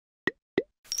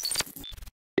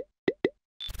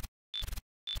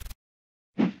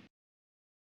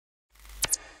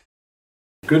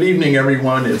Good evening,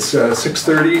 everyone. It's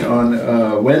 6:30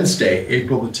 on Wednesday,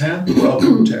 April the 10th.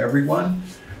 Welcome to everyone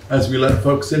as we let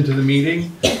folks into the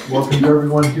meeting. Welcome to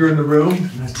everyone here in the room.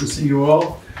 Nice to see you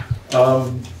all.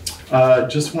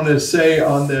 Just want to say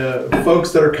on the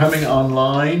folks that are coming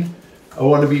online, I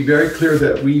want to be very clear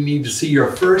that we need to see your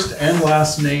first and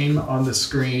last name on the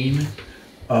screen.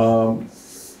 Good.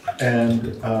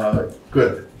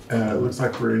 It looks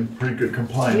like we're in pretty good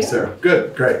compliance there.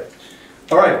 Good, great.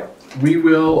 All right, we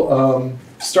will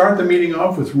start the meeting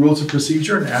off with rules of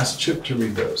procedure and ask Chip to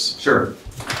read those. Sure.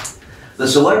 The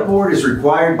Select Board is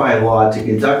required by law to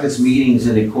conduct its meetings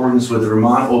in accordance with the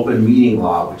Vermont Open Meeting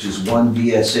Law, which is 1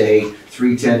 VSA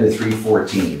 310 to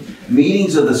 314.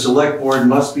 Meetings of the Select Board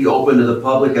must be open to the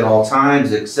public at all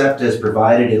times except as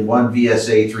provided in 1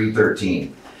 VSA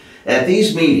 313. At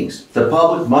these meetings, the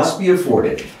public must be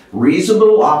afforded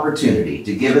reasonable opportunity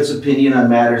to give its opinion on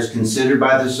matters considered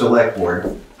by the Select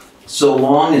Board, so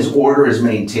long as order is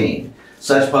maintained.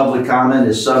 Such public comment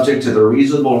is subject to the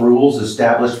reasonable rules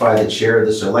established by the Chair of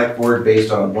the Select Board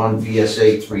based on 1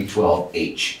 VSA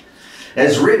 312H.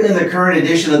 As written in the current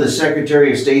edition of the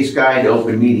Secretary of State's Guide to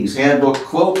Open Meetings Handbook,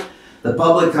 quote, "The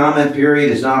public comment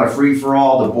period is not a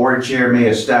free-for-all. The board chair may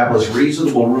establish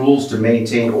reasonable rules to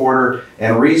maintain order,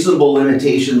 and reasonable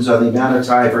limitations on the amount of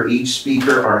time for each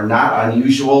speaker are not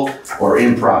unusual or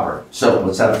improper." So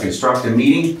let's have a constructive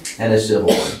meeting and a civil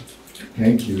one.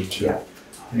 Thank you, Chip. Yeah.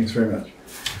 Thanks very much.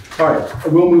 All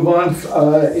right, we'll move on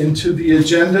into the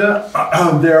agenda.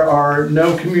 There are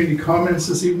no community comments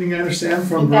this evening, I understand,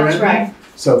 from Brandon. That's right.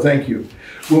 So thank you.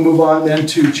 We'll move on then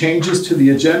to changes to the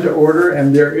agenda order,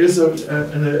 and there is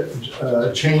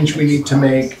a change we need to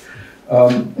make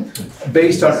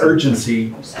based on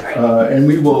urgency, and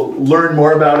we will learn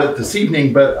more about it this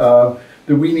evening, but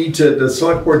the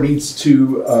Select Board needs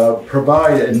to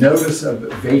provide a notice of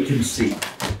vacancy,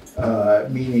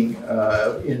 meaning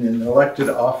in an elected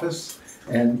office,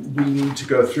 and we need to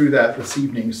go through that this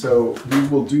evening. So we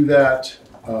will do that.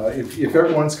 If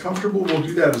everyone's comfortable, we'll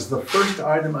do that as the first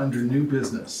item under new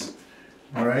business.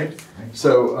 All right?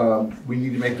 So we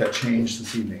need to make that change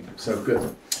this evening. So good.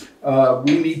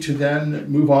 We need to then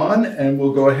move on, and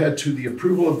we'll go ahead to the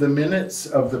approval of the minutes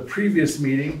of the previous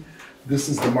meeting. This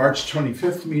is the March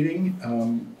 25th meeting,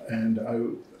 and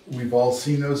we've all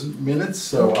seen those minutes,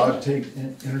 so I'll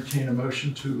entertain a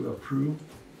motion to approve.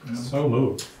 So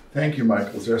moved. Thank you,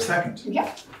 Michael. Is there a second? Yeah.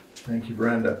 Thank you,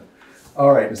 Brenda.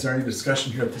 All right, is there any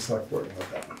discussion here at the Select Board about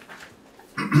that?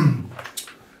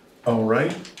 All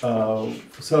right,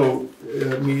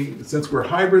 since we're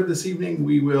hybrid this evening,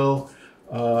 we will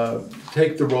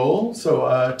take the roll.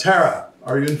 So Tara,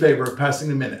 are you in favor of passing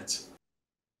the minutes?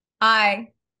 Aye.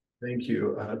 Thank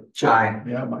you. Aye.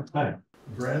 Yeah, Mike. Aye.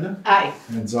 Brenda? Aye.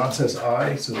 And Zon says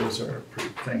aye, so those are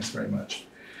approved. Thanks very much.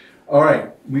 All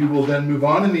right, we will then move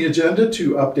on in the agenda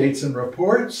to updates and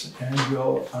reports, and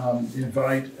we'll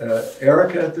invite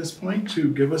Erica at this point to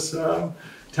give us a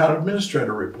town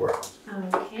administrator report.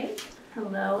 Okay,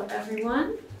 hello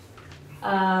everyone.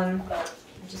 I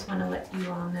just want to let you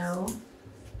all know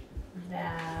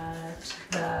that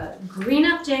the Green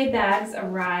Up Day bags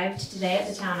arrived today at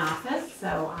the town office.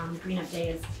 So Green Up Day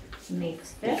is May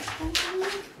 5th, I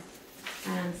think.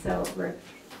 And so we're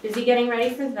busy getting ready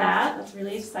for that. That's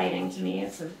really exciting to me.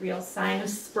 It's a real sign of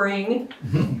spring.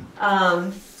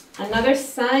 Another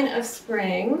sign of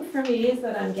spring for me is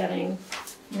that I'm getting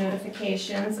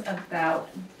notifications about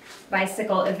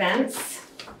bicycle events.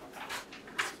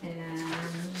 And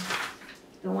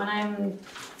the one I'm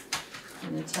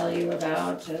going to tell you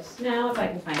about just now, if I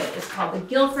can find it, is called the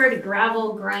Guilford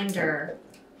Gravel Grinder.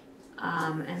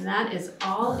 And that is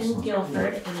all in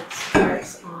Guilford, and it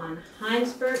starts on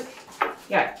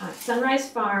Sunrise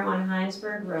Farm on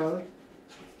Heinsberg Road,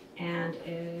 and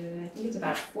I think it's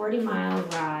about a 40-mile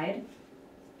ride,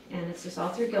 and it's just all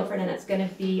through Guilford, and it's going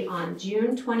to be on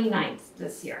June 29th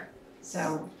this year.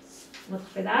 So look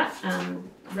for that.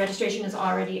 Registration is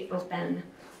already open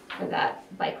for that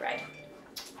bike ride.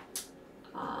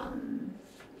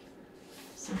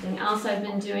 Something else I've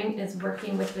been doing is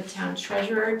working with the town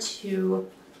treasurer to,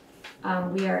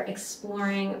 we are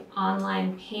exploring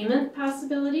online payment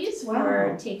possibilities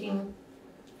for taking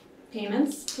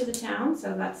payments to the town.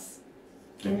 So that's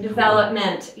in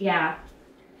development, yeah.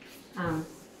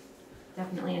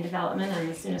 Definitely in development, and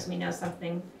as soon as we know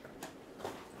something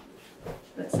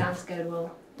that sounds good,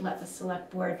 we'll let the Select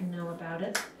Board know about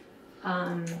it.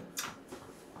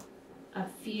 A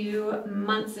few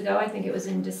months ago, I think it was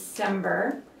in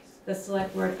December, the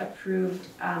Select Board approved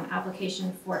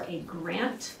application for a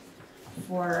grant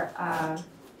for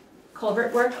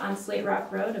culvert work on Slate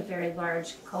Rock Road, a very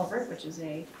large culvert, which is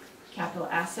a capital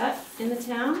asset in the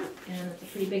town, and it's a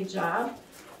pretty big job.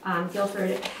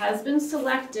 Guilford has been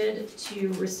selected to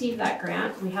receive that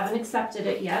grant. We haven't accepted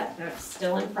it yet, that's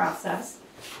still in process.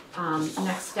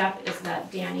 Next step is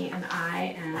that Danny and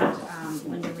I and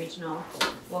Wyndham Regional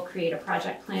will create a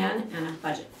project plan and a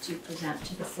budget to present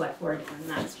to the select board, and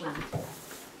that's when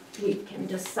we can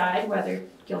decide whether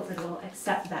Guilford will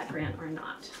accept that grant or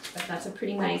not. But that's a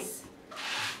pretty nice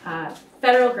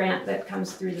federal grant that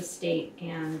comes through the state,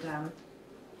 and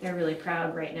they're really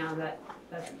proud right now that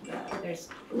there's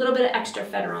a little bit of extra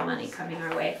federal money coming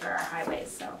our way for our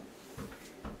highways, so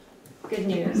good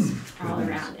news all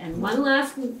around. And one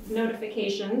last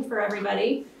notification for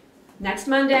everybody. Next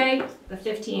Monday, the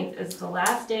 15th, is the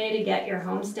last day to get your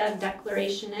homestead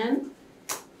declaration in.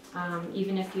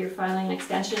 Even if you're filing an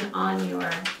extension on your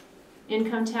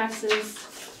income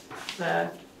taxes,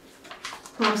 the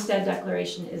homestead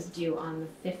declaration is due on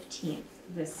the 15th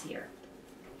this year.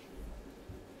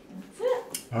 That's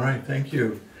it. All right, thank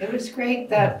you. It was great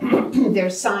that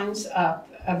there's signs up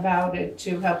about it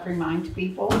to help remind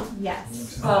people.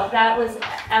 Yes. Well, that was,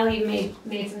 Ellie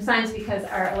made some signs because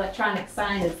our electronic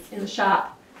sign is in the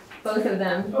shop, both of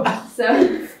them.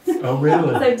 So, Oh,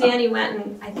 really? so Danny went,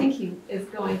 and I think he is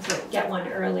going to get one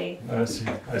early. I see.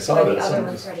 I saw The that. other Some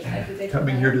one's ready. Did they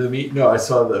coming put here to the meet. No, I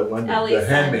saw the one, Ellie's the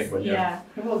handmade signs? one. Yeah.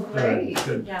 Well, All right, great.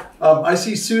 good. Yeah. I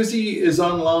see Susie is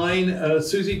online.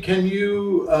 Susie, can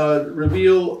you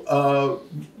reveal,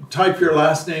 type your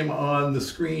last name on the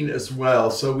screen as well,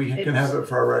 so we can have it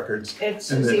for our records?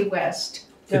 It's And Susie West,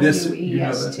 It is, you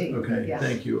know that? W-E-S-T. Okay, Yeah.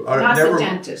 thank you. All right, Not the never,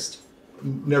 dentist.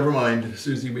 never mind,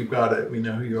 Susie, we've got it. We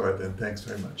know who you are then. Thanks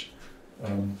very much.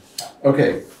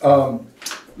 Okay,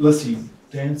 let's see.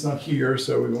 Dan's not here,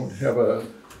 so we won't have a.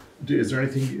 Is there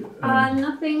anything?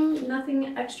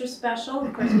 Nothing extra special.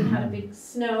 Of course, we had a big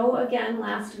snow again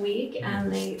last week,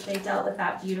 and they dealt with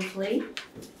that beautifully.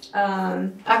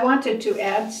 I wanted to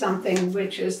add something,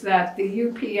 which is that the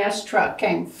UPS truck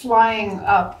came flying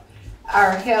up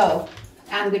our hill,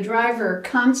 and the driver,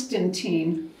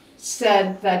 Constantine,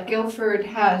 said that Guilford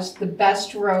has the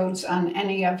best roads on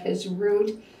any of his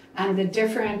route, and the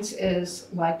difference is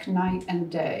like night and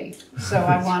day. So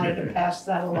I wanted to pass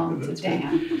that along to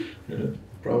Dan. Good.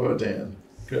 Bravo, Dan.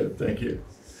 Good, thank you.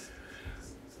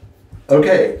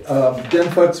 Okay,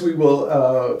 then folks, we will,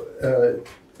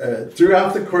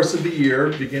 throughout the course of the year,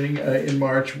 beginning in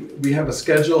March, we have a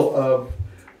schedule of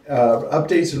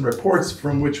updates and reports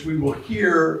from which we will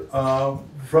hear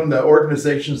from the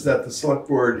organizations that the Select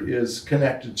Board is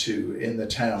connected to in the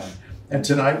town. And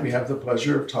tonight we have the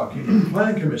pleasure of talking with the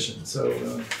Planning Commission.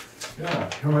 So, yeah,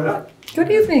 come right up.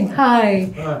 Good evening. Hi.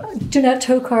 Jeanette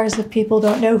Tokars, if people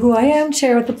don't know who I am,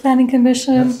 Chair of the Planning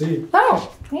Commission. Merci.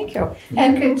 Oh, thank you.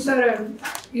 And you can sort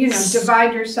of,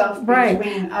 divide yourself Right.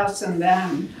 between us and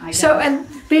them, I guess. So, and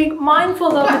being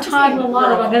mindful of the time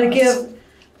allotted, I'm going to give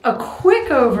a quick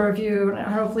overview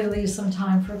and hopefully leave some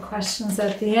time for questions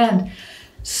at the end.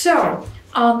 So,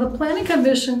 the Planning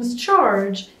Commission's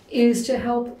charge is to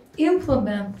help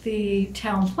implement the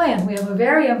town plan. We have a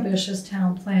very ambitious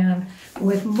town plan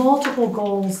with multiple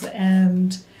goals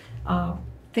and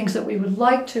things that we would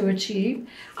like to achieve.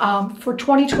 For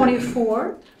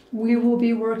 2024, we will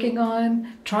be working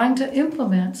on trying to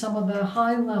implement some of the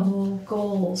high-level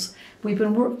goals. We've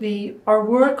been our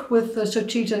work with the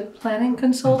strategic planning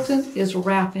consultant is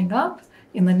wrapping up.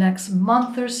 In the next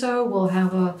month or so, we'll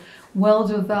have a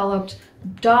well-developed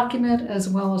document as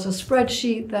well as a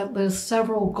spreadsheet that lists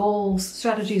several goals,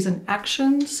 strategies, and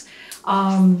actions.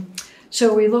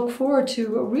 So we look forward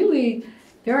to a really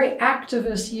very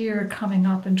activist year coming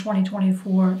up in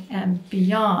 2024 and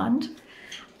beyond.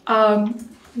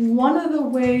 One of the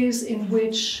ways in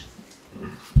which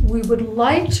we would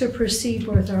like to proceed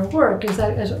with our work is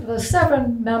that as a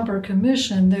 7-member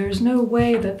commission, there's no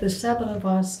way that the 7 of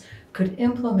us could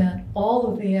implement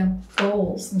all of the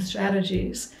goals and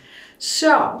strategies.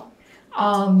 So,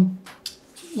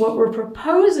 what we're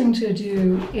proposing to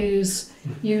do is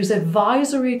use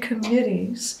advisory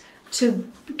committees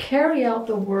to carry out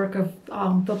the work of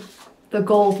the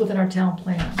goals within our town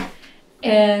plan.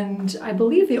 And I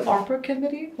believe the ARPA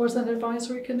committee was an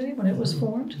advisory committee when it was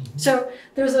formed. So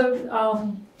there's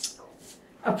a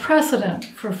precedent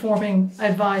for forming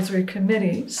advisory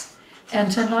committees.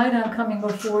 And tonight I'm coming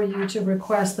before you to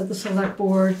request that the Select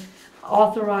Board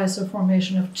authorize the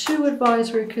formation of 2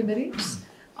 advisory committees.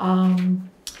 And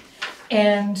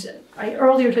I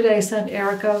earlier today sent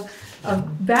Erica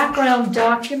background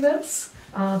documents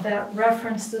that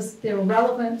references the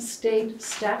relevant state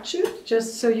statute,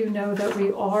 just so you know that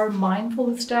we are mindful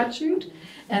of statute,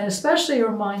 and especially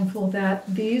are mindful that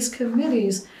these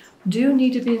committees do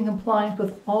need to be in compliance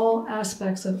with all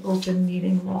aspects of open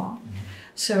meeting law.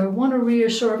 So I want to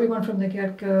reassure everyone from the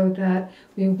get-go that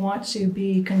we want to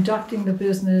be conducting the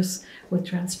business with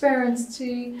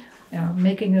transparency,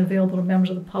 making it available to members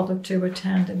of the public to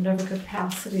attend in whatever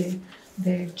capacity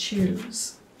they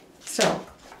choose. So,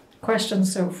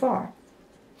 questions so far?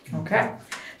 Okay.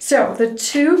 So the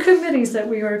two committees that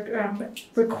we are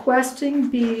requesting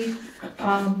be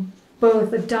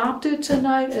both adopted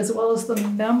tonight as well as the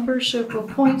membership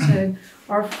appointed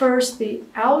are first the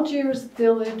Algiers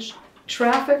Village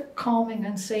Traffic Calming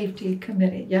and Safety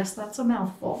Committee. Yes, that's a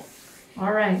mouthful.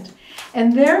 All right.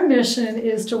 And their mission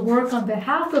is to work on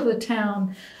behalf of the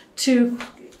town to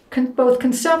both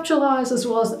conceptualize as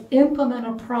well as implement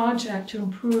a project to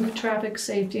improve traffic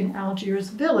safety in Algiers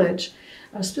Village,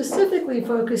 specifically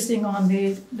focusing on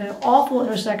the awful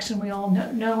intersection we all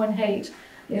know and hate,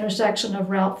 the intersection of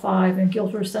Route 5 and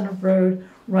Guilford Center Road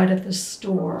right at the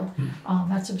store.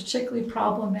 That's a particularly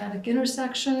problematic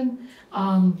intersection.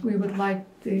 We would like,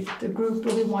 the group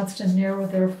really wants to narrow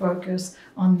their focus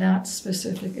on that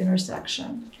specific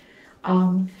intersection.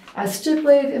 As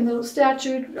stipulated in the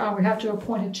statute, we have to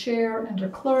appoint a chair and a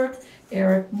clerk.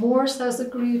 Eric Morse has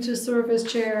agreed to serve as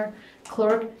chair.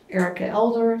 Clerk, Erica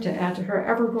Elder, to add to her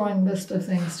ever-growing list of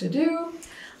things to do.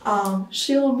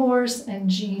 Sheila Morse and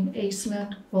Jean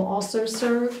Aceman will also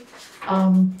serve.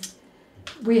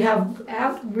 We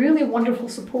have really wonderful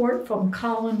support from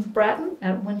Colin Bratton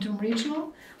at Wyndham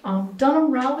Regional.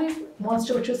 Dunham Rowley wants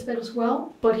to participate as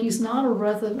well, but he's not a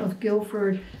resident of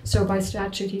Guilford, so by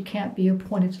statute he can't be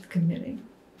appointed to the committee.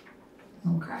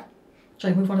 Okay. Shall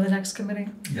I move on to the next committee?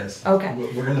 Yes. Okay.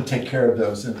 We're going to take care of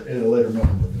those in a later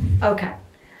moment. Okay.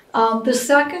 The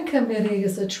second committee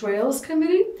is the Trails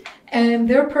Committee, and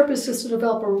their purpose is to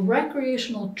develop a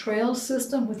recreational trail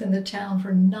system within the town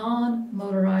for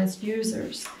non-motorized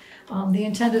users. The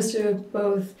intent is to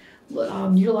both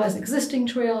utilize existing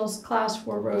trails, class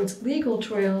 4 roads, legal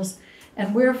trails,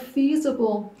 and where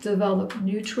feasible, develop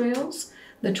new trails.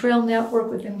 The trail network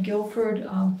within Guilford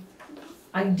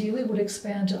ideally would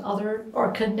expand to other,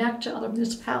 or connect to other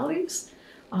municipalities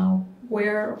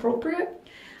where appropriate.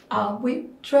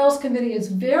 Trails Committee is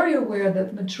very aware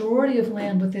that the majority of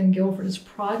land within Guilford is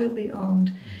privately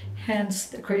owned, hence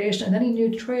the creation of any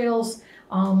new trails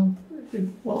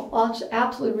will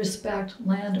absolutely respect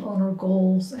landowner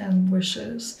goals and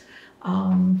wishes.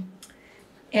 And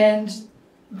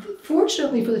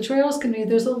fortunately for the Trails Committee,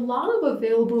 there's a lot of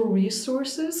available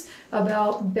resources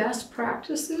about best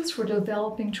practices for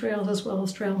developing trails as well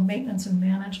as trail maintenance and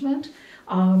management.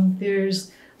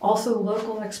 There's also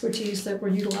local expertise that we're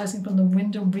utilizing from the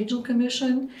Wyndham Regional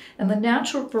Commission, and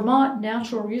the Vermont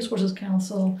Natural Resources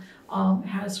Council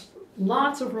has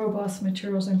lots of robust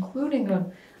materials, including a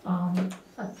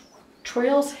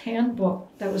trails handbook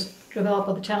that was developed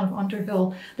by the town of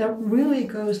Underhill that really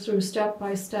goes through step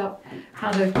by step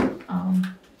how to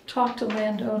talk to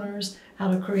landowners, how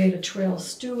to create a trail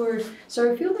steward.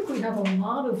 So I feel like we have a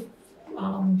lot of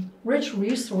rich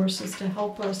resources to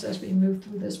help us as we move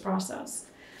through this process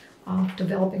of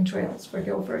developing trails for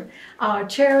Guilford.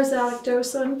 Chair is Alec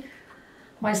Dosen,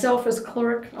 myself as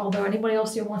clerk, although anybody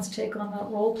else who wants to take on that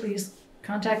role, please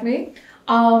contact me.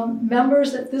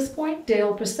 Members at this point,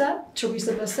 Dale Bissett,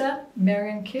 Teresa Bissett,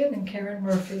 Marion Kidd, and Karen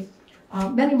Murphy.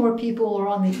 Many more people are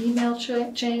on the email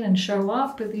chain and show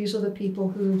up, but these are the people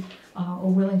who are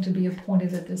willing to be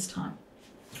appointed at this time.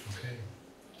 Okay.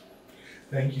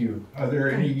 Thank you. Are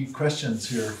there any questions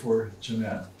here for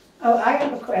Jeanette? Oh, I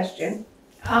have a question.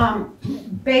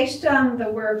 Based on the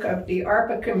work of the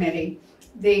ARPA committee,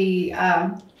 the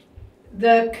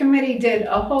committee did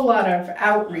a whole lot of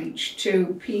outreach to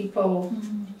people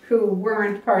who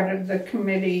weren't part of the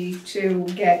committee to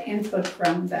get input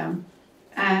from them.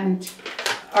 And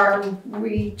are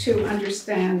we to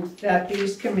understand that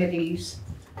these committees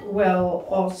will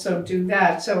also do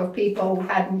that? So if people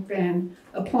hadn't been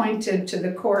appointed to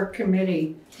the core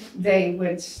committee, they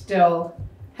would still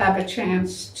have a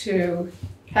chance to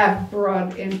have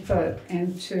broad input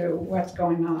into what's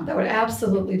going on? That would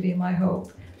absolutely be my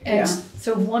hope. And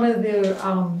so one of the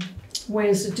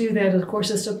ways to do that, of course,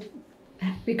 is to,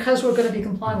 because we're going to be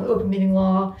complying with open meeting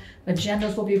law,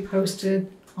 agendas will be posted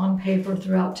on paper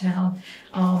throughout town.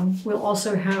 We'll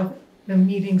also have the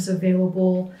meetings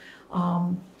available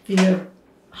via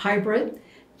hybrid,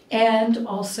 and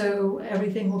also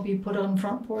everything will be put on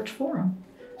Front Porch Forum.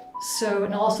 So,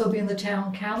 and also be in the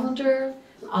town calendar.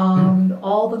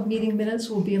 All the meeting minutes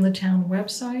will be in the town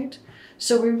website.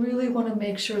 So we really want to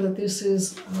make sure that this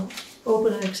is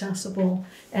open and accessible.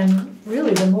 And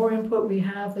really, the more input we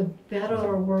have, the better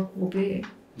our work will be.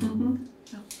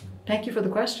 So, thank you for the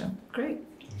question. Great.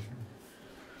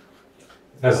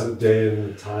 Has the day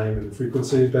and the time and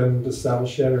frequency been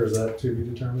established yet, or is that to be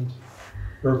determined?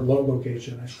 Or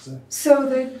location, I should say. So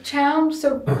the town,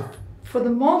 for the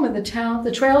moment,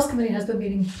 the Trails Committee has been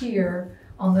meeting here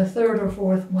on the third or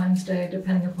fourth Wednesday,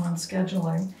 depending upon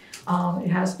scheduling. It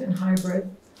has been hybrid.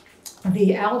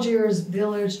 The Algiers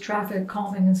Village Traffic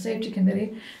Calming and Safety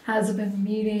Committee has been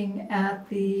meeting at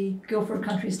the Guilford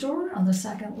Country Store on the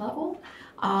second level.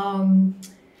 I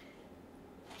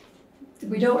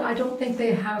don't think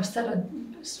they have set a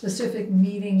specific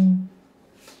meeting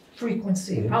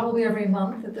frequency, probably every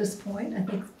month at this point. I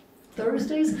think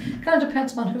Thursdays, kind of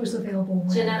depends on who's available when.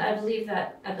 Jeanette, I believe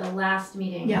that at the last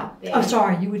meeting. Yeah, they- I'm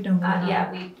sorry, you would know more than I.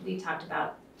 Yeah, we talked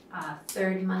about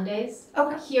third Mondays.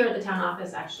 Okay. Here at the town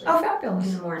office, actually. Oh, In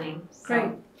fabulous. the morning. So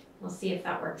Great. we'll see if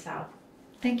that works out.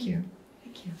 Thank you.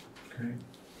 Thank you. Great.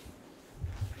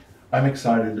 I'm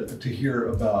excited to hear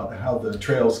about how the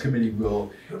Trails Committee will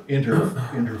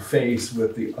interface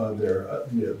with the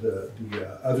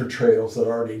other trails that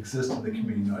already exist in the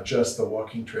community, not just the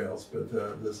walking trails, but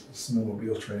the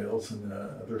snowmobile trails and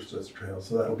other sorts of trails.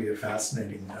 So that'll be a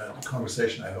fascinating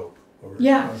conversation, I hope.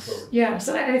 Yeah, yeah.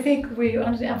 So I think we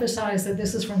want to emphasize that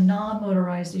this is for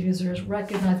non-motorized users,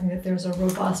 recognizing that there's a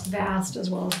robust VAST as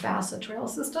well as VASA trail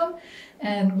system,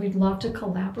 and we'd love to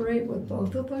collaborate with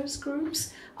both of those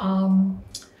groups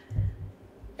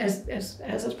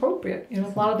as appropriate. You know,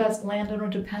 a lot of that's landowner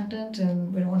dependent,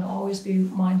 and we want to always be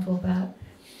mindful that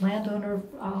landowner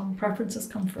preferences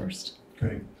come first.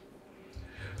 Great.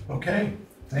 Okay.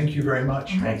 Thank you very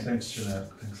much. All right. Thanks, Jeanette.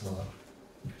 Thanks a lot.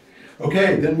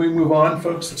 Okay, then we move on,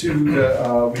 folks, to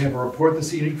we have a report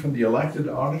this evening from the elected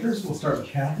auditors. We'll start with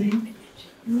Kathy.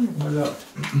 What up?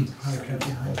 Hi,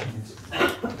 Kathy.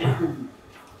 Hi.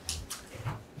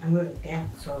 I wrote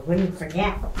down so I wouldn't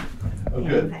forget. Oh,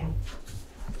 good. anything.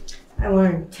 I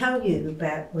want to tell you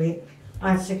about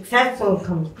our successful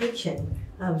completion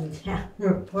of the town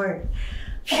report.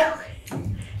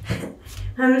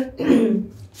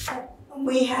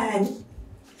 We had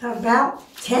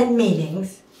about 10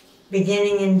 meetings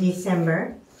beginning in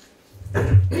December,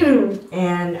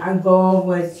 and our goal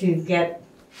was to get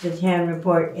the town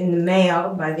report in the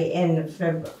mail by the end of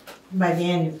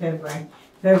February,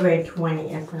 February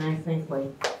 20th, and I think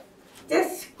we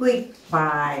just squeaked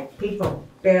by. People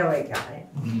barely got it.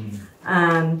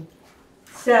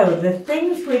 So the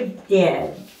things we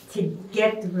did to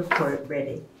get the report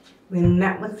ready, we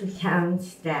met with the town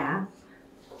staff,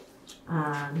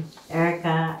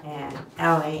 Erica and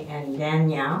Ellie and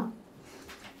Danielle.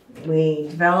 We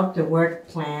developed a work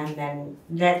plan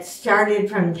that started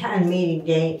from town meeting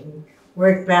date and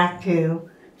worked back to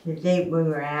the date we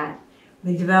were at.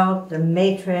 We developed a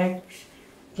matrix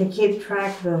to keep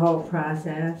track of the whole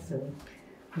process and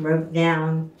wrote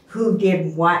down who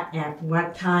did what at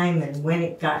what time and when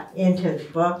it got into the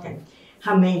book and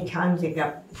how many times it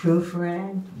got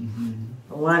proofread.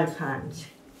 A lot of times.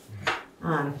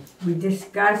 We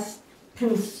discussed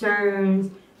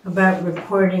concerns about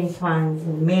reporting funds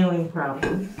and mailing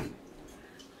problems.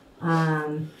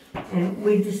 And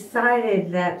we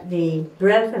decided that the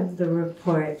breadth of the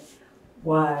report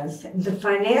was, the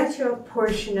financial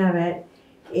portion of it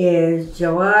is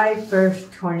July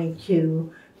 1st,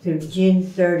 22 through June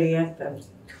 30th of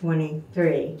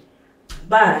 23.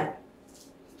 But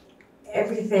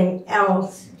everything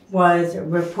else was a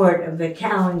report of the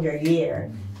calendar year,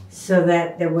 so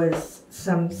that there was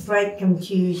some slight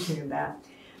confusion about,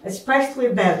 especially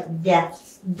about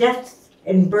deaths. Deaths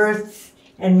and births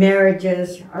and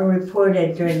marriages are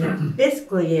reported during the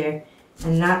fiscal year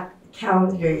and not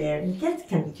calendar year. It gets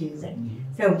confusing.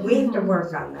 So we have to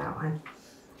work on that one.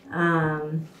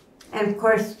 And of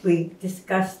course, we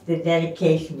discussed the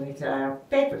dedication, which is our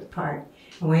favorite part.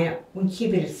 And we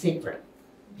keep it a secret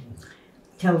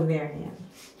till the very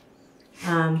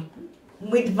end.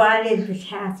 We divided the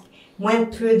task,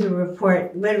 went through the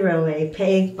report literally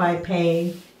page by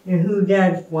page, and who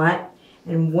does what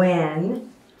and when,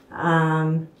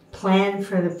 planned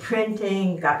for the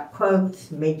printing, got quotes,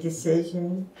 made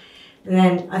decisions, and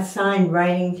then assigned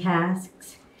writing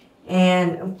tasks.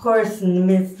 And of course, in the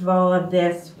midst of all of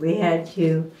this, we had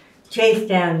to chase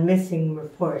down missing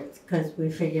reports because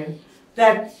we figured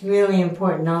that's really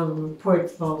important, all the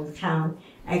reports of all the town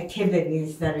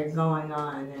activities that are going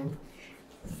on. And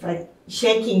it's like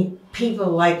shaking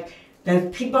people, like the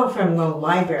people from the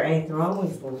library, they're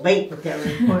always late with their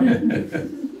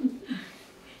reporting.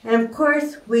 And of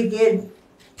course, we did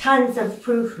tons of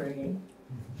proofreading.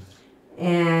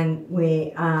 And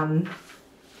we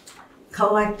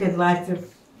collected lots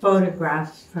of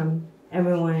photographs from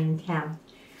everyone in town.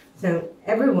 So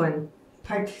everyone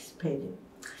participated.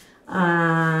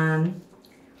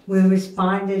 we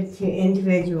responded to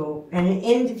an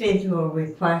individual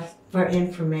request for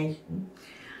information.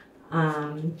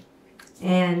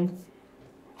 And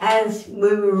as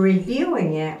we were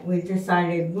reviewing it, we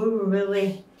decided we were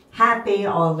really happy,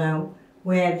 although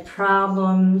we had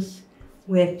problems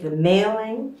with the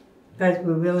mailing, because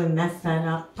we really messed that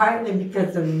up, partly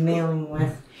because of the mailing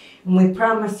list. And we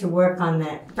promised to work on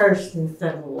that first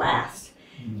instead of last.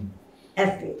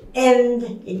 At the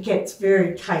end, it gets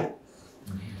very tight.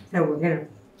 So we're going to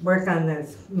work on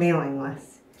those mailing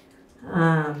lists.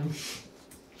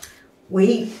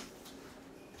 We,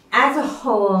 as a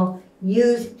whole,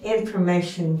 use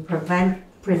information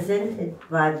presented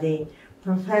by the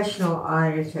professional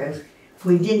auditors.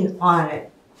 We didn't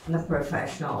audit the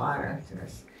professional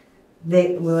auditors.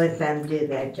 We let them do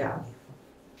their job.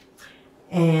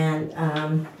 And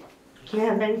do you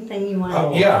have anything you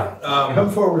want to Yeah.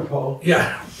 Come forward, Paul.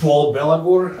 Yeah, Paul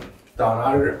Brattleboro, town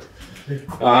auditor.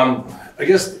 I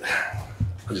guess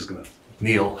I'm just gonna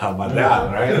kneel. How about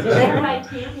that, right?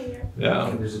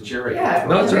 Yeah. There's a chair right Yeah, there.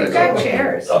 No, it's we've right. got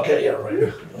chairs. Okay, yeah,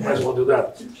 right. Might as well do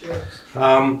that.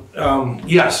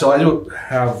 Yeah, so I do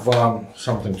have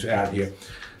something to add here.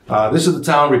 This is the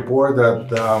town report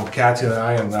that Kathy and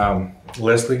I and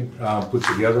Leslie put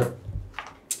together.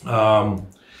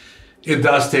 It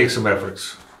does take some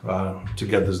efforts to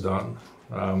get this done.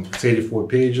 It's 84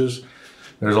 pages.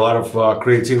 There's a lot of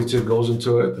creativity that goes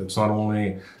into it. It's not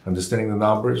only understanding the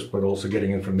numbers, but also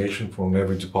getting information from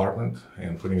every department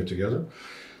and putting it together.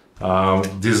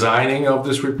 Designing of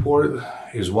this report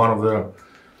is one of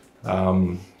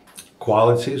the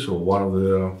qualities or one of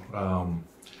the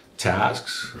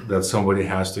tasks that somebody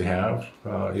has to have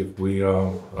if we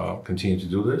continue to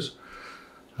do this.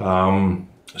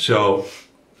 So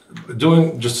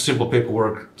doing just simple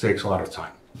paperwork takes a lot of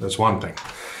time. That's one thing.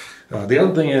 The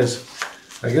other thing is,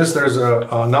 I guess there's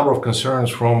a number of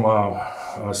concerns from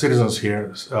citizens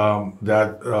here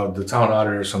that the town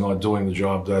auditors are not doing the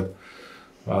job that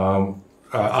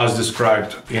as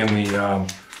described in the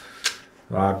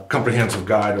comprehensive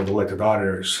guide of elected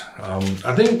auditors.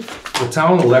 I think the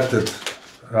town elected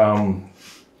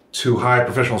to hire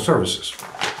professional services,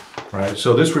 right?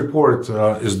 So this report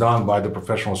is done by the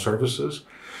professional services.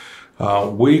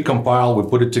 We compile, we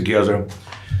put it together.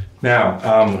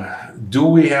 Now, do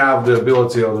we have the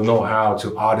ability or the know-how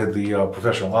to audit the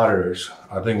professional auditors?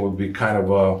 I think would be kind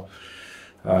of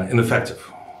ineffective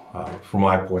from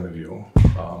my point of view.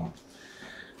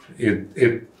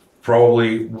 It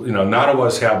probably, none of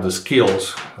us have the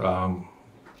skills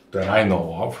that I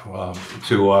know of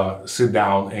to sit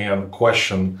down and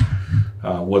question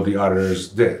what the auditors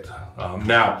did.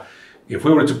 Now, if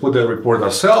we were to put that report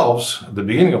ourselves at the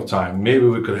beginning of time, maybe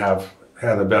we could have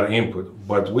had a better input,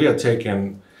 but we are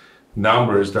taking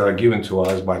numbers that are given to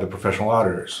us by the professional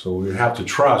auditors. So we have to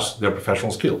trust their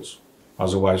professional skills.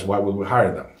 Otherwise, why would we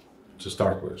hire them to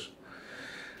start with?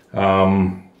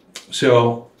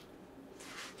 So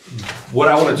what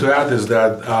I wanted to add is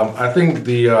that I think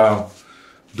the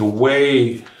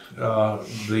way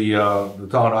the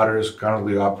town auditors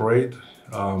currently operate,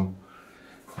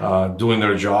 doing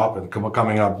their job and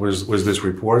coming up with this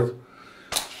report,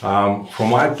 from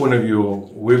my point of view,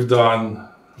 we've done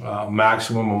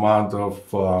maximum amount of,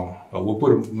 we'll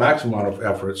put a maximum amount of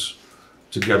efforts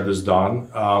to get this done.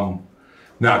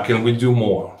 Now, can we do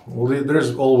more? Well,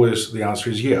 there's always, the answer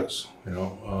is yes.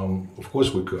 Of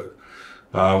course we could.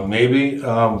 Maybe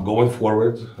going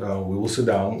forward, we will sit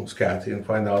down with Kathy and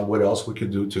find out what else we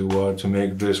could do to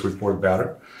make this report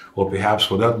better, or perhaps,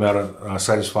 for that matter,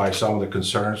 satisfy some of the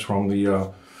concerns from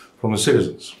the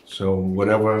citizens. So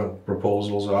whatever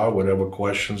proposals are, whatever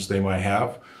questions they might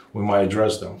have, we might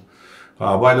address them.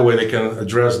 By the way, they can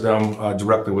address them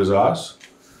directly with us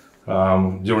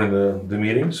during the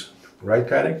meetings, right,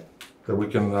 Kathy? That we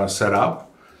can set up.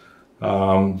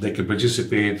 They can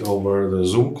participate over the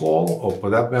Zoom call, or for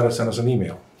that matter, send us an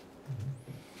email.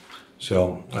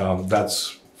 So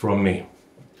that's from me.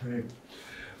 Great.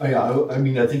 Yeah, I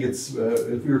mean, I think it's,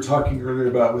 if we were talking earlier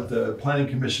about with the Planning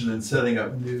Commission and setting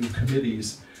up new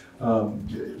committees,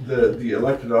 the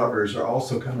elected auditors are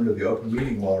also coming to the open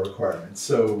meeting law requirements.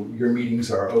 So your meetings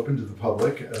are open to the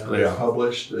public, they're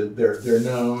published, they're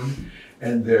known,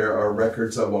 and there are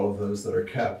records of all of those that are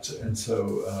kept. And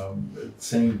so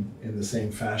in the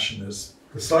same fashion as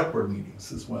the Selectboard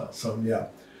meetings as well. So yeah,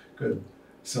 good.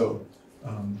 So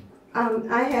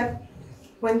I have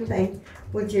one thing,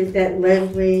 which is that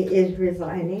Leslie is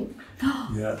resigning.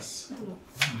 yes.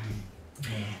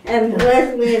 And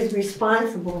Leslie is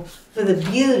responsible for the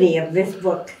beauty of this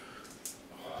book.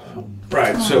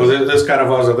 Right, so this kind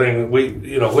of other thing,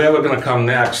 whoever gonna come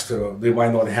next, they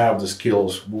might not have the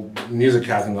skills. Neither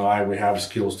Kathy and I, we have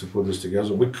skills to put this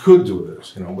together. We could do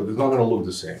this, but it's not gonna look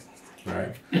the same,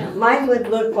 right? Mine would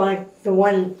look like the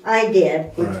one I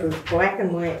did, which Right. was black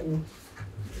and white. And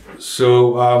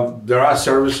So there are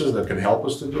services that can help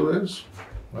us to do this.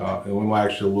 And we might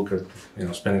actually look at,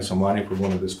 spending some money for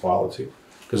one of this quality.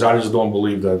 Because I just don't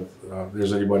believe that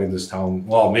there's anybody in this town,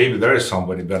 well, maybe there is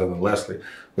somebody better than Leslie,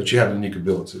 but she had unique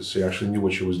abilities. She actually knew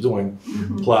what she was doing,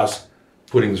 plus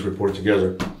putting this report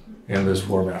together in this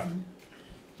format.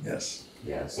 Yes.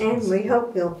 Yes. And we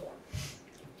hope you'll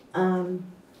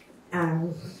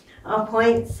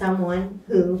appoint someone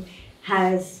who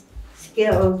has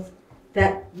skills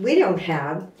that we don't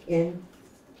have in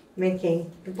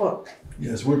making the book.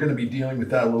 Yes, we're going to be dealing with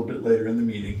that a little bit later in the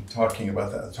meeting, talking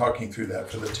about that, talking through that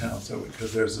for the town. So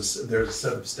because there's a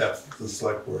set of steps that the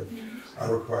select board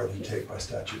are required to take by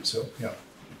statute. So yeah.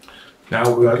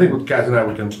 Now, I think with Kathy and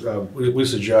I, we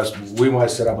suggest we might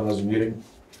set up another meeting,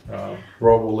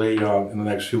 probably in the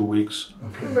next few weeks.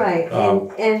 Okay. Right,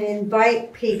 and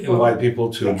invite people. Invite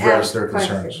people to address ask their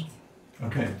concerns. questions.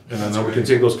 Okay. And then we can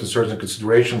take those concerns in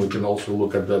consideration. We can also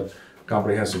look at the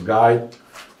comprehensive guide,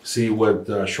 see what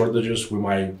shortages we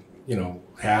might,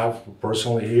 have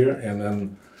personally here, and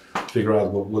then figure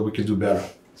out what we can do better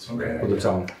for the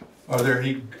town. Are there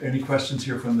any questions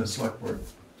here from the select board?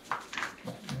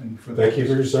 Thank you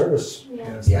for your service.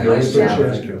 Yes. Yeah, Really nice job.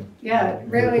 appreciate it. Yeah, it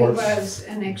really Reports. was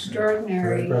an Very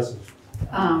extraordinary impressive.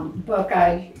 book.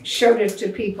 I showed it to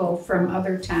people from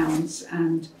other towns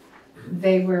and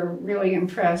they were really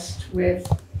impressed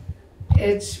with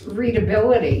its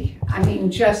readability. I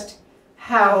mean, just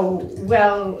how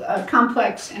well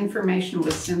complex information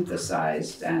was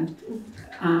synthesized, and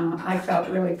I felt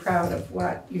really proud of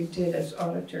what you did as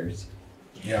auditors.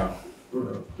 Yeah.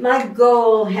 My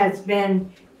goal has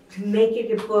been to make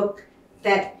it a book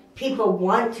that people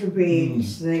want to read,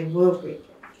 so they will read it.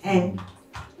 And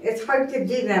it's hard to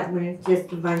do that when it's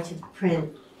just a bunch of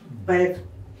print. But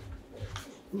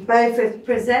if it's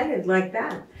presented like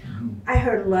that, I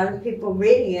heard a lot of people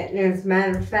reading it, and as a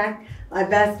matter of fact,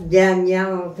 I've asked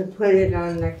Danielle to put it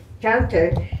on the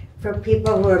counter for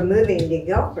people who are moving to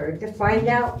Guilford to find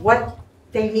out what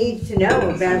they need to know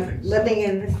about living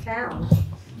in this town.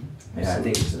 Yeah, I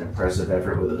think it's an impressive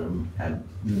effort with an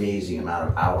amazing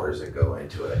amount of hours that go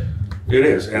into it. It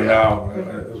is, and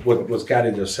what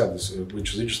Kathy just said,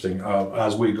 which is interesting,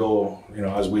 as we go,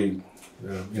 as we,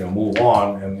 move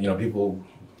on, and people,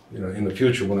 in the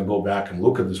future, when they go back and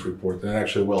look at this report, they're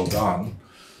actually well done,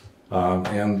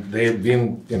 and they've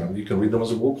been, you can read them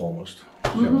as a book almost.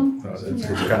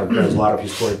 It's kind of, there's a lot of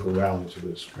historical value to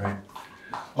this. Right.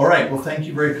 All right, well, thank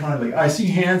you very kindly. I see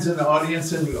hands in the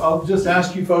audience, and I'll just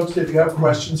ask you folks, if you have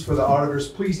questions for the auditors,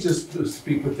 please just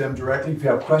speak with them directly. If you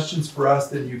have questions for us,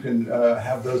 then you can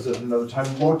have those at another time.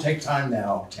 We won't take time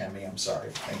now, Tammy, I'm sorry.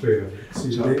 Thank you. See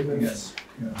you later. Yes,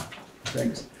 yeah,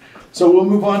 thanks. So we'll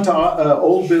move on to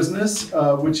old business,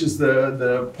 which is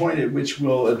the point at which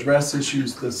we'll address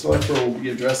issues, the select board will be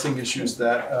addressing issues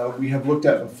that we have looked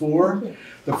at before.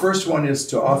 The first one is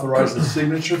to authorize the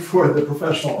signature for the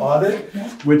professional audit,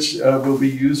 which will be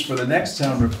used for the next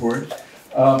town report.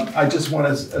 I just want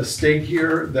to state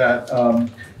here that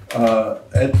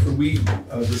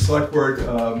the select board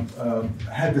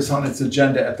had this on its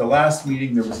agenda at the last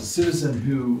meeting. There was a citizen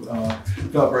who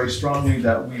felt very strongly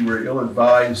that we were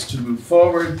ill-advised to move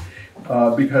forward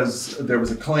because there was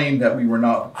a claim that we were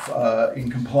not in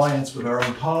compliance with our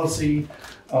own policy.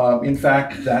 In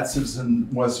fact, that citizen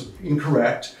was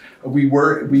incorrect. We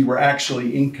were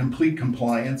actually in complete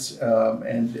compliance,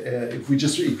 and if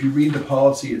you read the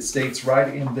policy, it states right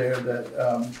in there that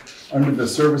under the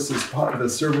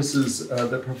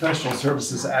professional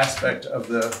services aspect of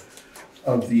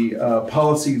the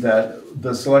policy, that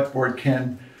the select board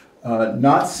can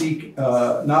not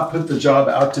put the job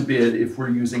out to bid if we're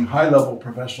using high-level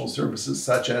professional services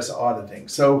such as auditing.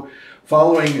 So,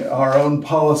 following our own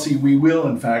policy, we will,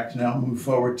 in fact, now move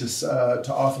forward to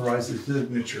authorize the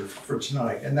signature for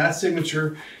tonight. And that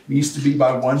signature needs to be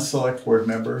by one select board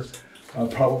member,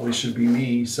 probably should be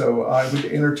me. So I would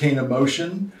entertain a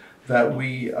motion that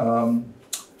we, that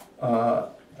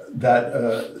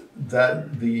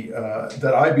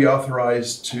I be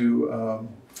authorized to,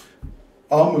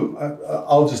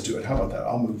 I'll just do it. How about that?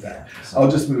 I'll move that. I'll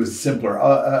just move it simpler.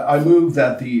 I move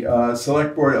that the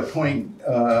select board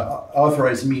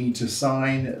authorize me to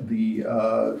sign the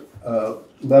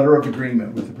letter of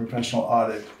agreement with the professional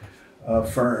audit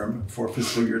firm for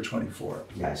fiscal year 24.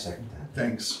 Yeah, I second that.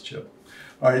 Thanks, Chip.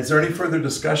 All right, is there any further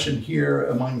discussion here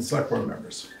among the select board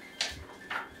members?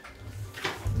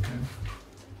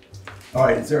 All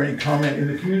right, is there any comment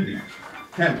in the community?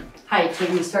 Ken? Hi,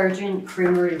 Tammy Sargent,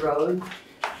 Creamery Road.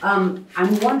 I'm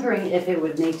wondering if it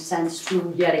would make sense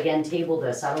to yet again table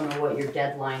this. I don't know what your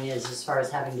deadline is as far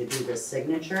as having to do this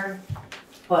signature.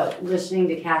 But listening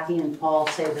to Kathy and Paul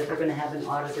say that they're gonna have an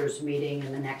auditors meeting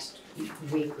in the next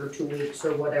week or 2 weeks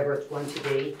or whatever it's going to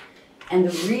be. And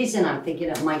the reason I'm thinking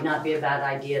it might not be a bad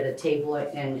idea to table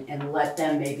it and let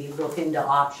them maybe look into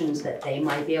options that they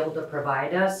might be able to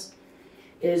provide us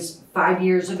is 5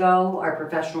 years ago, our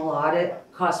professional audit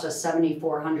cost us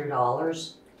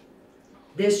 $7,400.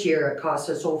 This year, it cost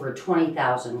us over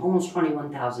 $20,000, almost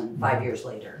 $21,000 5 years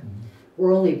later.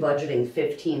 We're only budgeting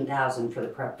 $15,000 for the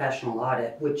professional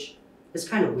audit, which is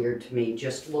kind of weird to me,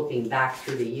 just looking back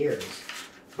through the years.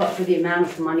 But for the amount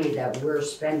of money that we're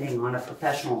spending on a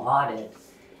professional audit,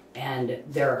 and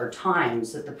there are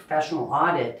times that the professional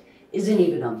audit isn't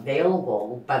even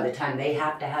available by the time they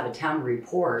have to have a town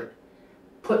report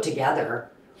put together,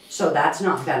 so that's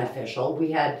not beneficial.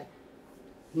 We had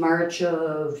March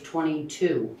of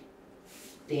 22,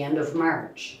 the end of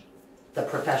March, the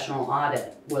professional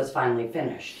audit was finally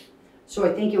finished. So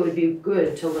I think it would be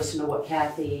good to listen to what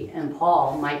Kathy and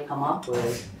Paul might come up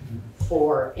with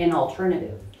for an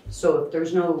alternative. So if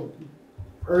there's no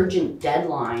urgent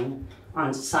deadline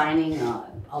on signing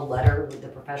a letter with the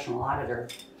professional auditor,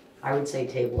 I would say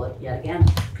table it yet again.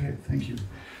 Okay, thank you.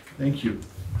 Thank you.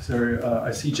 So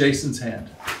I see Jason's hand.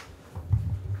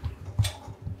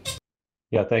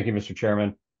 Yeah, thank you, Mr.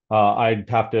 Chairman. I'd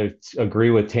have to agree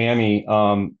with Tammy.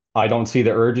 I don't see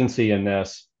the urgency in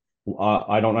this.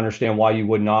 I don't understand why you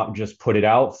would not just put it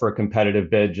out for a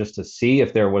competitive bid just to see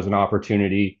if there was an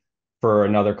opportunity for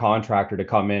another contractor to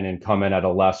come in at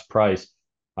a less price.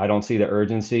 I don't see the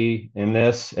urgency in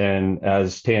this. And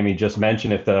as Tammy just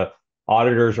mentioned, if the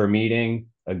auditors are meeting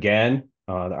again,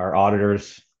 our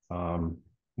auditors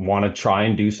want to try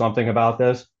and do something about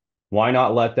this, why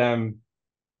not let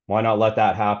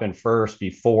that happen first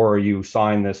before you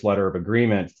sign this letter of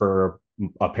agreement for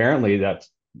apparently that's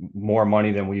more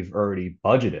money than we've already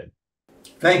budgeted.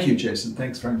 Thank you, Jason.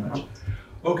 Thanks very much.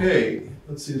 Okay,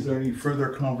 let's see, is there any further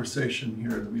conversation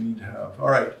here that we need to have? All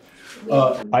right.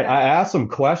 I asked some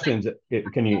questions.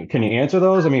 Can you answer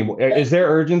those? I mean, is there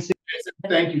urgency?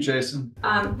 Thank you, Jason.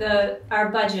 Our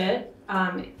budget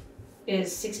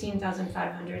is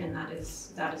 $16,500, and that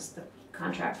is the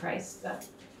contract price that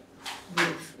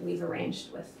we've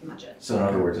arranged with the budget. So in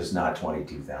other words, it's not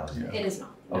 22,000. Yeah. It is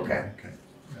not. Okay. Okay.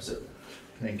 So,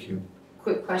 Thank you.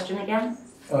 Quick question again.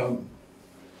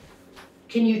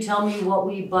 Can you tell me what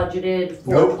we budgeted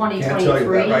for nope, 2023? Can't tell you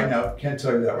that right now. Can't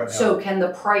tell you that right now. So can the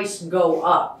price go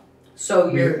up? So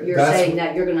you're saying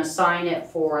that you're gonna sign it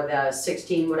for the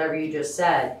 16, whatever you just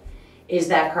said. Is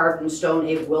that carved in stone?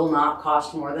 It will not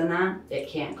cost more than that? It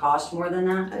can't cost more than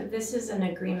that? This is an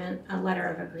agreement, a letter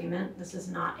of agreement. This is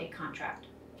not a contract.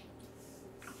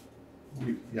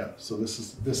 Yeah, so this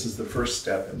is the first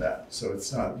step in that. So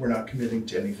it's not, we're not committing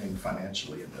to anything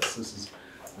financially in this. This is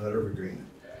a letter of agreement.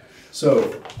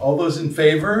 So all those in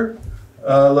favor,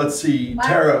 let's see,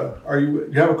 Tara, do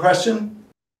you have a question?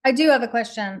 I do have a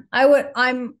question.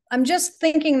 I'm just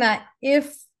thinking that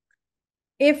if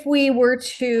we were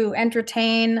to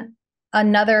entertain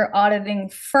another auditing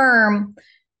firm,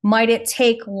 might it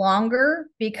take longer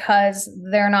because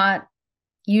they're not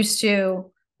used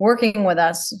to working with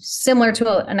us, similar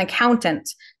to an accountant?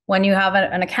 When you have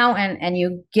an accountant and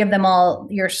you give them all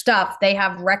your stuff, they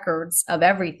have records of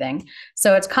everything.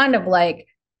 So it's kind of like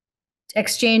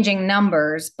exchanging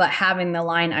numbers, but having the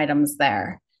line items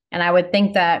there. And I would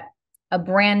think that a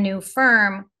brand new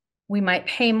firm, we might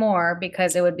pay more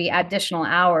because it would be additional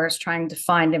hours trying to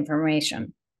find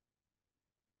information.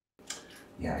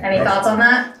 yeah. Any thoughts on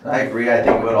that? I agree. I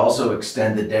think it would also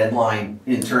extend the deadline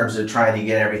in terms of trying to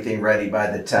get everything ready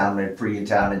by the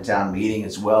pre-town and town meeting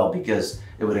as well, because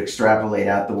it would extrapolate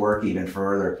out the work even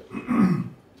further.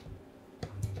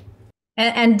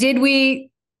 And did we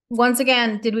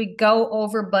go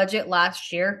over budget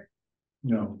last year?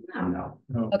 No. No.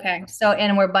 Okay, so,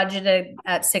 and we're budgeted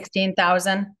at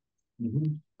 16,000,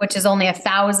 which is only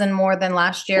 1,000 more than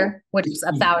last year, which is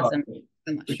 1,000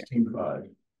 than last year. 16.5.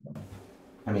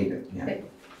 I mean,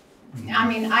 yeah. I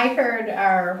mean, I heard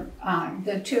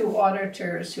the two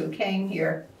auditors who came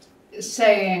here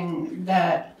saying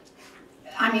that,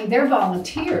 I mean, they're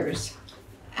volunteers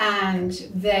and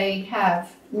they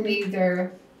have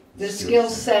neither the skill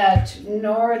set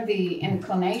nor the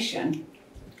inclination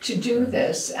to do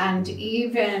this. And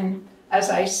even, as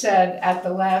I said at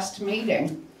the last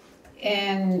meeting,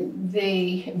 in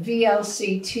the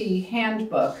VLCT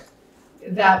handbook,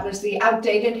 that was the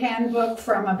outdated handbook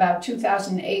from about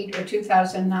 2008 or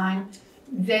 2009,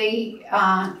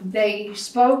 they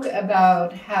spoke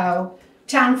about how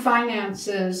town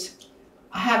finances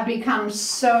have become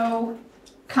so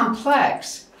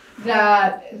complex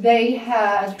that they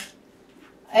had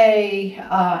a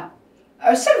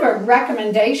sort of a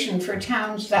recommendation for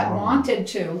towns that wanted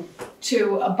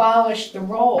to abolish the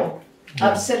role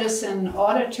of citizen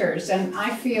auditors. And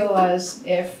I feel as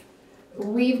if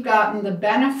we've gotten the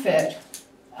benefit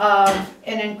of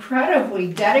an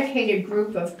incredibly dedicated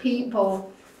group of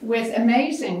people with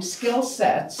amazing skill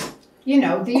sets. You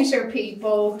know, these are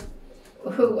people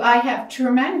who I have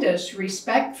tremendous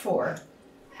respect for,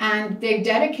 and they've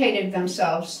dedicated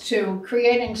themselves to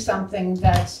creating something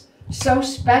that's so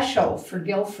special for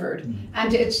Guilford.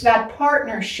 And it's that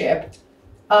partnership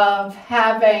of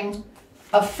having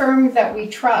a firm that we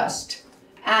trust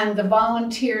and the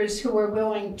volunteers who are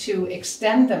willing to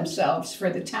extend themselves for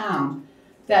the town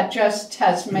that just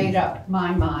has made up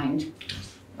my mind.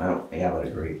 I would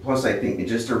agree. Plus, I think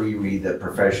just to reread the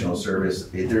professional service,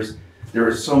 there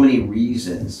are so many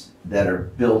reasons that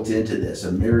are built into this,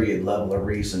 a myriad level of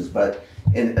reasons,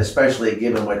 and especially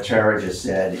given what Tara just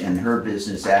said and her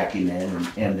business acumen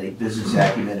and the business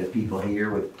acumen of people here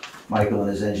with Michael and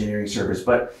his engineering service.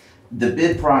 But the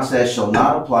bid process shall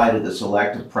not apply to the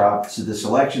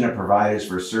selection of providers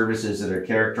for services that are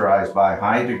characterized by a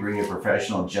high degree of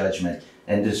professional judgment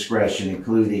and discretion,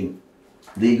 including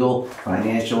legal,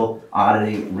 financial,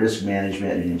 auditing, risk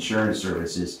management, and insurance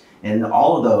services. And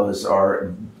all of those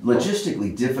are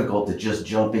logistically difficult to just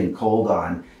jump in cold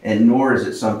on, and nor is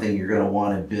it something you're going to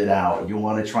want to bid out. You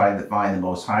want to try to find the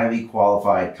most highly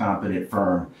qualified, competent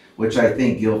firm, which I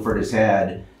think Guilford has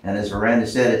had. And as Miranda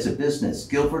said, it's a business.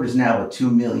 Guilford is now a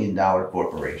 $2 million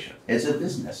corporation. It's a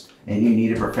business, and you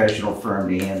need a professional firm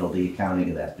to handle the accounting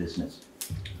of that business.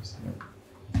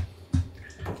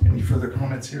 Any further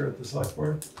comments here at the select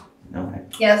board? No.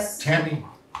 Yes. Tammy?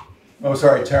 Oh,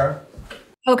 sorry, Tara?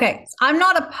 Okay, I'm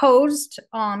not opposed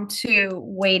to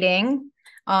waiting.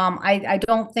 I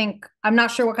don't think, I'm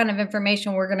not sure what kind of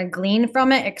information we're gonna glean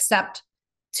from it, except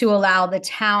to allow the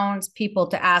town's people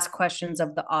to ask questions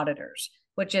of the auditors,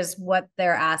 which is what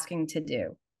they're asking to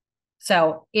do.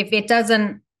 So if it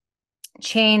doesn't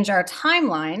change our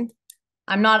timeline,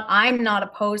 I'm not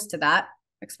opposed to that,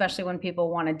 especially when people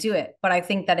want to do it. But I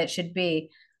think that it should be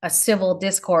a civil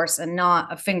discourse and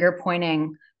not a finger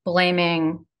pointing,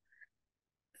 blaming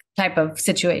type of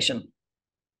situation.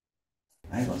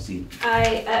 I don't see.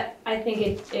 I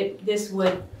think this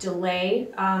would delay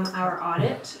our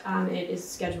audit. It is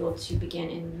scheduled to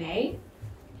begin in May.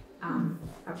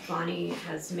 Bonnie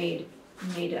has made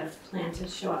a plan to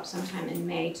show up sometime in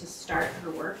May to start her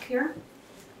work here.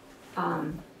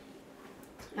 And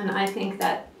I think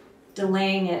that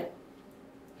delaying it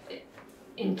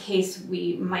in case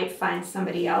we might find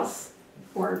somebody else,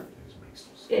 or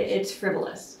it's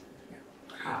frivolous.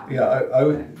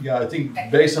 I think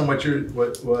based on what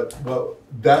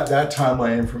that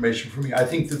timeline information for me, I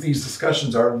think that these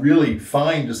discussions are really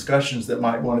fine discussions that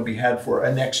might want to be had for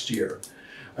a next year,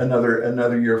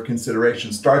 another year of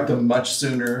consideration. Start them much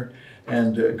sooner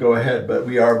and go ahead. But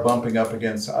we are bumping up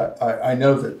against. I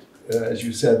know that as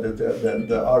you said that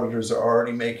the auditors are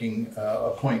already making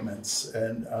appointments,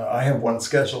 and I have one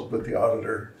scheduled with the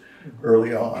auditor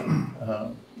early on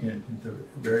at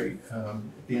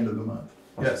the end of the month.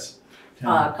 Yes.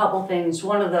 A couple things.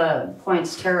 One of the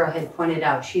points Tara had pointed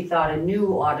out, she thought a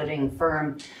new auditing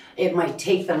firm, it might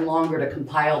take them longer to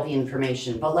compile the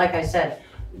information. But like I said,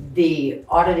 the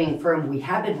auditing firm we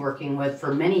have been working with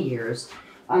for many years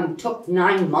took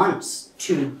 9 months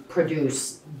to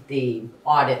produce the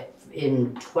audit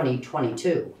in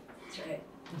 2022. That's right.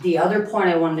 The other point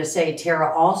I wanted to say,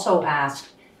 Tara also asked,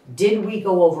 did we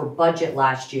go over budget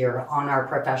last year on our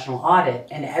professional audit?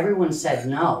 And everyone said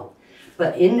no.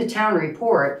 But in the town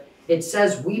report, it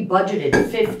says we budgeted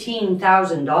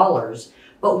 $15,000,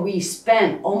 but we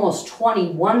spent almost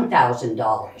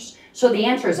 $21,000. So the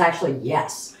answer is actually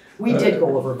yes. We did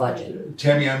go over budget.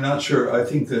 Tammy, I'm not sure. I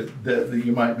think that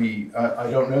you might be,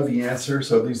 I don't know the answer,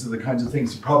 so these are the kinds of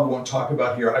things you probably won't talk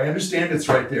about here. I understand it's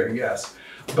right there, yes.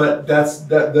 But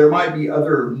there might be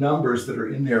other numbers that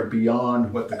are in there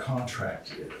beyond what the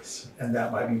contract is. And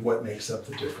that might be what makes up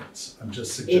the difference. I'm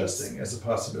just suggesting as a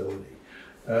possibility.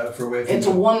 It's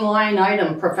a one-line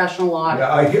item, professional audit.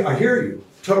 Yeah, I hear you.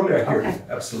 Totally, I hear you.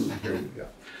 Absolutely hear you. Yeah.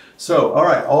 So, all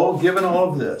right, given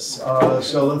all of this,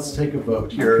 so let's take a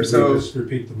vote here. So just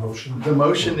repeat the motion. The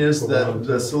motion is that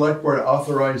the select board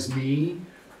authorize me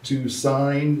to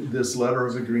sign this letter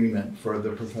of agreement for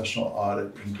the professional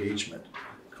audit engagement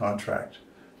contract.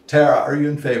 Tara, are you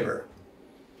in favor?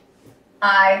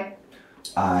 Aye.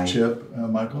 Aye. Chip,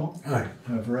 Michael? Aye.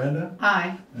 Veranda?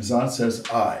 Aye. Zan says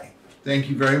aye. Thank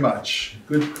you very much.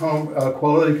 Good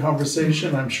quality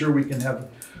conversation. I'm sure we can have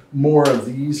more of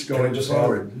these Can I going just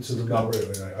forward. add, this is not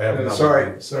really, I have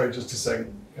another. Sorry, just a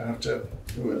second. I have to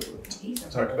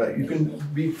talk about it. You can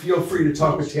feel free to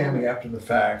talk with Tammy after the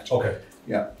fact. Okay.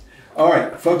 Yeah. All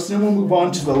right, folks, then we'll move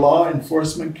on to the Law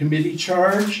Enforcement Committee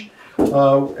charge.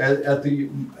 At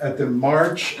the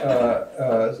March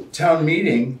town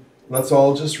meeting, let's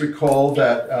all just recall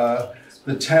that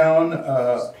the town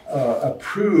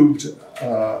approved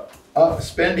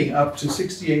spending up to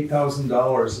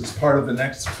 $68,000 as part of the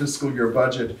next fiscal year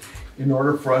budget in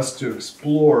order for us to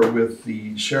explore with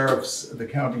the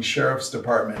county sheriff's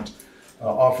department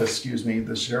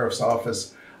the sheriff's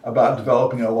office about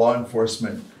developing a law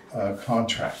enforcement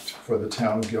contract for the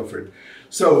town of Guilford.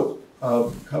 So at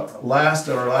our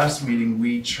last meeting,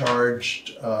 we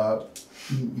charged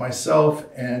myself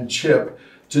and Chip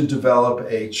to develop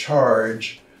a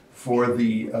charge for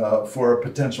a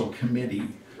potential committee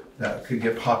that could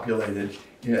get populated,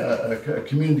 a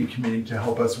community committee to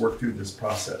help us work through this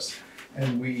process.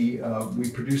 And we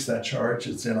produced that charge.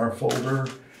 It's in our folder.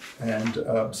 And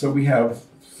so we have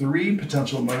 3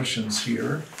 potential motions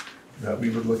here that we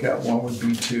would look at. One would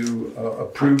be to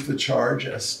approve the charge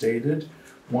as stated.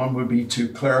 One would be to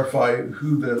clarify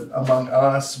who among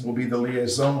us will be the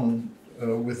liaison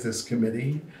with this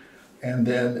committee. And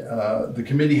then the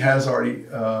committee has already,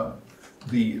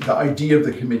 the idea of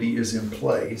the committee is in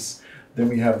place. Then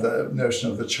we have the notion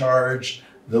of the charge,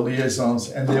 the liaisons,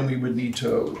 and then we would need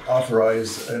to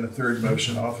authorize, in a third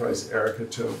motion, authorize Erica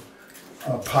to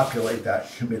populate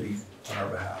that committee on our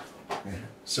behalf.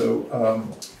 So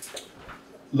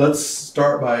let's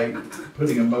start by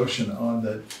putting a motion on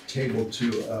the table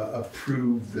to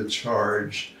approve the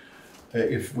charge,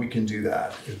 if we can do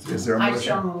that. Is there a motion? I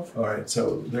shall move. All right,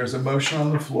 so there's a motion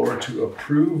on the floor to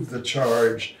approve the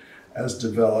charge as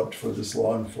developed for this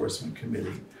law enforcement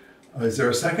committee. Is there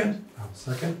a second?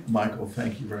 Second. Michael,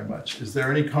 thank you very much. Is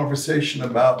there any conversation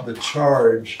about the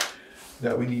charge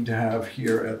that we need to have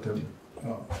here at the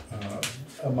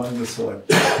among the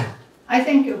select? I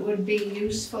think it would be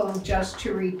useful just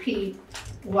to repeat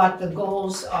what the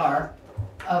goals are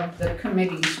of the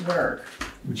committee's work.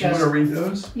 Would you want to read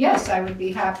those? Yes, I would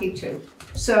be happy to.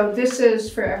 So this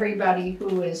is for everybody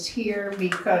who is here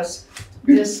because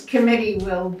this committee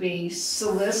will be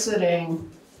soliciting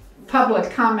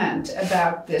public comment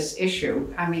about this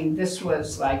issue. I mean, this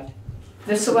was like,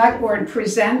 the select board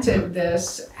presented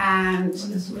this and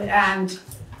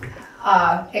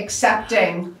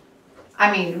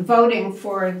voting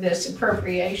for this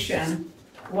appropriation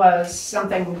was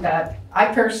something that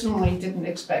I personally didn't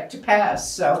expect to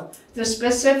pass. So the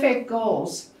specific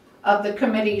goals of the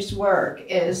committee's work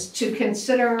is to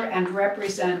consider and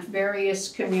represent various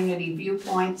community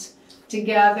viewpoints, to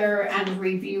gather and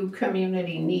review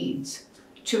community needs,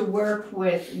 to work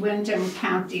with Windham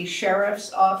County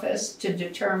Sheriff's Office to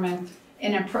determine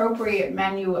an appropriate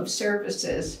menu of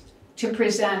services, to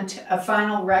present a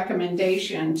final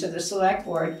recommendation to the select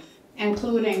board,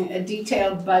 including a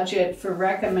detailed budget for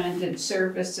recommended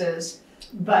services,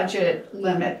 budget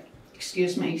limit,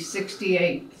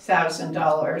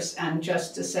 $68,000, and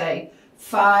just to say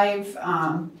 5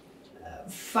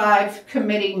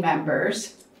 committee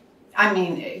members. I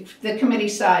mean, the committee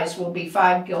size will be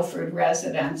 5 Guilford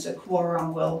residents, a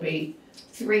quorum will be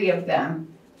 3 of them.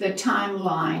 The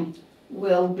timeline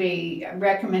will be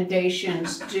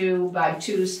recommendations due by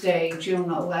Tuesday, June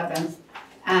 11th,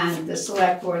 and the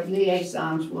select board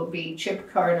liaisons will be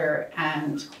Chip Carter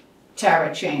and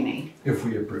Tara Cheney. If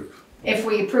we approve. If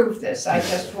we approve this, I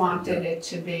just wanted it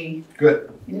to be,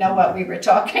 Good. know what we were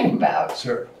talking about.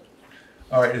 Sure.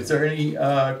 All right, is there any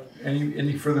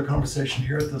further conversation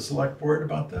here at the select board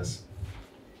about this?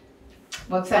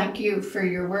 Well, thank you for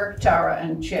your work, Tara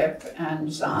and Chip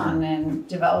and Zahn, in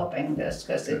developing this,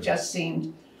 because it just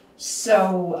seemed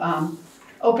so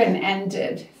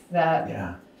open-ended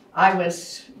that I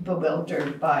was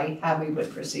bewildered by how we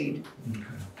would proceed. Okay.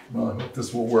 Well, I hope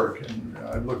this will work, and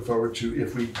I look forward to,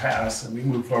 if we pass and we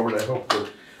move forward, I hope that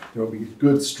there will be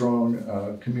good,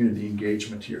 strong community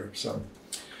engagement here. So,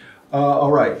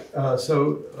 all right.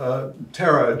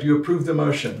 Tara, do you approve the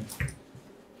motion?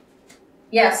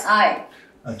 Yes, aye.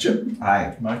 Chip?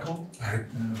 Aye. Michael? Aye.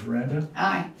 Veranda?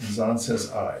 Aye. And Zahn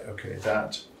says aye. Okay,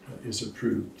 that is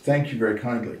approved. Thank you very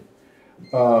kindly.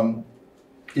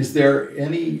 Is there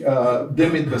any,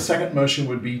 then the second motion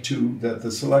would be that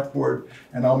the select board,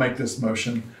 and I'll make this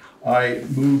motion, I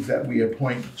move that we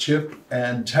appoint Chip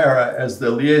and Tara as the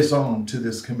liaison to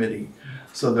this committee.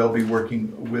 So they'll be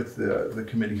working with the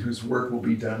committee, whose work will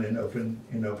be done in open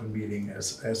meeting,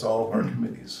 as all of our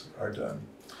committees are done.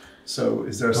 So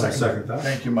is there a second? Second that.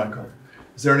 Thank you, Michael.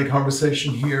 Is there any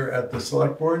conversation here at the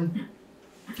select board?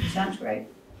 Sounds great.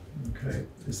 Okay.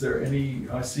 Is there any,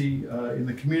 I see in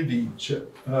the community,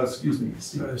 Chip, excuse me,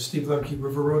 Steve. Steve Lemke,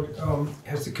 River Road.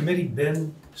 Has the committee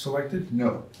been selected?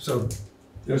 No. So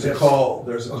There's a call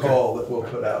that we'll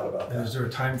put out about and is that. there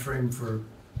a time frame for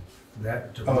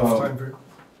that? A rough time frame?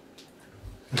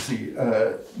 Let's see,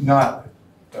 no,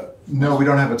 we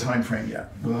don't have a time frame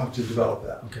yet. We'll have to develop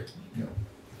that. Okay.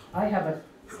 I have a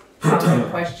comment,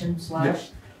 question slash.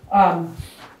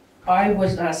 I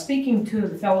was speaking to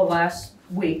the fellow last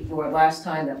week, or last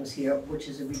time that was here, which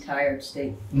is a retired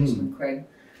state policeman, Craig.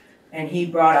 And he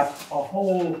brought up a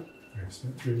whole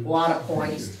lot of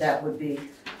points that would be,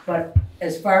 but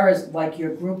as far as like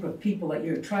your group of people that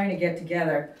you're trying to get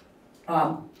together,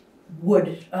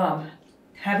 would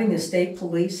having the state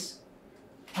police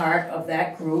part of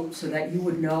that group so that you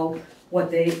would know what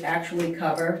they actually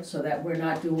cover, so that we're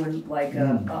not doing like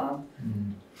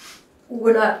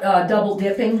we're not double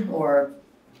dipping, or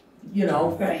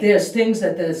Right. there's things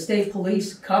that the state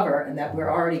police cover and that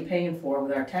we're already paying for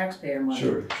with our taxpayer money.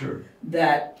 Sure.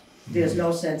 That there's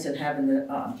no sense in having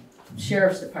the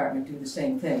sheriff's department do the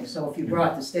same thing. So if you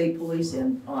brought the state police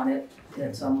in on it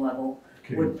at some level,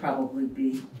 Okay. would probably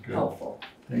be Good. helpful.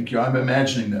 Thank you. I'm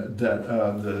imagining that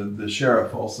the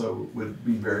sheriff also would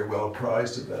be very well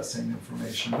apprised of that same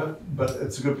information, but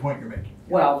it's a good point you're making.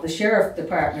 Well, the sheriff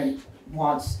department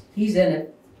he's in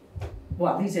it.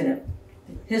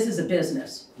 His is a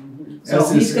business. So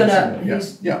As he's is- gonna,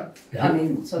 yeah. I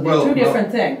mean, so Well, they're two different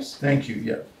things. Thank you,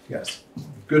 yes.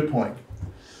 Good point.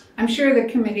 I'm sure the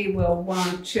committee will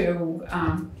want to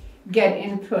get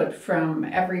input from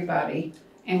everybody,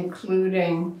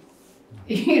 including,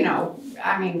 the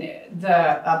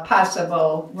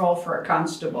possible role for a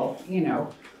constable,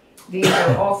 These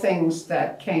are all things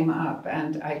that came up,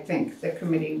 and I think the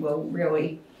committee will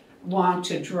really want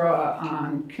to draw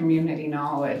on community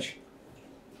knowledge.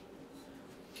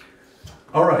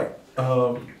 All right,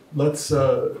 let's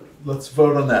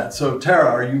vote on that. So Tara,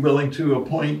 are you willing to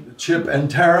appoint Chip and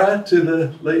Tara to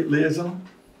the liaison?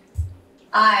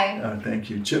 Aye. Thank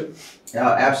you, Chip.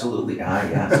 Absolutely,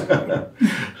 yes.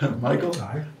 Michael?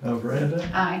 Aye. Miranda?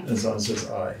 Aye. As long as says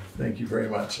aye. Thank you very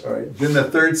much. All right, then the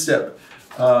third step.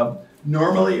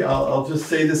 Normally, I'll just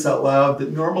say this out loud,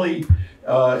 that normally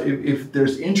if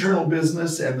there's internal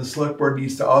business and the select board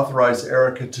needs to authorize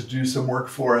Erica to do some work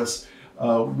for us,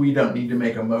 we don't need to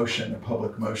make a motion, a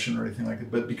public motion or anything like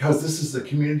that. But because this is a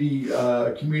community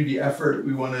effort,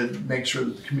 we want to make sure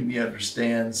that the community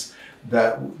understands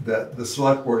that the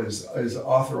select board is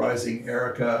authorizing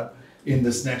Erica in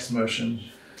this next motion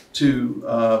to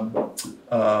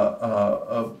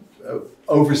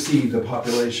oversee the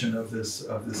population of this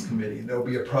committee. And there'll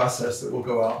be a process that will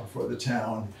go out before the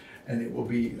town, and it will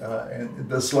be and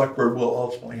the select board will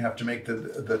ultimately have to make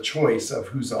the choice of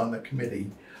who's on the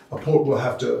committee. We'll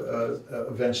have to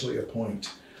eventually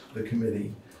appoint the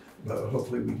committee, but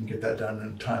hopefully we can get that done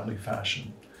in a timely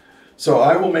fashion. So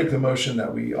I will make the motion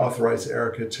that we authorize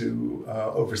Erica to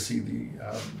oversee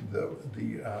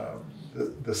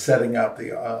the setting up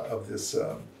of this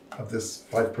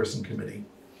 5-person committee.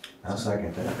 I'll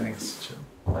second that. Thanks, Jim.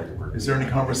 I like to work Is there any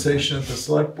conversation at the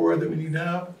select board that we need to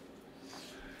have?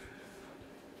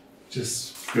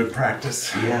 Just good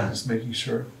practice. Yeah. Just making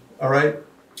sure. All right.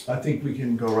 I think we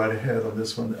can go right ahead on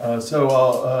this one.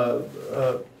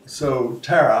 So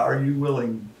Tara, are you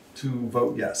willing to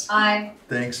vote yes? Aye.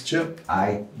 Thanks, Chip.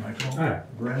 Aye. Michael? Aye.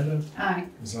 Brandon? Aye.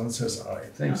 Zon says aye.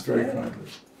 Thanks very kindly.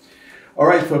 All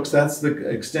right, folks, that's the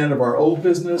extent of our old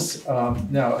business.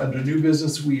 Now, under new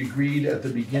business, we agreed at the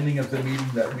beginning of the meeting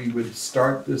that we would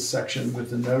start this section with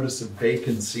the notice of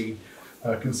vacancy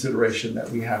consideration that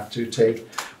we have to take.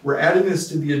 We're adding this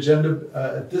to the agenda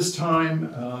at this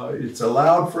time. It's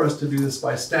allowed for us to do this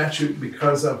by statute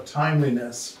because of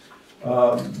timeliness.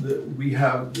 We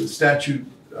have the statute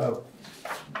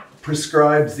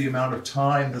prescribes the amount of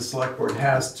time the select board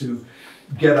has to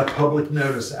get a public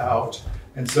notice out.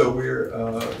 And so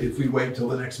if we wait till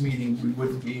the next meeting, we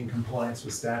wouldn't be in compliance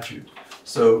with statute.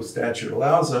 So statute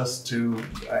allows us to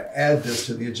add this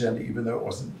to the agenda, even though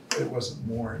it wasn't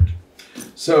warned.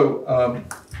 So,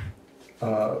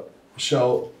 do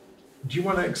you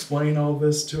want to explain all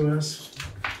this to us?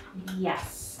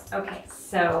 Yes. Okay.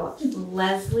 So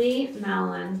Leslie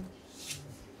Mellon,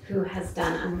 who has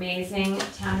done amazing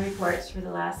town reports for the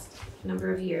last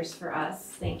number of years for us.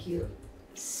 Thank you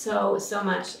so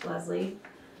much, Leslie.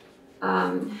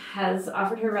 Has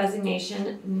offered her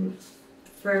resignation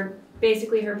for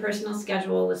basically her personal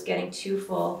schedule was getting too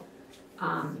full,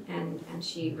 and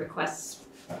she requests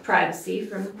privacy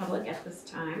from the public at this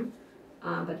time.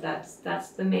 But that's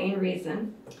the main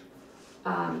reason.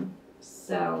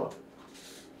 So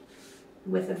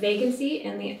with a vacancy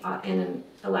in an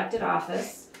elected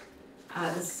office,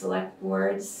 the select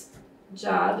board's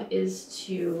job is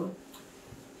to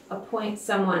appoint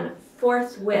someone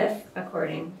forthwith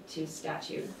according to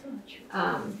statute.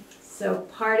 So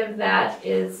part of that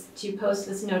is to post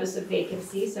this notice of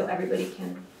vacancy so everybody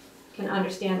can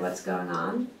understand what's going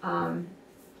on.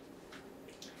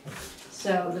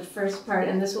 So the first part,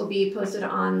 and this will be posted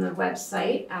on the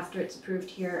website after it's approved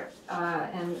here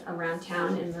and around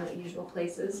town in the usual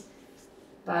places.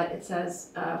 But it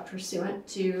says pursuant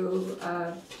to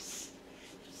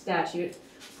statute,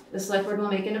 the select board will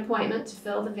make an appointment to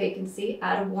fill the vacancy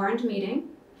at a warned meeting.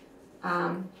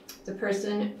 The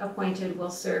person appointed will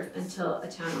serve until a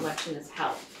town election is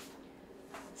held.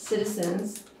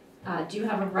 Citizens do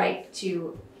have a right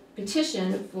to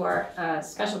petition for a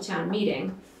special town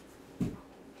meeting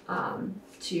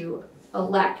to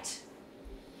elect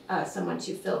someone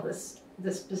to fill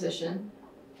this position.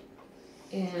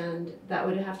 And that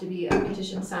would have to be a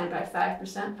petition signed by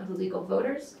 5% of the legal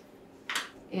voters.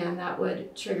 And that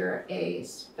would trigger a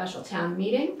special town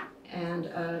meeting and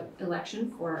an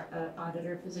election for an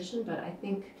auditor position. But I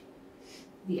think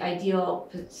the ideal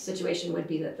situation would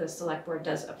be that the select board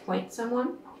does appoint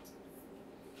someone.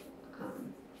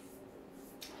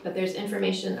 But there's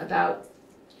information about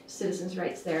citizens'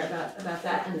 rights there about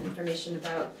that, and information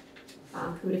about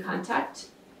who to contact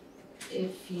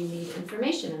if you need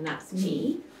information, and that's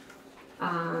me.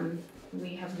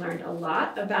 We have learned a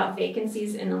lot about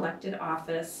vacancies in elected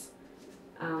office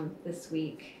this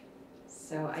week.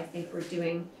 So I think we're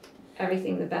doing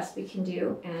everything the best we can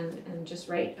do and just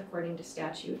right according to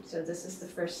statute. So this is the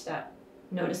first step,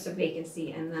 notice of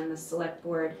vacancy, and then the select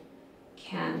board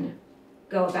can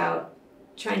go about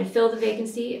trying to fill the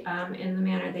vacancy in the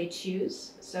manner they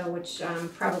choose. So which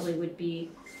probably would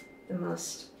be the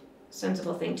most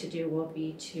sensible thing to do will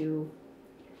be to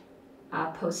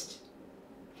post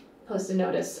a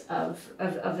notice of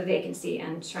the vacancy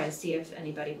and try to see if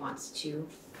anybody wants to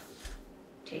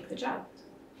take the job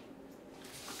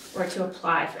or to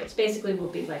apply for it. It's basically will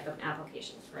be like an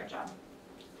application for a job.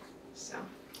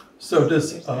 So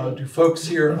do folks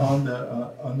here on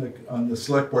the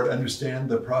select board understand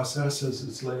the process as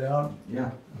it's laid out?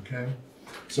 Yeah. Okay.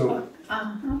 So.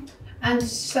 And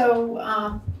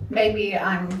so maybe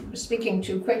I'm speaking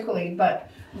too quickly,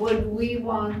 but would we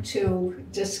want to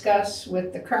discuss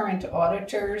with the current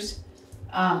auditors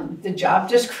the job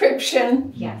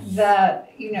description? Yes.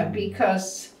 That,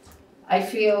 because I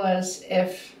feel as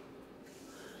if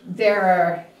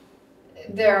there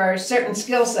are certain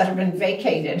skills that have been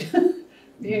vacated,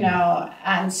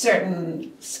 and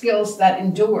certain skills that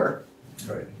endure.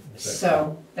 Right. Exactly.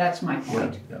 So that's my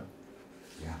point. Yeah.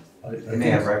 They may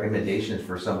have recommendations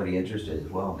for somebody interested as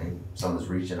well. Maybe someone's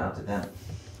reaching out to them,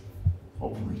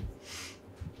 hopefully.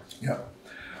 Yeah.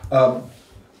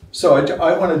 So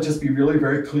I want to just be really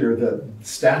very clear that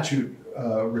statute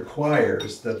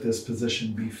requires that this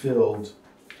position be filled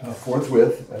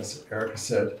forthwith, as Erica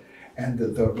said, and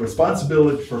that the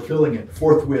responsibility for filling it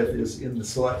forthwith is in the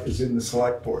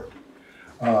select board.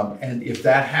 And if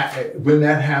when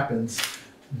that happens,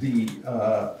 the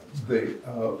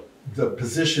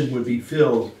position would be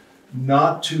filled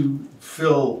not to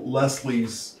fill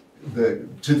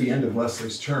to the end of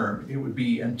Leslie's term. It would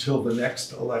be until the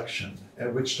next election,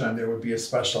 at which time there would be a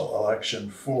special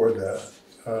election for the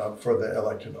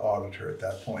elected auditor at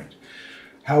that point.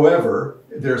 However,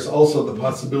 there's also the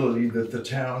possibility that the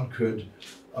town could,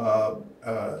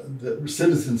 the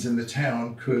citizens in the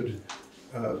town could.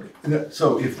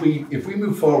 So if we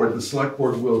move forward, the select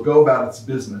board will go about its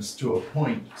business to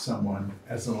appoint someone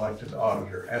as an elected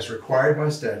auditor, as required by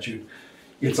statute.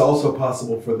 It's also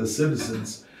possible for the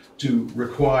citizens to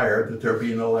require that there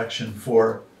be an election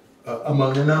for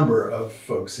among a number of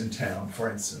folks in town, for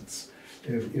instance,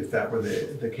 if that were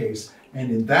the case.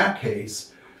 And in that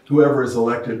case, whoever is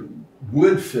elected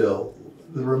would fill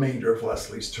the remainder of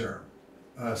Leslie's term.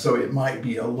 So it might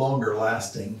be a longer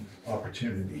lasting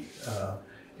opportunity.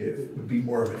 It would be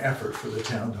more of an effort for the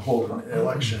town to hold an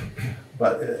election.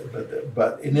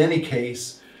 But in any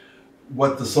case,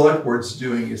 what the select board's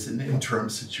doing is an interim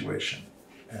situation,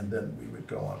 and then we would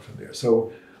go on from there.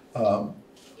 So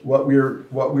what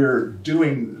we're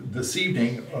doing this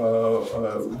evening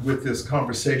with this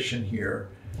conversation here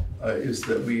is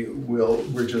that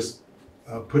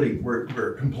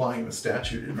we're complying with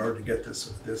statute in order to get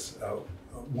this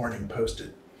warning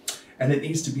posted. and it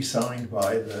needs to be signed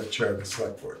by the chair of the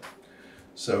select board.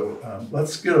 So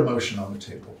let's get a motion on the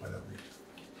table, whatever.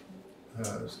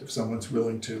 If someone's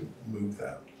willing to move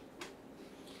that.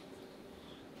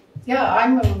 Yeah, I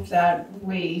move that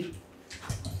we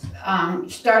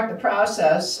start the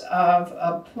process of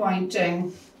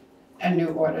appointing a new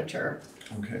auditor.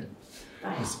 Okay.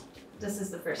 This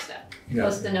is the first step. Yeah.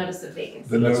 Post the notice of vacancy.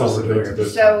 The notice of vacancy.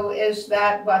 So is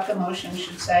that what the motion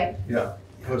should say? Yeah,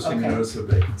 posting Okay. notice of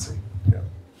vacancy. Yeah.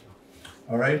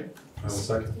 All right. I will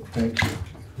second. Thank you.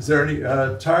 Is there any,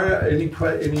 Tara,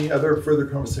 any other further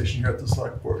conversation here at the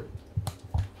select board?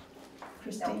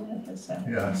 Christina has that.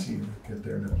 Yeah, I see you get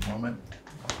there in a moment.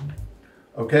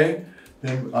 Okay,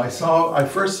 then I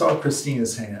first saw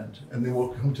Christina's hand, and then we'll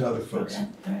come to other folks. Okay,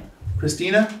 all right.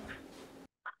 Christina?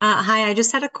 Hi, I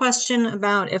just had a question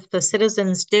about if the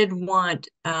citizens did want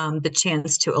the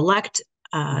chance to elect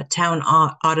a town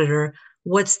auditor,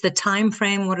 what's the time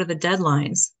frame? What are the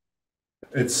deadlines?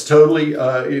 It's totally,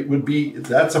 it would be,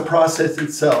 that's a process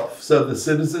itself. So the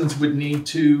citizens would need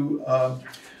to,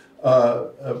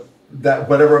 that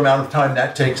whatever amount of time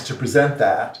that takes to present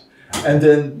that. And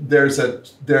then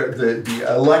the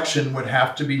election would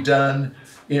have to be done.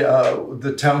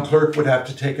 The town clerk would have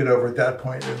to take it over at that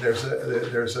point. And there's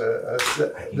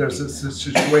a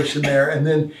situation there. And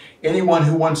then anyone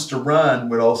who wants to run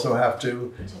would also have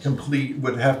to complete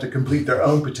their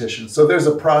own petition. So there's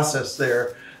a process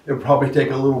there. It would probably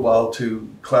take a little while to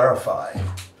clarify.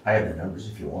 I have the numbers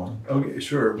if you want. Okay,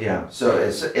 sure. Yeah, so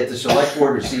if the select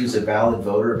board receives a valid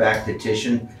voter-backed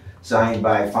petition signed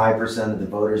by 5% of the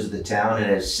voters of the town, it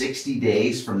has 60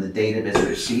 days from the date of its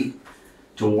receipt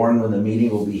to warn when the meeting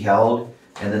will be held,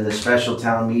 and then the special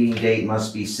town meeting date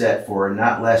must be set for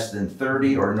not less than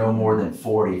 30 or no more than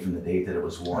 40 from the date that it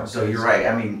was warned. So you're right,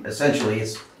 I mean, essentially,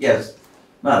 it's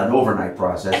not an overnight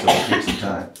process, so it'll take some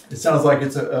time. It sounds like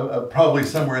it's probably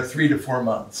somewhere 3 to 4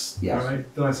 months. Yes. All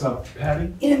right, then I saw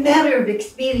Patty. In a matter of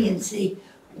expediency,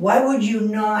 why would you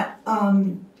not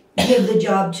give the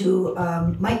job to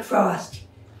Mike Frost,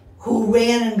 who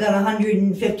ran and got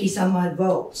 150 some odd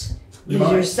votes? Is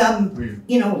there some,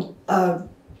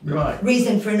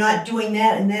 reason for not doing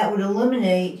that, and that would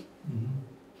eliminate,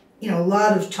 a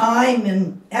lot of time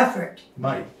and effort?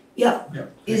 Mike.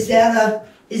 Yep. Is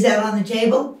that on the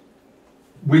table?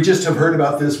 We just have heard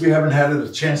about this. We haven't had a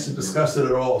chance to discuss it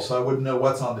at all, so I wouldn't know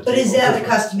what's on the table. But is that a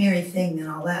customary thing, then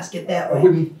I'll ask it that way? I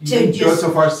wouldn't go so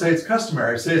far as to say it's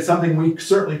customary. Say it's something we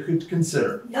certainly could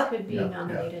consider. Yep. Could be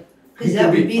nominated. Because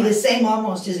that would be the same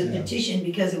almost as a petition,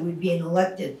 because it would be an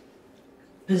elected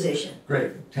position.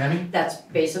 Great. Tammy? That's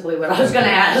basically what I was gonna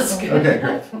ask. Okay,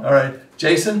 great. All right.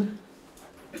 Jason?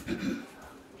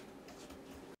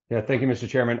 Yeah, thank you, Mr.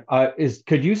 Chairman.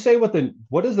 Could you say what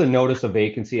does the notice of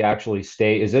vacancy actually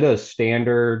state? Is it a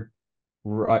standard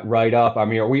write-up? I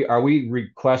mean, are we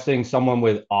requesting someone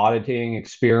with auditing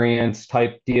experience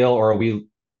type deal, or are we?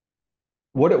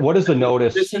 What does the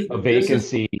notice of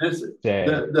vacancy say?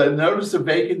 The notice of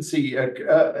vacancy.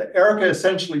 Erica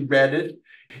essentially read it.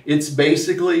 It's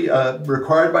basically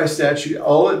required by statute.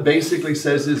 All it basically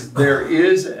says is there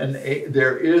is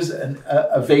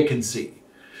a vacancy.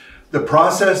 The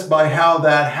process by how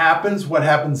that happens, what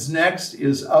happens next,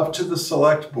 is up to the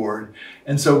select board.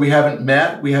 And so we haven't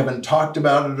met, we haven't talked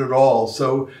about it at all.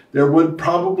 So there would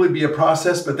probably be a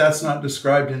process, but that's not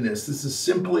described in this. This is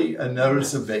simply a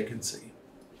notice of vacancy.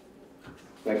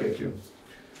 Thank you.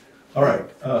 All right,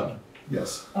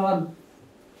 yes.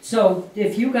 So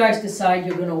if you guys decide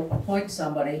you're gonna appoint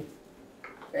somebody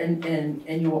and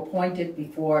you appoint it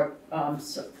before,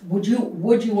 would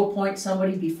you appoint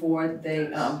somebody before they,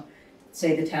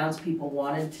 say the townspeople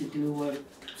wanted to do a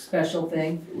special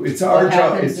thing? It's our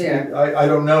job. I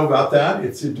don't know about that.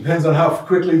 It depends on how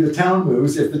quickly the town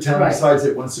moves, if the town decides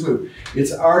it wants to move.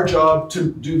 It's our job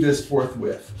to do this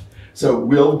forthwith. So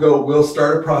we'll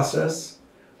start a process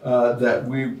that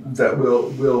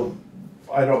will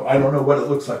I don't know what it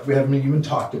looks like. We haven't even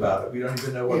talked about it. We don't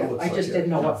even know what it looks like. I just didn't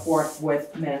know what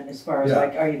forthwith meant as far as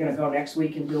like, are you gonna go next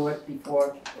week and do it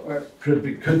before, or? Could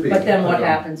be. But then what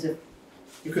happens if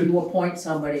you appoint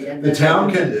somebody and the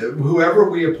town can, whoever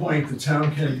we appoint, the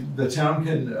town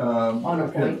can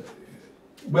unappoint.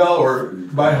 Well, or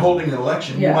by holding an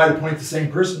election, you might appoint the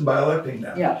same person by electing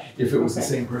them. Yeah. If it was the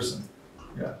same person.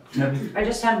 Yeah. I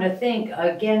just happen to think,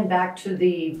 again, back to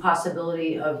the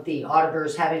possibility of the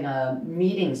auditors having a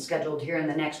meeting scheduled here in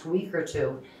the next week or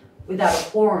two. Without a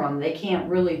quorum, they can't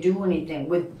really do anything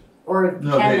with, or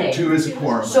can they? 2 is a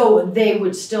quorum. So they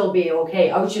would still be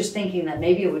okay. I was just thinking that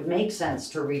maybe it would make sense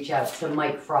to reach out to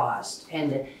Mike Frost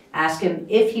and ask him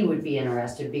if he would be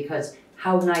interested, because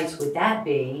how nice would that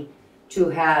be to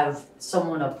have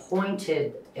someone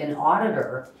appointed an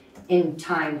auditor in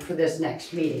time for this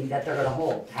next meeting that they're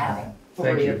gonna have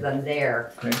 40 of them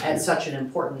there at such an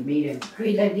important meeting.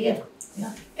 Great idea.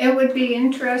 It would be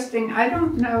interesting, I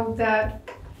don't know that,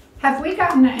 have we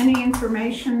gotten any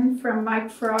information from Mike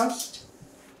Frost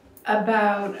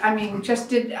about, I mean,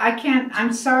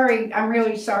 I'm sorry, I'm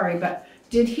really sorry, but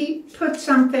did he put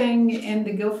something in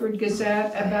the Guilford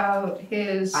Gazette about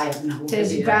his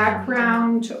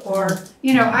background, or,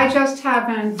 I just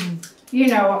haven't,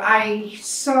 I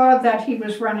saw that he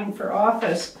was running for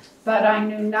office, but I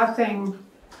knew nothing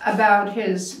about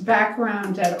his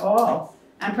background at all.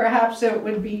 And perhaps it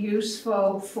would be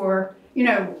useful for,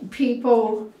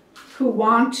 people who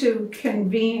want to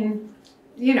convene,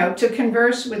 to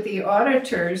converse with the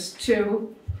auditors,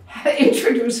 to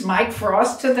introduce Mike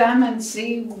Frost to them and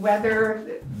see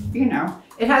whether,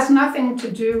 it has nothing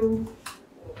to do,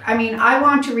 I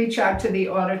want to reach out to the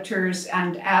auditors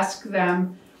and ask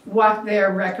them what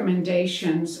their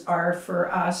recommendations are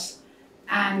for us.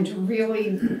 And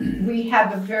really, we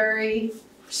have a very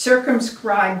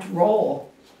circumscribed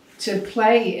role to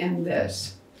play in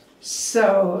this.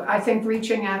 So I think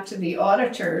reaching out to the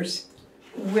auditors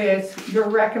with your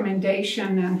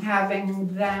recommendation and having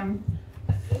them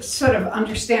sort of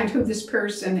understand who this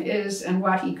person is and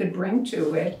what he could bring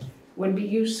to it would be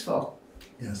useful.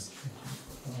 Yes.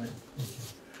 All right.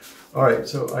 All right.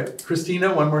 So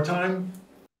Christina, one more time.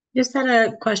 Just had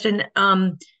a question.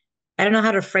 I don't know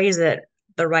how to phrase it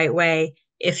the right way.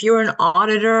 If you're an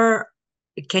auditor,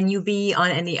 can you be on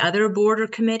any other board or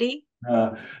committee?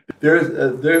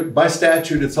 There by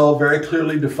statute, it's all very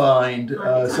clearly defined. On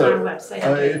our website,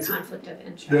 it's a conflict of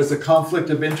interest. There's a conflict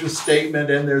of interest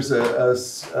statement, and there's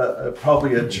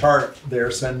probably a chart there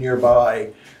some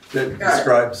nearby that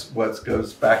describes what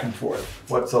goes back and forth,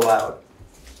 what's allowed.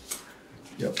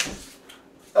 Yep.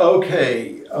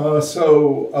 Okay,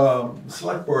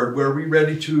 Select Board, were we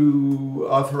ready to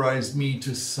authorize me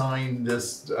to sign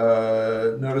this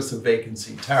notice of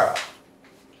vacancy? Tara?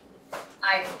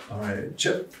 Aye. All right,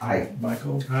 Chip? Aye.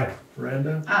 Michael? Aye.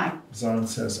 Miranda? Aye. Zon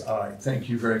says aye. Thank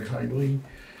you very kindly.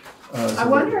 I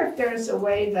wonder if there's a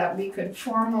way that we could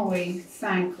formally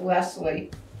thank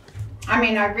Leslie.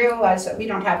 I realize that we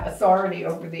don't have authority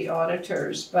over the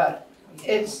auditors, but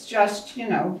it's just,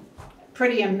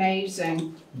 pretty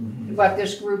amazing what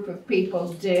this group of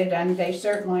people did, and they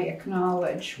certainly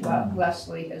acknowledge what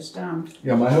Leslie has done.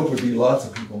 Yeah, my hope would be lots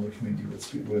of people in the community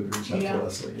would reach out to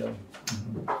Leslie. Yeah.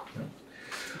 Yeah.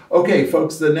 Okay,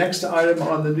 folks, the next item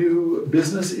on the new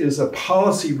business is a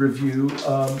policy review.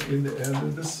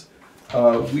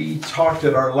 We talked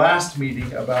at our last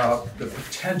meeting about the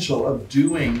potential of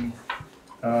doing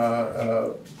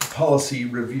policy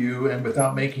review, and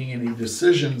without making any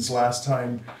decisions last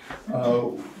time,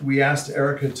 we asked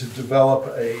Erica to develop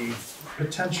a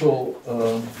potential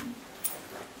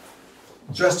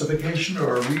justification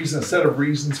or a set of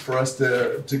reasons for us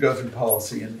to go through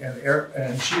policy,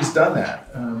 and she's done that.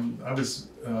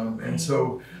 And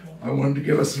so I wanted to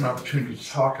give us an opportunity to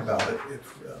talk about it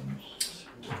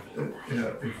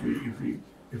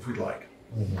if we'd like.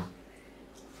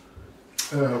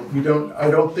 I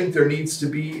don't think there needs to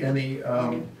be any,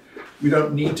 we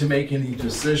don't need to make any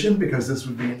decision because this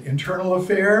would be an internal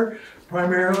affair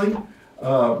primarily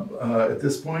at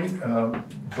this point.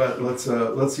 But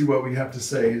let's see what we have to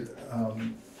say.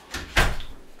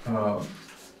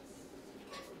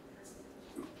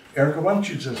 Erica, why don't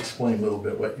you just explain a little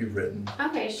bit what you've written?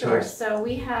 Okay, sure. So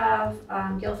we have,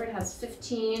 Guilford has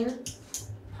 15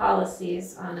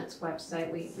 policies on its website.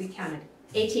 We counted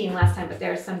 18 last time, but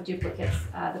there are some duplicates.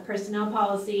 The personnel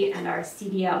policy and our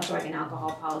CDL, drug and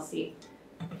alcohol policy,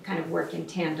 kind of work in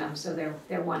tandem, so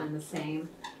they're one and the same.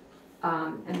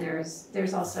 And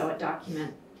there's also a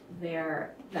document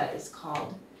there that is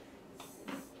called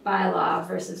bylaw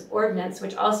versus ordinance,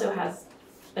 which also has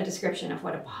a description of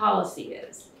what a policy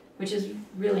is, which is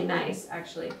really nice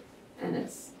actually. And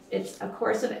it's a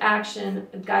course of action,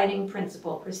 a guiding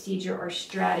principle, procedure, or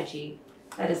strategy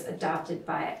that is adopted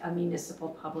by a municipal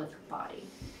public body.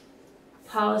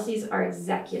 Policies are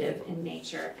executive in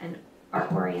nature and are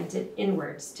oriented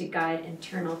inwards to guide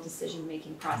internal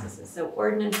decision-making processes. So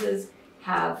ordinances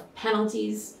have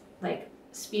penalties, like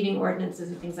speeding ordinances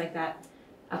and things like that.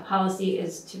 A policy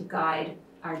is to guide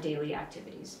our daily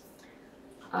activities.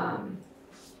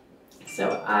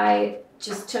 So I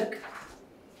just took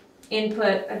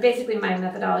input, basically my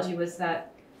methodology was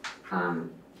that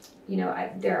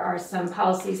there are some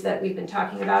policies that we've been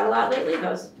talking about a lot lately.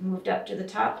 Those moved up to the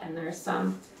top, and there are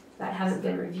some that haven't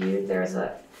been reviewed.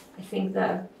 I think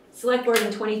the Select Board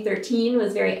in 2013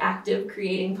 was very active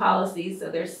creating policies,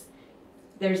 so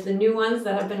there's the new ones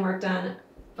that have been worked on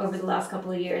over the last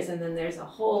couple of years, and then there's a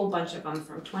whole bunch of them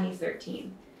from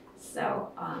 2013. So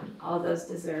all those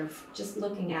deserve just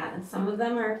looking at, and some of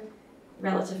them are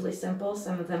relatively simple,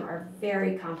 some of them are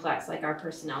very complex, like our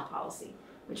personnel policy,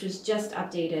 which was just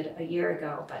updated a year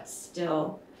ago, but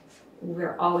still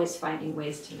we're always finding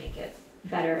ways to make it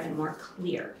better and more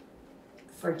clear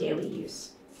for daily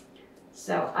use.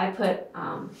 So I put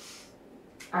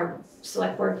our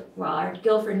select board, well, our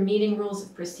Guilford meeting rules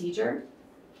of procedure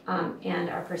and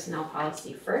our personnel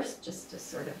policy first, just to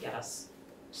sort of get us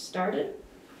started.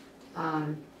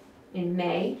 In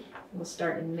May, we'll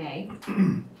start in May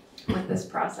with this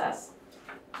process.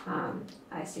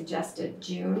 I suggested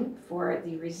June for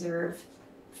the reserve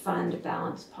fund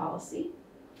balance policy.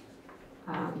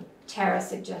 Tara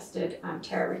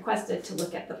requested to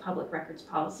look at the public records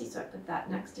policy, so I put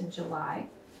that next in July.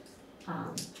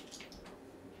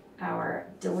 Our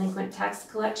delinquent tax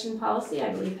collection policy, I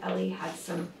believe Ellie had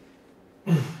some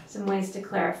ways to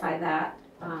clarify that.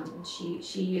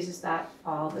 She uses that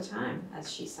all the time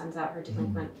as she sends out her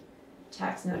delinquent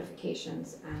tax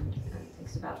notifications and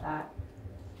thinks about that.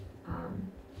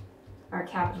 Our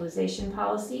capitalization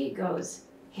policy goes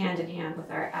hand in hand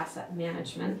with our asset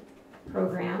management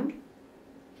program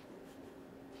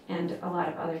and a lot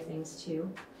of other things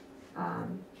too.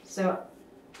 So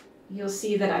you'll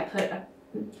see that I put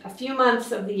a few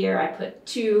months of the year, I put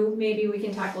 2, maybe we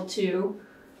can tackle 2.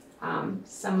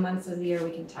 Some months of the year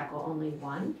we can tackle only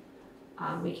 1.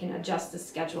 We can adjust the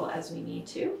schedule as we need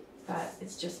to, but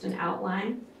it's just an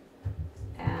outline,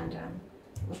 and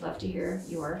would love to hear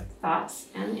your thoughts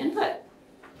and input.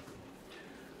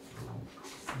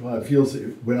 Well, it feels,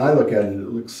 when I look at it, it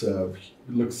looks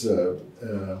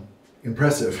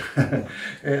impressive.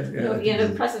 It'll be an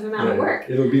impressive amount of work.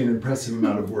 It'll be an impressive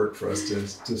amount of work for us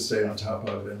to stay on top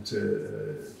of and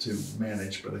to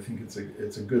manage. But I think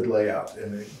it's a good layout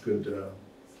and a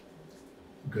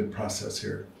good process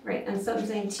here. Right, and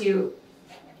something to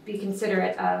be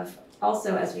considerate of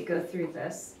also as we go through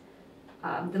this.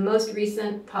 The most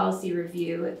recent policy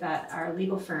review that our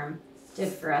legal firm did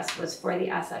for us was for the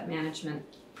asset management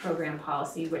program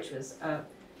policy, which was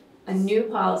a new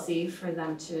policy for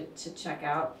them to check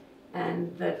out,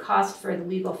 and the cost for the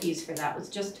legal fees for that was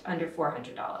just under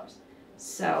 $400.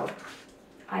 So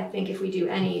I think if we do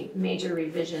any major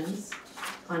revisions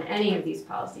on any of these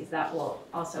policies, that will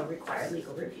also require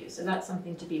legal review. So that's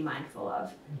something to be mindful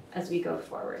of as we go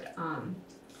forward.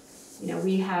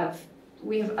 We have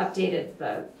updated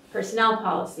the personnel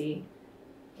policy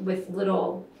with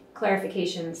little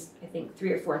clarifications, I think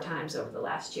 3 or 4 times over the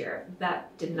last year.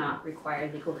 That did not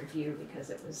require legal review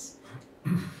because it was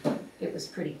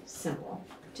pretty simple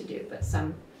to do, but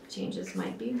some changes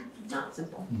might be not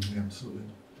simple. Absolutely.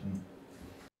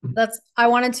 I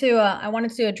wanted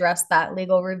to address that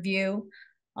legal review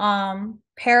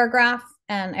paragraph,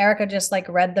 and Erica just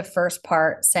read the first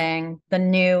part saying the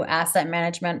new asset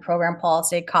management program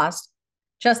policy cost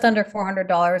just under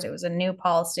 $400. It was a new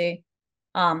policy.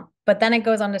 But then it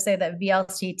goes on to say that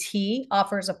VLCT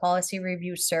offers a policy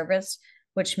review service,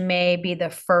 which may be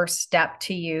the first step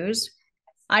to use.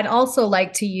 I'd also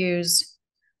like to use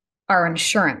our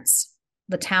insurance.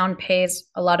 The town pays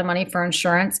a lot of money for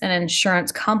insurance, and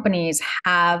insurance companies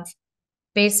have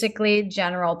basically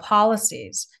general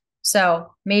policies.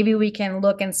 So maybe we can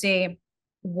look and see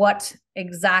what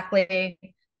exactly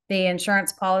the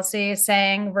insurance policy is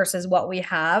saying versus what we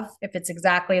have, if it's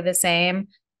exactly the same.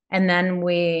 And then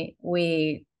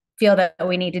we feel that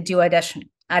we need to do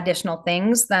additional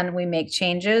things, then we make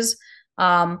changes.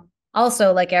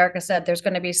 Also, like Erica said, there's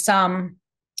going to be some,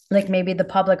 like maybe the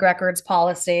public records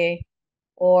policy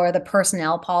or the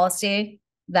personnel policy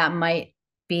that might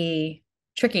be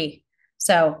tricky.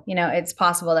 So, it's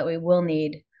possible that we will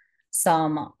need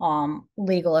some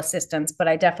legal assistance, but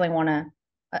I definitely want to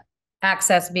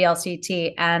access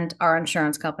VLCT and our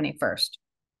insurance company first.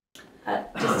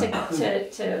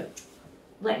 Just to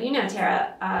let you know,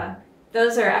 Tara,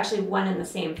 those are actually one and the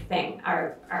same thing.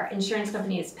 Our insurance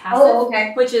company is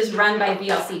Passive, which is run by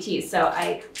VLCT. So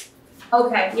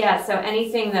so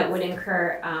anything that would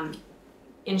incur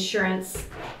insurance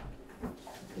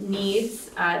needs,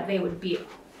 they would be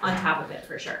on top of it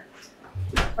for sure.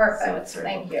 Perfect. So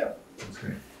Thank you. That's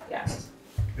great. Yeah.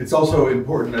 It's also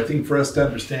important, I think, for us to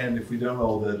understand, if we don't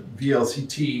know, that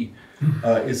VLCT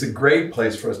is a great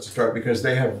place for us to start because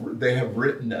they have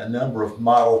written a number of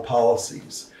model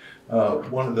policies.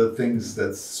 One of the things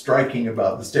that's striking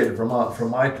about the state of Vermont, from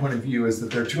my point of view, is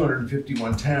that there are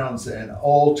 251 towns, and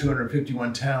all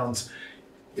 251 towns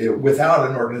without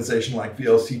an organization like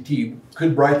VLCT,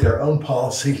 could write their own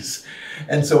policies.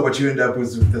 And so what you end up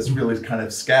with this really kind of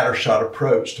scattershot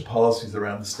approach to policies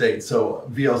around the state. So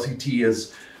VLCT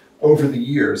is, over the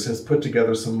years, has put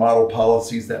together some model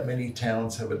policies that many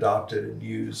towns have adopted and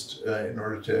used in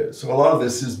order to, so a lot of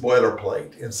this is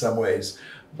boilerplate in some ways,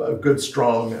 a good,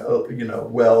 strong,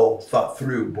 well thought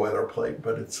through boilerplate,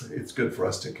 but it's good for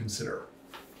us to consider.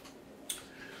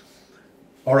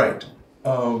 All right.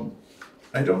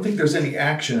 I don't think there's any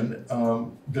action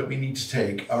that we need to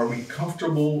take. Are we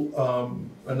comfortable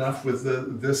enough with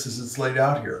this as it's laid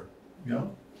out here?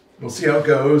 We'll see how it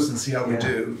goes and see how we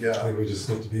do. I think we just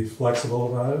need to be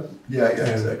flexible about it. Yeah,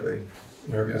 exactly.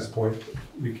 Erica's point,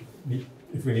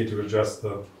 if we need to adjust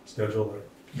the schedule,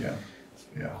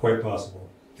 quite possible.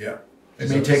 Yeah, it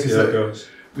may take us.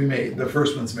 The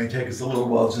first ones may take us a little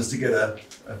while just to get a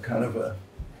kind of a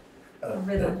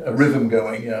rhythm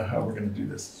going. Yeah, how we're going to do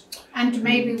this. And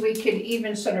maybe we could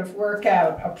even sort of work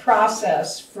out a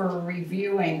process for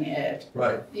reviewing it.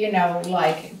 Right.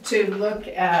 Like to look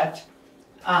at,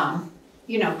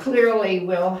 clearly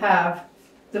we'll have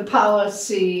the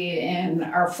policy in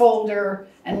our folder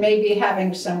and maybe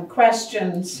having some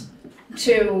questions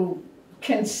to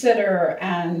consider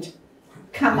and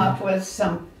come up with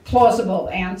some plausible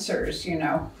answers,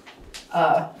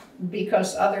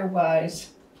 because otherwise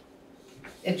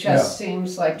it just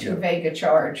seems like too vague a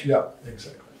charge. Yeah,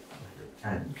 exactly.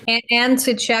 And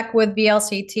to check with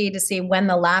VLCT to see when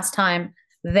the last time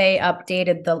they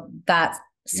updated that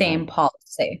same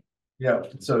policy. Yeah,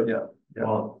 so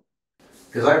Well,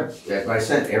 because I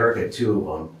sent Erica 2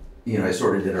 of them. I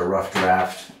sort of did a rough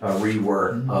draft,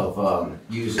 rework of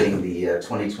using the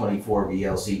 2024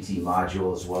 VLCT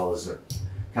module as well as a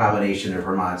combination of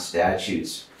Vermont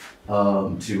statutes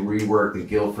to rework the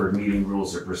Guilford meeting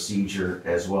rules of procedure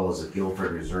as well as the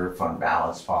Guilford Reserve Fund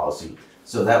balance policy.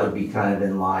 So that would be kind of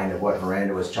in line of what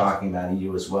Miranda was talking about, and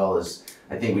you as well, as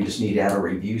I think we just need to have a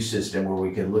review system where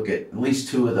we could look at least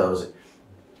 2 of those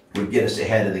would get us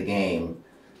ahead of the game,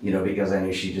 because I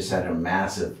knew she just had a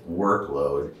massive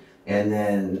workload. And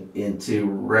then into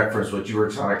reference what you were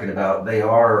talking about, they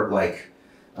are like,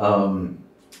 some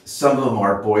of them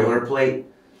are boilerplate,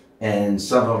 and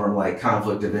some of them like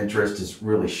conflict of interest is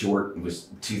really short. It was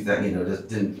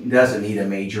doesn't need a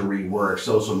major rework.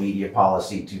 Social media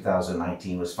policy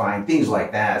 2019 was fine. Things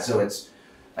like that. So it's,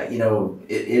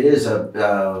 it is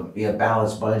a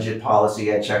balanced budget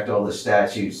policy. I checked all the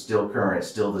statutes, still current,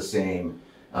 still the same.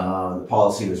 The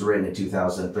policy was written in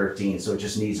 2013, so it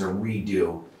just needs a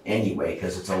redo anyway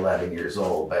because it's 11 years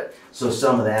old. But so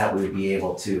some of that we would be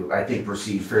able to, I think,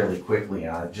 proceed fairly quickly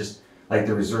on. Just like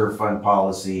the reserve fund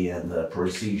policy and the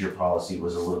procedure policy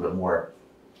was a little bit more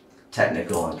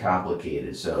technical and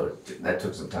complicated, so that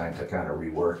took some time to kind of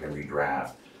rework and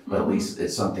redraft. But at least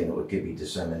it's something that could be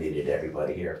disseminated to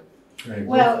everybody here. Right.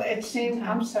 Well,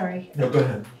 I'm sorry. No, go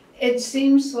ahead. It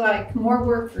seems like more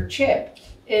work for Chip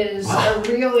is a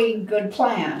really good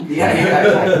plan.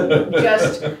 Yeah.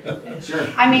 Just, Sure.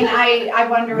 I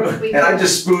wonder if we And I'm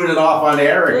just spooning off on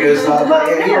Erica's.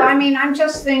 I'm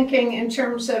just thinking in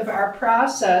terms of our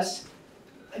process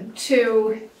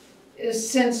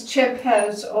since Chip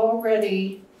has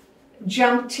already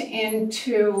jumped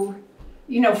into,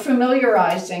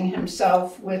 familiarizing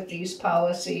himself with these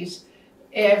policies,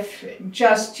 if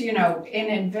just, in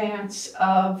advance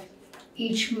of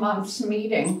each month's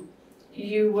meeting,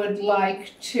 you would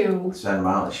like to Send them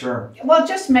out, sure. Well,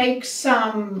 just make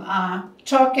some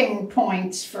talking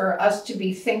points for us to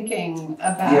be thinking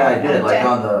about. Yeah, I did, like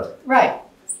on the right.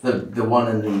 The one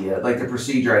in the like the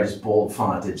procedure, I just bold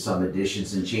fonted some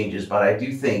additions and changes, but I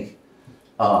do think,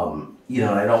 I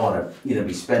don't want to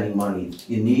be spending money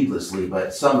needlessly,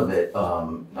 but some of it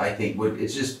I think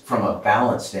it's just from a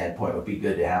balance standpoint would be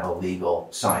good to have a legal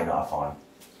sign off on.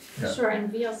 Yeah. Sure,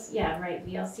 and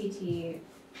VLCT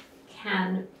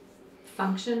can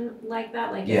function like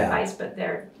that, like advice, but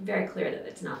they're very clear that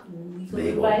it's not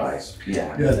legal advice.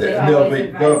 Yeah.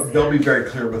 They'll be very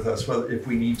clear with us if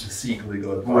we need to seek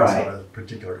legal advice on a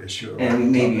particular issue.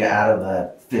 And maybe out of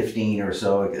the 15 or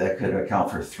so, that could account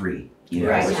for 3,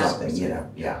 or something,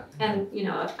 yeah. And,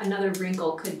 another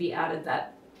wrinkle could be added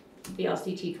that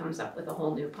VLCT comes up with a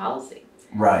whole new policy.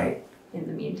 Right. In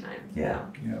the meantime. Yeah.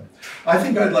 I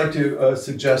think I'd like to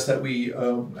suggest that we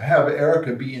have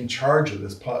Erica be in charge of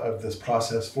this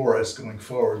process for us going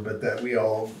forward, but that we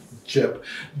all, Chip,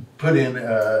 put in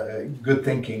good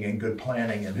thinking and good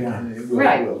planning. And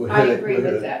I agree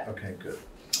with that. Okay, good.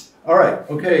 All right,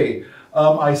 okay.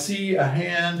 I see a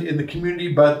hand in the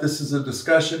community, but this is a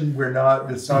discussion.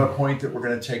 It's not a point that we're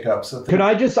going to take up. So Could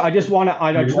I just want to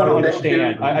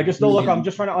understand. I'm just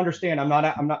trying to understand. I'm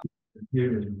not.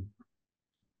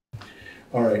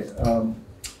 All right.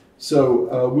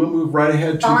 So we'll move right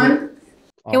ahead to. Don,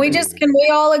 can we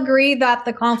all agree that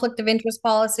the conflict of interest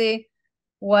policy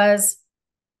was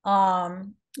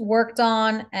worked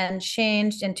on and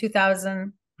changed in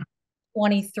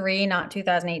 2023, not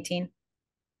 2018?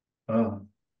 Yeah.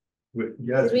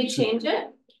 Did we change it?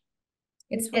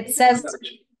 It says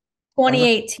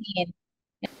 2018.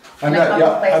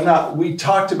 We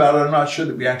talked about it. I'm not sure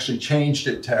that we actually changed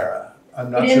it, Tara. I'm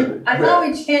not sure. I thought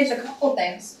we changed a couple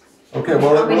things. Okay,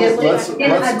 well, We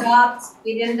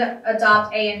didn't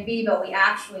adopt A and B, but we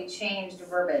actually changed the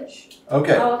verbiage.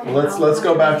 Okay, let's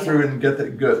go back through and get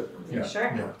that good. Yeah, sure.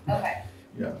 Yeah. Okay.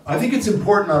 Yeah, I think it's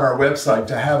important on our website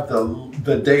to have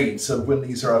the dates of when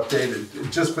these are updated,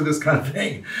 just for this kind of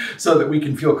thing, so that we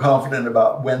can feel confident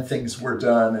about when things were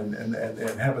done and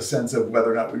have a sense of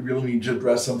whether or not we really need to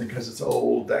address something because it's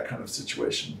old, that kind of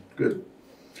situation. Good.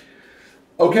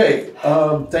 Okay,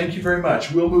 thank you very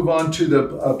much. We'll move on to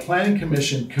the Planning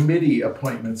Commission committee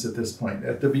appointments at this point.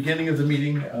 At the beginning of the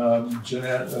meeting,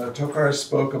 Jeanette Tokar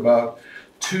spoke about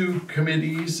two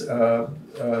committees,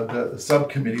 the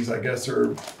subcommittees, I guess,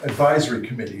 or advisory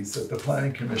committees that the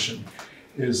Planning Commission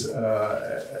is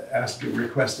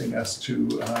requesting us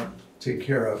to take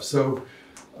care of. So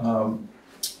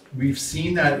we've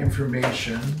seen that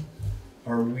information.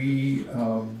 Are we,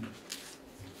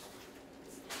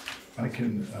 I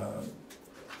can,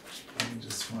 let me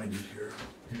just find it here.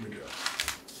 Here we go.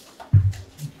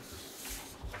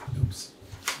 Oops.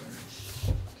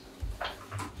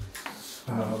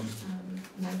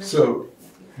 So,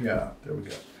 yeah, there we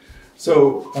go.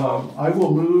 So I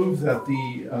will move that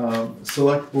the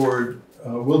select board,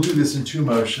 we'll do this in two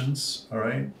motions, all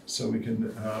right? So we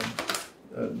can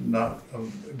not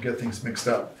get things mixed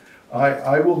up.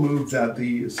 I will move that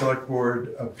the select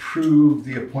board approve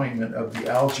the appointment of the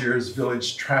Algiers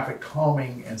Village Traffic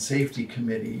Calming and Safety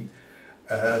Committee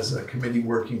as a committee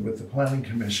working with the Planning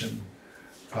Commission.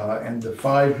 And the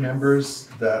 5 members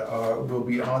that will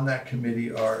be on that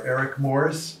committee are Eric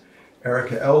Morris,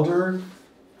 Erica Elder,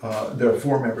 there are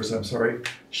 4 members, I'm sorry,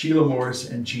 Sheila Morris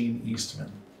and Jean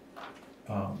Eastman.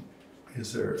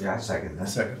 Is there? Yeah, I second that.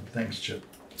 Second, thanks, Chip.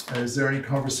 Is there any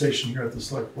conversation here at the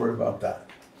select board about that?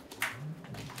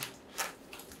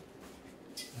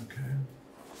 Okay.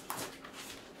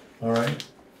 All right.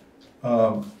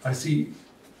 I see,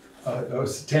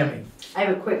 Tammy. I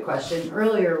have a quick question.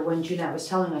 Earlier, when Jeanette was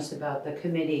telling us about the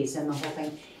committees and the whole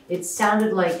thing, it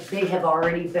sounded like they have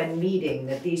already been meeting,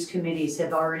 that these committees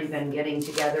have already been getting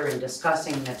together and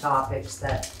discussing the topics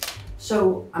that,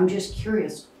 so I'm just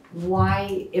curious,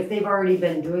 why, if they've already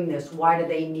been doing this, why do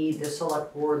they need the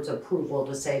select board's approval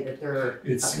to say that they're a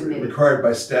committee? It's required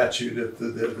by statute that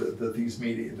these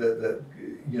meetings, that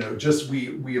you know, just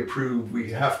we approve,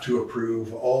 we have to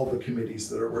approve all the committees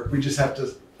that are working. We just have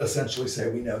to essentially say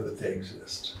we know that they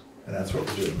exist, and that's what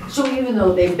we're doing. So even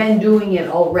though they've been doing it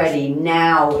already,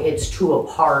 now it's to a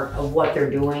part of what they're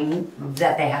doing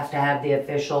that they have to have the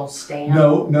official stamp?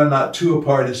 No, not to a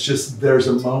part. It's just there's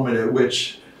a moment at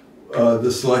which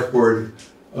the select board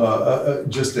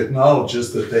just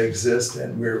acknowledges that they exist,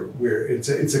 and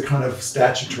it's a kind of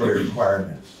statutory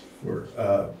requirement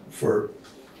for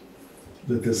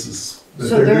that this is.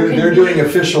 So they're doing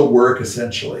official work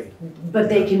essentially. But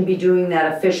they can be doing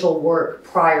that official work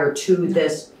prior to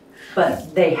this,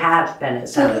 but they have been, it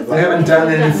sounded like. They haven't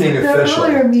done anything official. The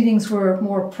earlier meetings were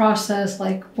more process,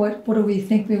 like what do we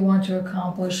think we want to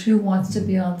accomplish, who wants to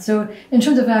be on. So in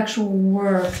terms of actual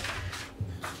work,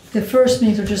 the first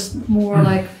meetings are just more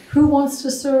like who wants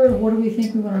to serve, what do we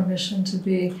think we want our mission to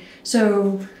be.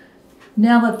 So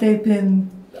now that they've been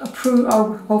approved,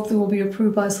 I hope they will be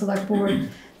approved by the select board,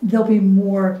 there'll be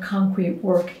more concrete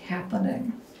work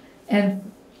happening.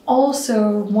 And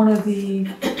also, one of the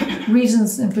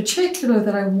reasons in particular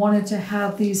that I wanted to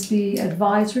have these be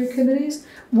advisory committees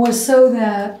was so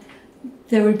that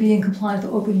they would be in compliance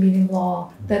with open meeting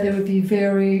law, that they would be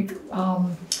very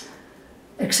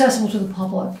accessible to the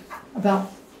public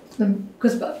about them,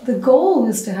 because the goal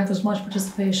is to have as much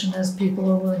participation as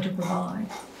people are willing to provide.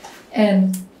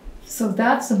 And so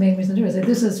that's the main reason to do it.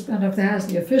 This is kind of, has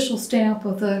the official stamp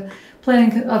of the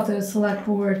planning of the select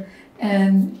board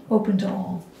and open to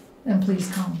all. And please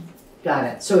come. Got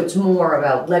it. So it's more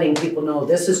about letting people know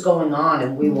this is going on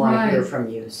and we want to hear from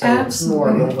you. So it's more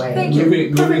of a way. Thank you.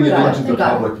 Moving it into the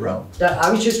public realm.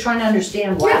 I was just trying to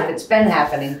understand why, if it's been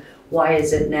happening, why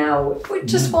is it now We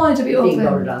just wanted to be being open.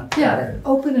 voted on? Yeah,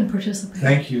 open and participate.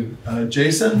 Thank you.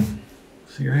 Jason?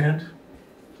 see your hand?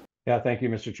 Yeah, thank you,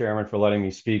 Mr. Chairman, for letting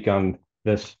me speak on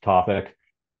this topic.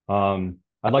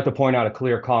 I'd like to point out a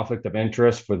clear conflict of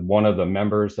interest with one of the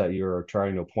members that you're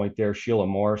trying to appoint there, Sheila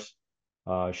Morse.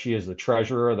 She is the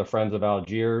treasurer of the Friends of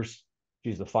Algiers.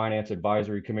 She's the Finance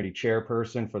Advisory Committee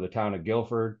chairperson for the town of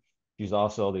Guilford. She's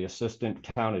also the assistant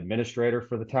town administrator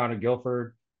for the town of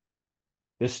Guilford.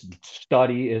 This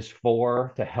study is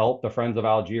to help the Friends of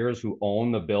Algiers who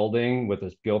own the building with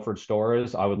this Guilford store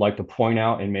is. I would like to point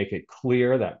out and make it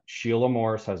clear that Sheila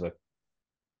Morse has a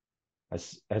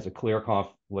clear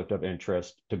conflict of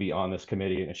interest to be on this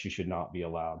committee, and she should not be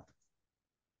allowed.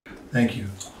 Thank you.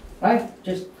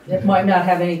 It might not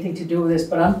have anything to do with this,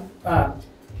 but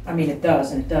I mean, it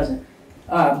does and it doesn't.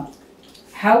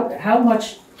 How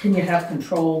much can you have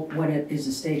control when it is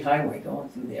a state highway going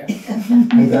through there?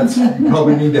 That's, you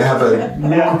probably need to have a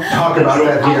long talk about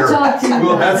that here.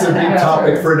 Well, that's a big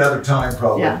topic for another time,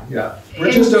 probably. Yeah.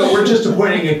 We're just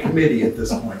appointing a committee at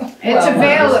this point. It's a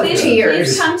veil of Please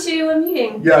tears. come to a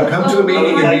meeting. Yeah, come to a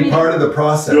meeting and be part of the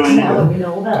process.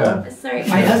 Sorry.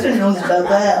 My husband knows about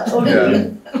that. Oh,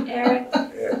 did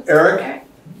Eric.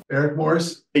 Eric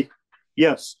Morris?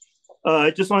 Yes.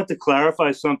 I just wanted to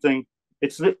clarify something.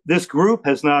 This group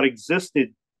has not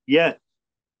existed yet.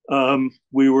 There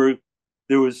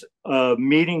was a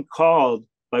meeting called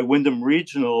by Wyndham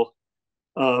Regional,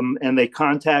 and they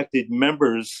contacted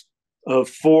members of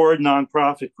 4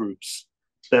 nonprofit groups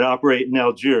that operate in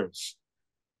Algiers.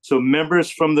 So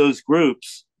members from those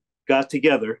groups got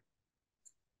together,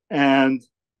 and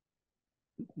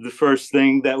the first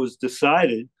thing that was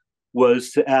decided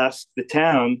was to ask the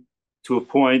town to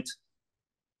appoint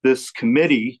this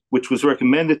committee, which was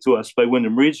recommended to us by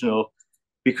Wyndham Regional,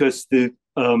 because there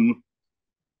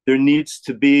needs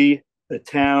to be a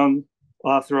town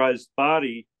authorized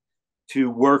body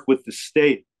to work with the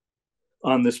state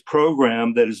on this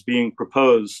program that is being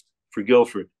proposed for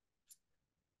Guilford.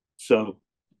 So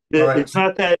it's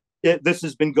not that this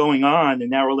has been going on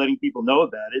and now we're letting people know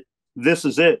about it. This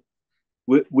is it.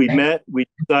 We met, we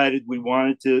decided we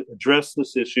wanted to address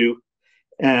this issue,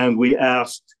 and we're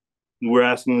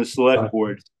asking the select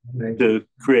board to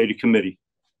create a committee.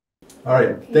 All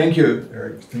right, thank you,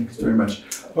 Eric. Thanks very much.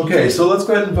 Okay, so let's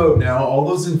go ahead and vote now. All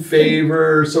those in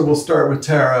favor, so we'll start with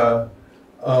Tara.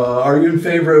 Are you in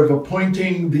favor of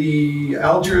appointing the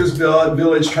Algiers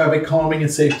Village Traffic Calming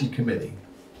and Safety Committee?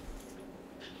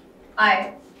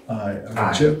 Aye.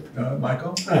 Aye. Chip,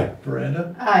 Michael? Aye.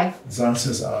 Veranda? Aye. Zahn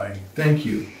says aye. Thank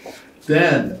you.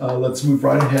 Then let's move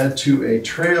right ahead to a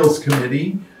Trails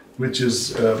Committee, which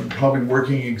is probably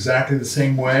working exactly the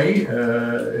same way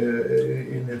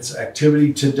in its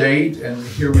activity to date. And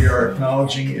here we are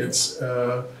acknowledging its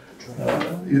a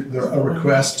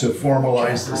request to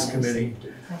formalize this committee.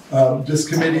 This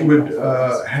committee would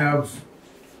have,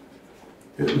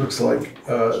 it looks like,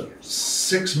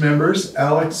 6 members: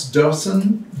 Alex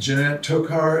Dawson, Jeanette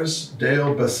Tokars,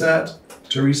 Dale Bassett,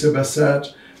 Teresa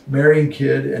Bassett, Marion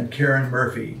Kidd, and Karen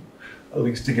Murphy, at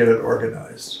least to get it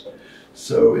organized.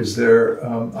 So is there,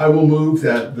 I will move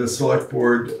that the select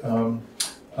board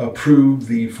approve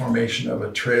the formation of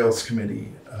a Trails Committee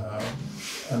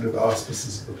under the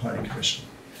auspices of the Planning Commission.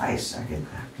 I second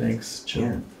that. Thanks,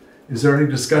 Jim. Is there any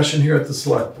discussion here at the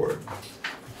select board?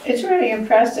 It's really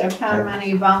impressive how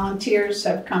many volunteers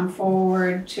have come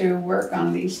forward to work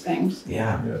on these things.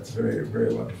 Yeah. Yeah, it's very,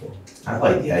 very wonderful. I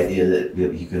like the idea that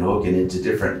you can hook it into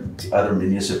different other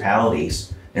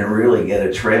municipalities and really get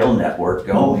a trail network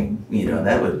going. You know,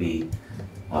 that would be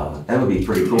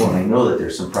pretty cool. And I know that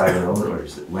there's some private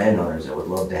landowners that would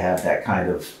love to have that kind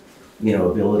of, you know,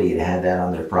 ability to have that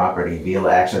on their property, be able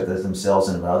to access it themselves,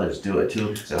 and others do it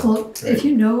too. So. Well, if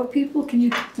you know of people, can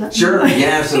you let me Sure, know?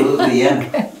 yeah, absolutely, yeah.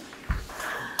 Okay.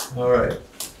 All right.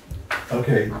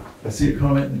 Okay, I see a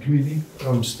comment in the community.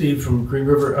 Steve from Green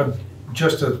River.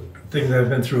 Just a thing that I've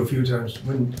been through a few times.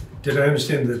 Did I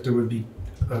understand that there would be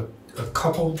a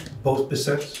couple, both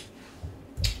Bassett's?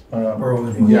 Or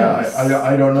only one? Yeah,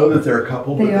 I don't know that they're a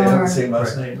couple, but they have the same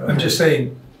last name. I'm just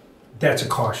saying that's a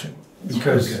caution,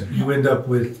 because you end up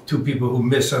with 2 people who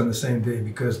miss on the same day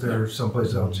because they're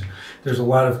someplace else. There's a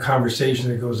lot of conversation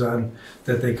that goes on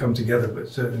that they come together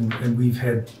with, and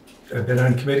I've been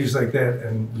on committees like that,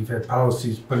 and we've had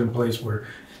policies put in place where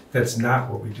that's not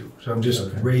what we do. So I'm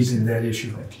just raising that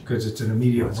issue because it's an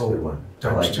immediate vote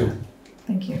times 2.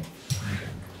 Thank you.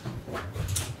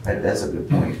 That's a good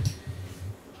point.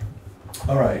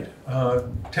 All right.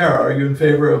 Tara, are you in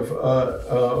favor of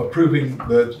approving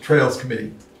the Trails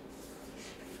Committee?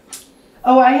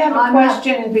 Oh, I have a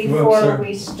question Well, before sir.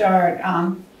 we start.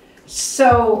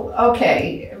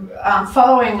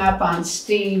 Following up on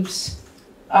Steve's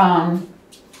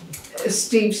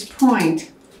Steve's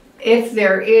point, if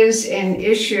there is an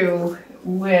issue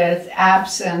with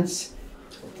absence,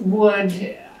 would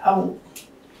there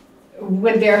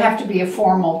have to be a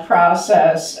formal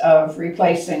process of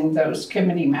replacing those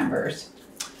committee members?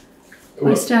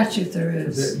 By statute there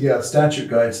is. Yeah, statute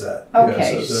guides that.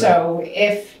 Okay, Yeah, so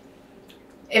if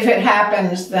it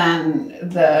happens, then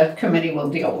the committee will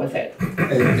deal with it.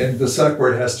 And the select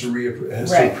board has to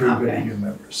Right, approve okay. any new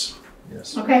members.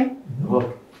 Yes. Okay.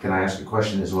 Well, can I ask a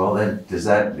question as well then? Does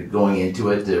that, going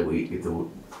into it,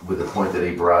 with the point that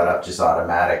he brought up, just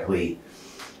automatically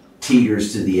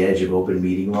teeters to the edge of open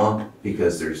meeting law?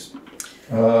 Because there's,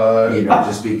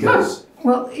 just because.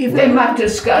 Well, if they might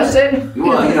discuss it.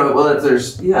 Well, if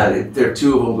there's, if there are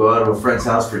two of them go out to a friend's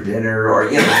house for dinner, or,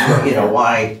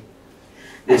 why?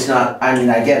 It's not, I mean,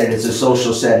 I get it, it's a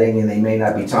social setting and they may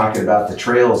not be talking about the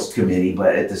Trails Committee,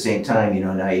 but at the same time,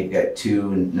 now you've got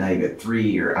two and now you've got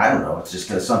three, or I don't know, it's just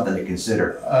something to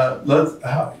consider.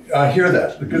 I hear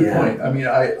that, a good point. I mean,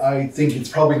 I think it's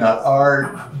probably not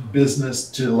our business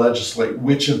to legislate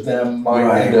which of them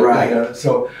might end up. Right.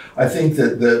 So I think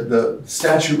that the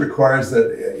statute requires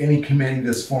that any committee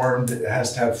that's formed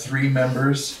has to have 3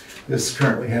 members. This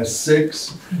currently has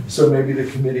 6, so maybe the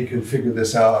committee could figure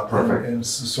this out and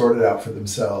sort it out for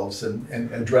themselves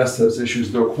and address those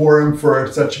issues. The quorum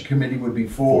for such a committee would be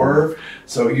 4,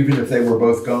 so even if they were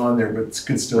both gone, there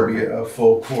could still be a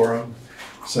full quorum.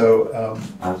 So,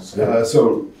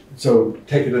 so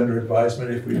take it under advisement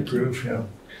if we approve. Yeah.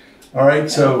 All right.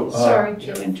 So. Sorry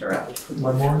to interrupt.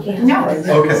 One more. No.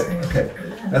 Okay.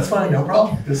 That's fine. No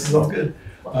problem. This is all good.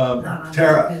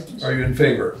 Tara, are you in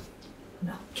favor?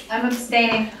 I'm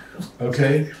abstaining.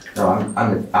 Okay. No,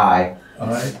 I'm an aye.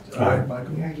 Aye,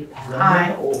 Michael?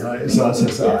 Aye. Isabel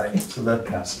says aye, so that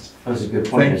passes. That was a good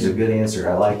point, it was a good answer,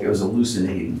 I like it, it was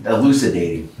elucidating, or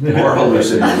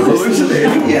hallucinating.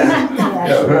 Hallucinating.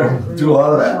 Yeah. Do a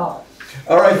lot of that.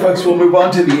 All right, folks, we'll move on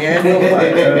to the annual.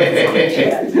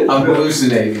 I'm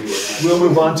hallucinating. We'll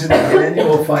move on to the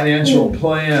annual financial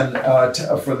plan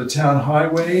for the town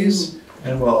highways.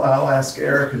 And I'll ask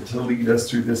Erica to lead us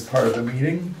through this part of the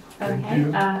meeting. Okay,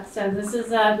 so this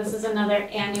is another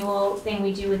annual thing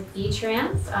we do with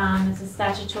V-Trans. It's a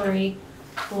statutory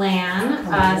plan,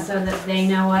 so that they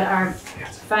know what our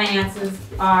finances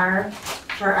are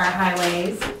for our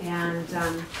highways, and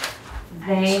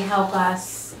they help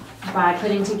us by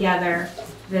putting together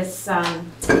this,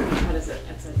 what is it?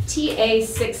 It's a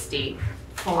TA60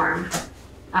 form,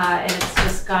 and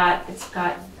it's got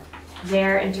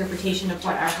their interpretation of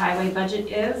what our highway budget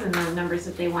is, and the numbers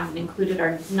that they wanted included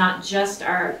are not just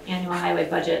our annual highway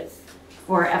budget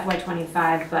for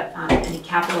FY25, but any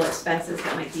capital expenses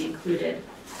that might be included,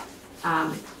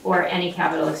 or any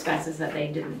capital expenses that they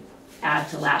didn't add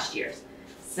to last year's.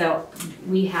 So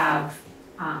we have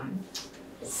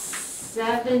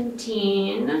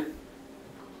 17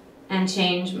 and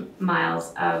change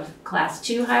miles of Class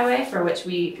 2 highway, for which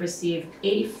we receive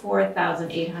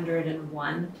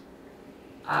 $84,801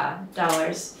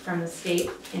 dollars from the state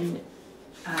in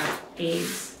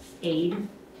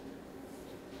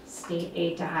state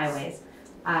aid to highways.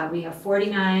 We have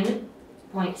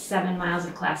 49.7 miles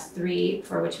of Class 3,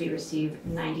 for which we receive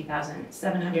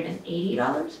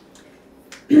 $90,780.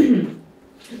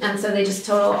 And so they just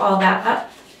total all that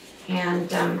up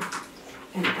and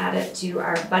add it to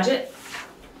our budget,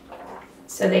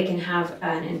 so they can have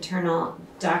an internal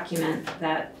document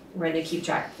where they keep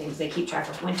track of things. They keep track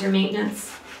of winter maintenance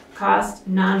cost,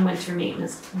 non-winter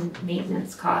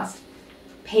maintenance cost.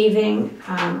 Paving,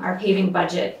 our paving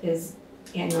budget is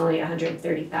annually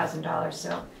 $130,000,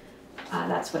 so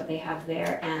that's what they have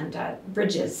there, and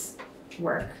bridges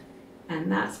work.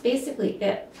 And that's basically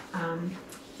it.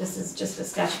 This is just a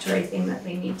statutory thing that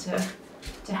they need to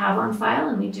have on file,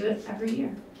 and we do it every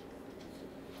year.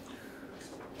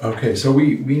 Okay, so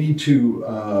we need to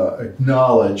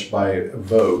acknowledge by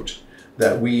vote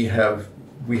that we have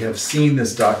seen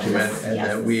this document, and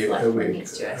that we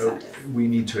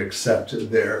need to accept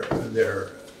their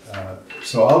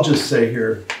so I'll just say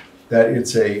here that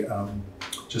it's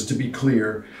just to be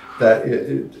clear, that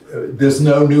there's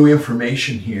no new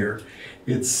information here.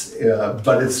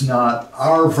 But it's not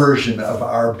our version of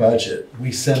our budget.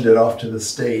 We send it off to the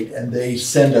state, and they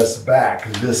send us back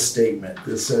this statement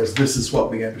that says, this is what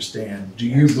we understand. Do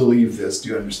you believe this? Do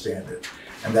you understand it?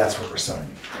 And that's what we're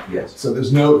signing. Yes. So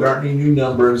there aren't any new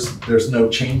numbers, there's no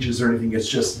changes or anything, it's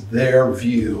just their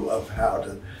view of how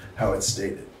it's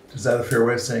stated. Is that a fair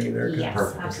way of saying it, Erica? Yes,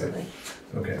 Perfect. absolutely.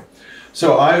 Okay.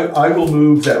 So I will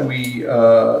move that we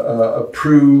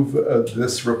approve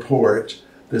this report,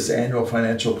 this annual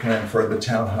financial plan for the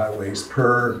town highways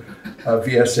per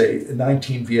VSA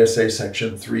 19 VSA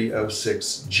section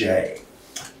 306J.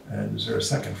 And is there a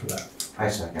second for that? I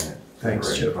second it.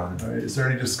 Thanks, Chip. All right, is there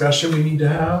any discussion we need to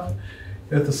have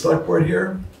at the select board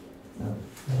here? No.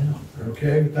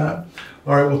 Okay with that?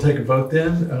 All right, we'll take a vote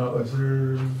then.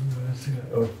 Is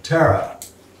there, Tara?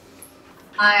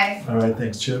 Aye. All right,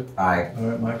 thanks, Chip. Aye. All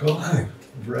right, Michael? Aye.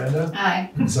 Veranda?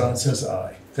 Aye. Zon says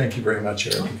aye. Thank you very much,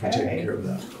 Eric, for taking care of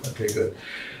that. Okay, good.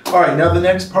 All right, now the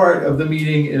next part of the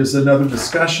meeting is another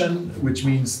discussion, which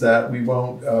means that we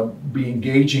won't be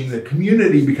engaging the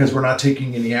community because we're not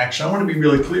taking any action. I want to be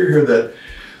really clear here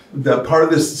that part of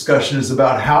this discussion is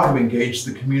about how to engage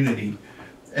the community.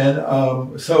 And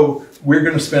so we're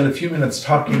going to spend a few minutes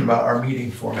talking about our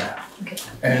meeting format. Okay.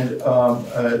 And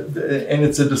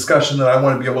it's a discussion that I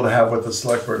want to be able to have with the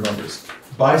select board members.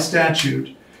 By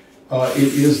statute,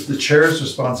 it is the chair's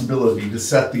responsibility to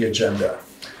set the agenda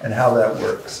and how that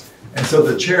works. And so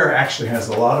the chair actually has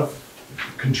a lot of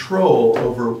control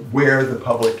over where the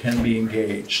public can be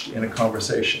engaged in a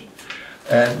conversation.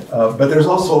 And but there's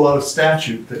also a lot of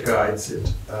statute that guides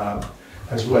it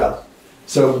as well.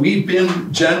 So we're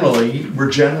generally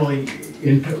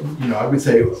in, I would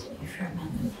say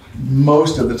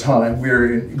most of the time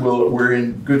we're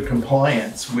in good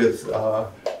compliance with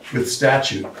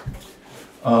statute.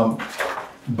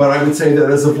 But I would say that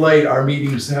as of late, our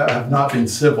meetings have not been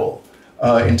civil,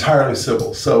 entirely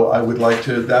civil. So I would like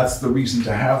to, that's the reason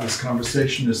to have this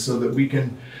conversation, is so that we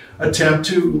can attempt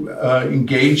to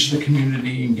engage the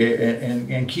community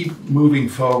and keep moving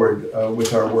forward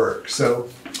with our work. So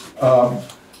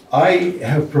I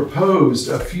have proposed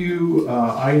a few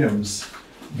items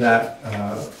that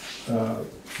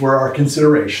for our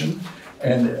consideration,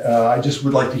 and I just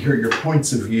would like to hear your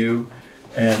points of view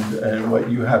and what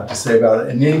you have to say about it.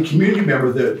 And any community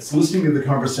member that's listening to the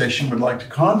conversation would like to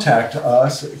contact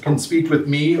us, can speak with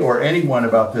me or anyone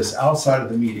about this outside of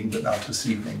the meeting, but not this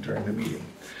evening during the meeting.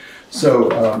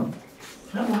 So,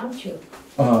 I want to.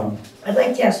 I'd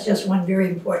like to ask just one very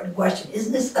important question.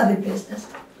 Isn't this other business?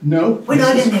 No. We're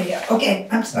not in there yet. Okay,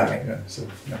 I'm sorry. Yeah, so,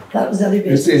 no. That was other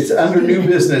business. It's under new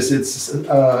business. It's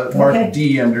marked Okay.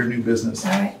 D under new business.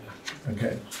 All right.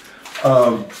 Okay.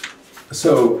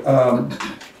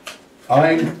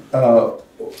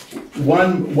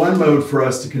 One mode for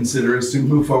us to consider is to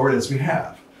move forward as we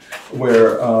have,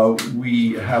 where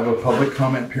we have a public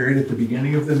comment period at the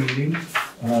beginning of the meeting,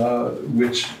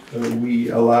 which we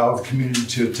allow the community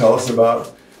to tell us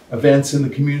about events in the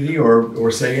community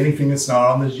or say anything that's not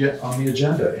on the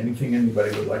agenda, anything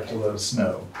anybody would like to let us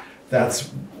know.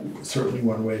 That's certainly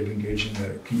one way of engaging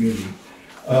the community.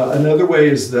 Another way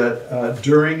is that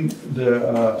during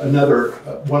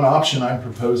one option I'm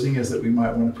proposing is that we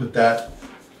might want to put that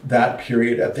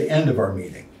period at the end of our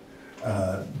meeting,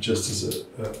 just as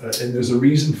and there's a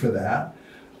reason for that.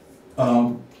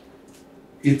 I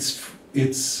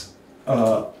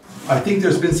think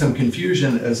there's been some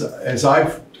confusion as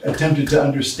I've attempted to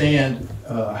understand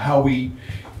how we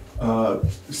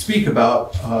speak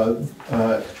about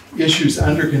issues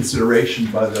under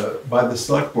consideration by the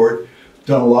select board.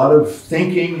 Done a lot of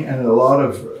thinking and a lot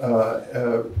of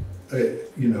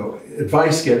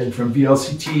advice getting from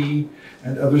VLCT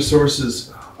and other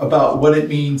sources about what it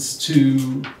means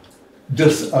to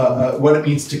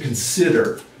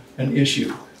consider an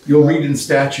issue. You'll read in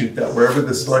statute that wherever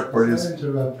the select board is.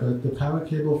 The power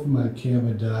cable from my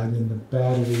camera died, and the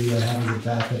battery I have as a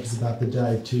backup is about to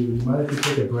die too. You might have to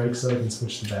take a break so I can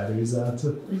switch the batteries out.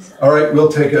 All right,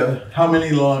 we'll take how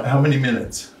many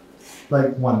minutes?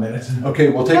 Like 1 minute. Okay,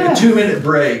 we'll take a 2-minute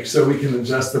break so we can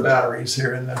adjust the batteries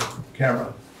here in the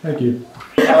camera. Thank you.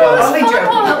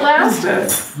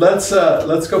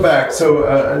 Let's go back. So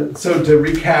to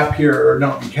recap here, or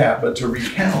not recap, but to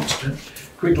recount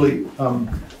quickly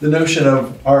the notion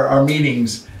of our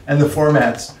meetings and the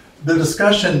formats. The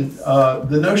discussion,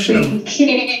 the notion of it's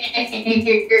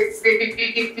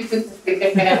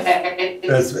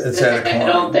Anna Klein. I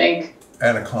don't think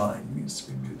Anna Klein needs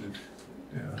to be muted.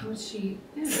 Yeah. Was she?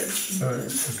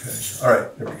 Okay. All right.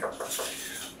 There we go.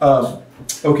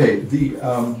 Okay.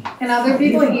 Can other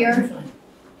people hear?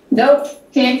 Nope.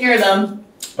 Can't hear them.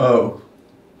 Oh.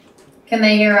 Can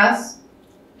they hear us?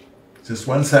 Just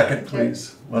 1 second,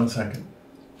 please. 1 second.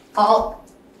 I'll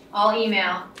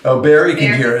email. Oh, Barry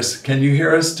can hear us. Can you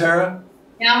hear us, Tara?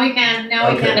 Now we can.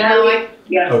 Now we Okay. can.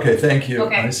 Yeah. Okay, thank you.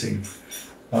 Okay. I see.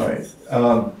 All right.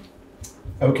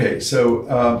 Okay,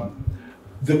 so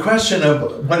the question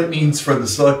of what it means for the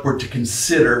select board to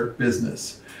consider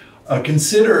business.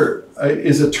 Consider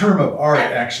is a term of art,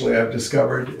 actually, I've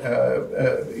discovered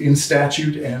in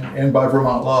statute and by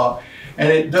Vermont law. And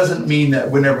it doesn't mean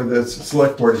that whenever the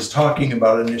select board is talking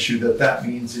about an issue, that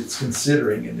means it's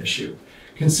considering an issue.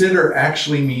 Consider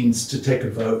actually means to take a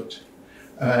vote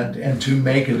and to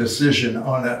make a decision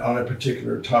on a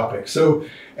particular topic. So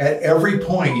at every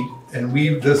point, and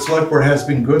the select board has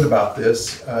been good about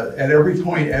this, at every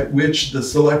point at which the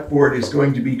select board is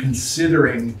going to be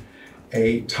considering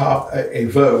a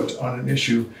vote on an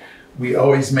issue, we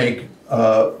always make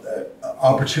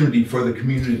opportunity for the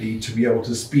community to be able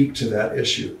to speak to that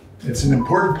issue. It's an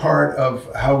important part of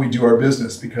how we do our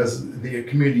business because the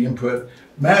community input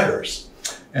matters.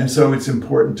 And so it's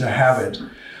important to have it.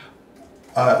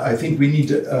 I think we need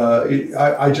to,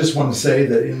 I just want to say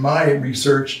that in my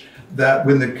research, that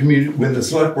when the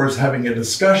select board is having a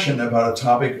discussion about a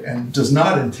topic and does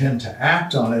not intend to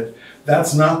act on it,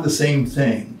 that's not the same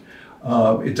thing.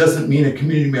 It doesn't mean a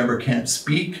community member can't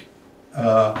speak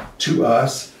to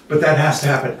us, but that has to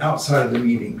happen outside of the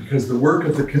meeting because the work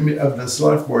of the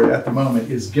select board at the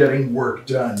moment is getting work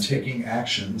done, taking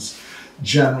actions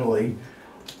generally.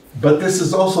 But this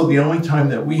is also the only time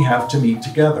that we have to meet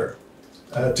together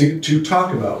to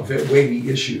talk about weighty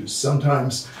issues,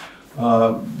 sometimes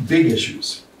big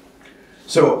issues.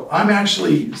 So I'm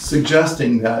actually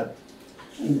suggesting that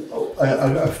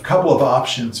a couple of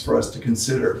options for us to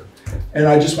consider. And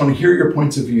I just want to hear your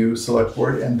points of view, select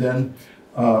board, and then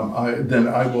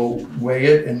I will weigh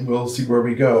it and we'll see where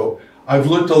we go. I've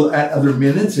looked at other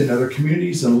minutes in other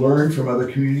communities and learned from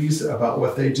other communities about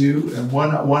what they do. And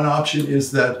one option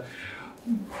is that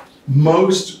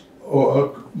most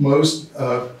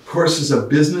courses of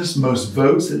business, most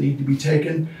votes that need to be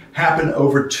taken happen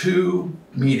over 2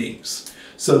 meetings.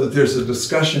 So that there's a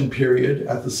discussion period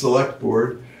at the select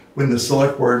board when the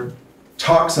select board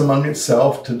talks among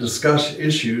itself to discuss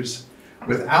issues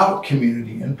without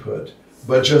community input,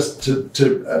 but just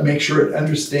to make sure it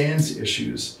understands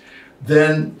issues.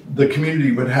 Then the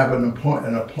community would have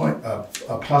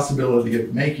a possibility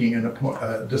of making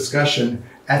a discussion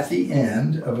at the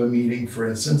end of a meeting, for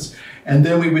instance, and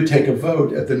then we would take a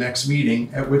vote at the next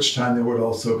meeting, at which time there would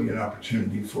also be an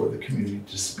opportunity for the community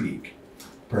to speak,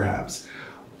 perhaps.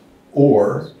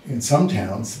 Or in some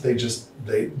towns, they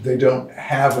don't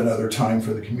have another time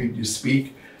for the community to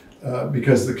speak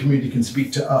because the community can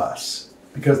speak to us.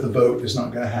 Because the vote is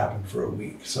not going to happen for a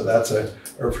week, so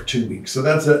or for 2 weeks. So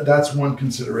that's one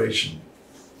consideration.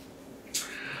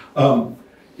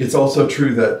 It's also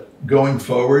true that going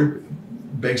forward,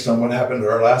 based on what happened at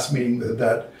our last meeting,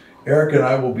 that Eric and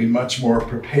I will be much more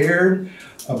prepared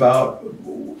about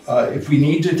if we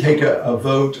need to take a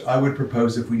vote. I would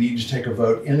propose if we need to take a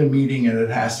vote in a meeting and it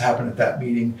has to happen at that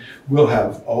meeting, we'll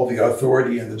have all the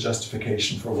authority and the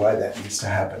justification for why that needs to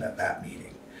happen at that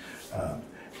meeting.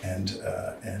 And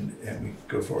we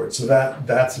go forward. So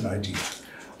that's an idea.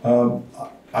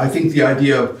 I think the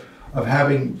idea of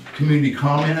having community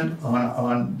comment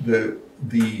on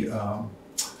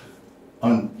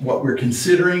what we're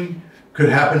considering could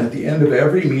happen at the end of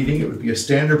every meeting. It would be a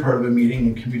standard part of the meeting,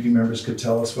 and community members could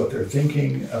tell us what they're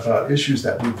thinking about issues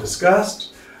that we've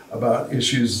discussed, about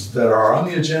issues that are on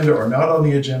the agenda or not on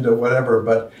the agenda, whatever.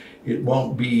 But it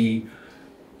won't be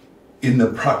in the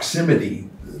proximity.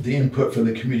 The input from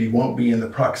the community won't be in the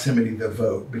proximity of the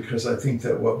vote, because I think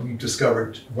that what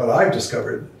I've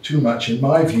discovered too much, in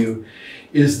my view,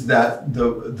 is that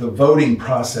the voting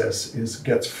process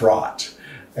gets fraught,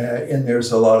 and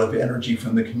there's a lot of energy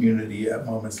from the community at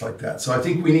moments like that. So I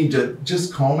think we need to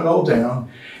just calm it all down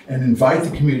and invite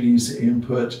the community's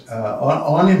input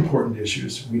on important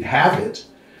issues. We'd have it,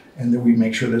 and then we'd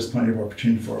make sure there's plenty of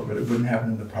opportunity for it, but it wouldn't happen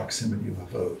in the proximity of a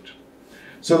vote.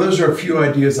 So those are a few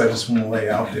ideas I just want to lay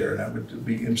out there, and I would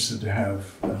be interested to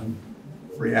have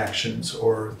reactions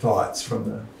or thoughts from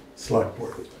the select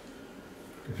board,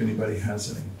 if anybody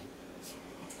has any.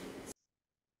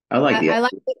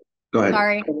 Go ahead.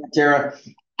 Sorry. Tara.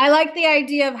 I like the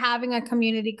idea of having a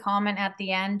community comment at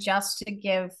the end, just to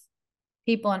give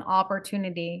people an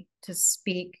opportunity to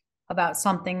speak about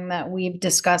something that we've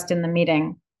discussed in the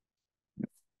meeting.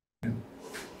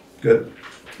 Good.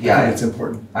 Yeah, it's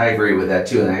important. I agree with that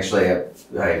too. And actually,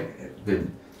 I've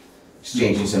been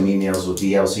exchanging some emails with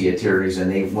DLC attorneys,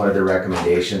 and one of their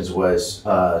recommendations was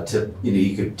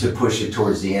to push it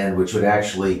towards the end, which would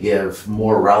actually give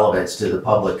more relevance to the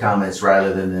public comments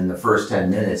rather than in the first 10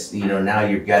 minutes. Now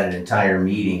you've got an entire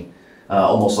meeting,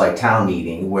 almost like town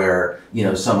meeting, where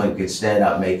someone could stand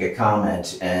up, make a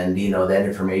comment, and that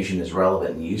information is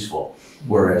relevant and useful.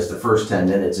 Whereas the first 10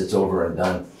 minutes, it's over and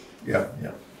done. Yeah.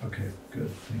 Okay, good,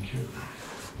 thank you.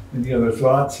 Any other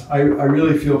thoughts? I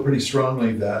really feel pretty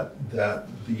strongly that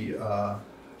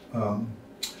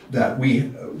that we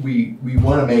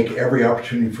want to make every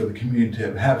opportunity for the community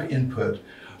to have input,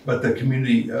 but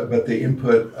the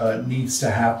input needs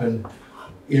to happen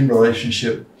in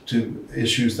relationship to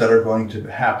issues that are going to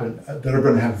happen, that are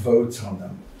going to have votes on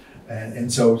them.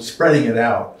 And so spreading it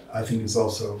out, I think, is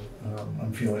also,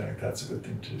 I'm feeling like that's a good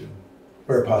thing to do,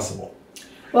 where possible.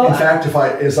 Well, in fact,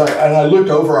 I looked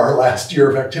over our last year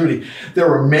of activity, there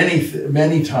were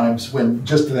many times when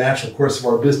just the natural course of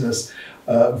our business,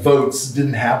 votes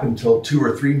didn't happen until 2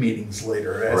 or 3 meetings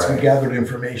later, as we gathered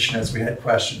information, as we had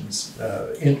questions,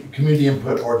 community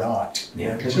input or not.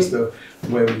 Yeah, it's just the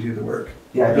way we do the work.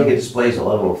 Yeah, I think it displays a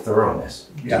level of thoroughness,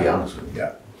 to be honest with you.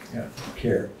 Yeah,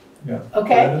 care. Yeah.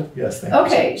 Okay. Yes, thank you.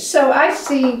 Okay, so I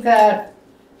see that,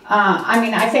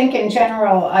 I think in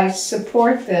general I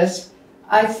support this.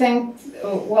 I think,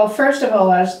 well, first of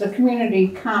all, as the community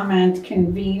comment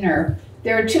convener,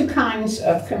 there are 2 kinds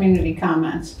of community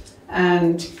comments.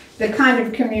 And the kind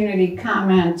of community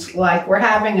comments, like we're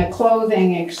having a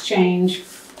clothing exchange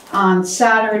on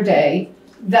Saturday,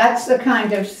 that's the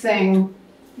kind of thing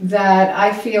that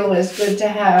I feel is good to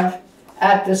have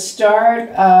at the start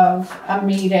of a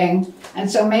meeting. And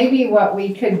so maybe what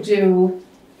we could do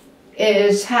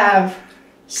is have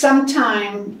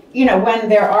sometime, when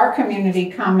there are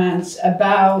community comments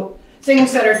about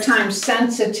things that are time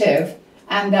sensitive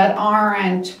and that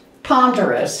aren't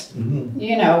ponderous,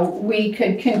 we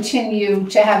could continue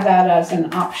to have that as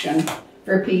an option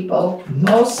for people.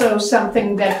 Also,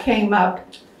 something that came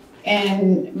up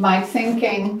in my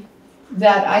thinking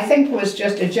that I think was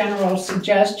just a general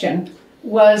suggestion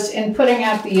was in putting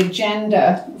out the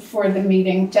agenda for the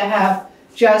meeting to have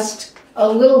just a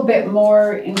little bit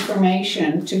more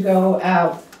information to go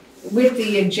out with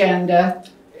the agenda,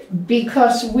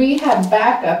 because we have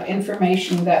backup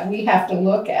information that we have to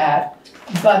look at,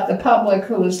 but the public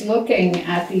who is looking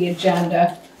at the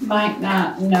agenda might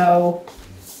not know,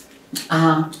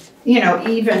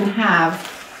 even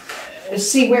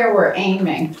see where we're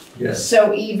aiming. Yes.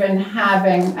 So even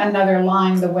having another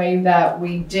line the way that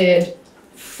we did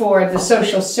for the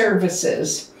social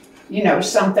services,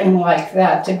 something like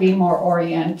that to be more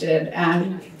oriented.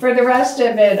 And for the rest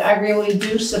of it, I really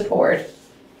do support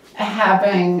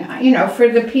having, for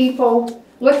the people,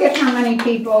 look at how many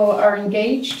people are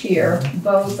engaged here,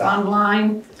 both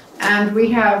online, and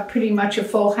we have pretty much a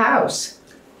full house.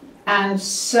 And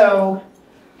so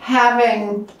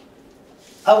having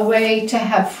a way to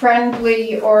have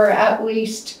friendly, or at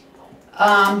least,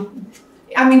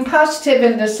 positive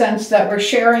in the sense that we're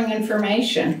sharing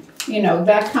information,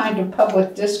 that kind of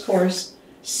public discourse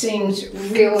seems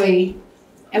really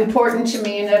important to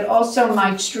me, and it also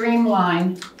might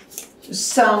streamline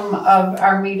some of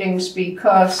our meetings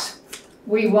because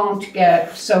we won't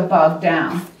get so bogged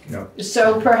down. Yep.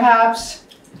 So perhaps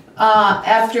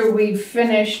after we've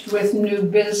finished with new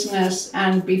business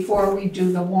and before we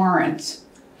do the warrants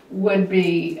would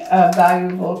be a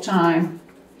valuable time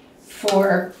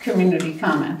for community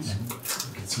comments.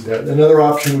 I can see that. Another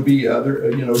option would be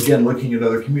again, looking at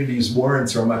other communities,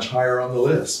 warrants are much higher on the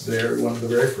list. They're one of the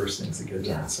very first things that get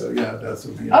done. So yeah, that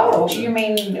would be an option. You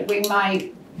mean we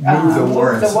might move the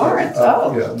warrants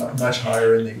up, yeah, much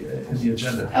higher in the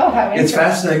agenda. Oh, how interesting. It's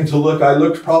fascinating to look. I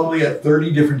looked probably at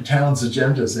 30 different towns'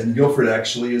 agendas, and Guilford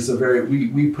actually is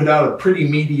we put out a pretty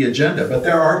meaty agenda, but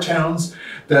there are towns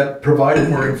that provide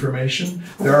more information.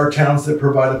 There are towns that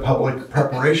provide a public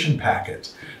preparation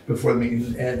packet before the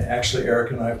meeting, and actually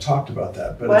Eric and I have talked about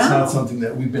that, but It's not something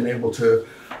that we've been able to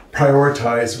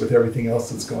prioritize with everything else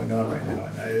that's going on right now,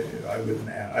 and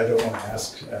I don't want to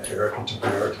ask Erica to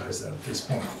prioritize that at this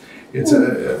point. It's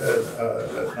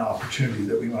an opportunity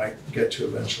that we might get to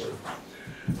eventually.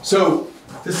 So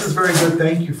this is very good.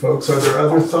 Thank you, folks. Are there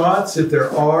other thoughts? If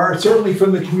there are, certainly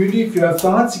from the community, if you have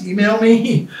thoughts, email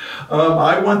me.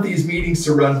 I want these meetings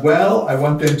to run well. I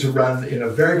want them to run in a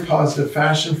very positive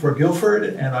fashion for Guilford,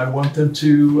 and I want the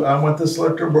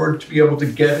Selectboard to be able to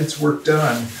get its work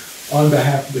done on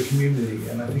behalf of the community.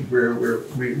 And I think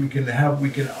we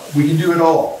can do it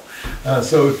all.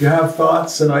 So if you have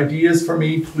thoughts and ideas for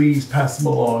me, please pass them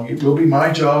along. It will be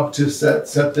my job to set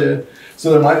so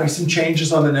there might be some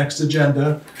changes on the next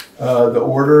agenda, the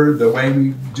order, the way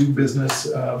we do business,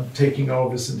 taking all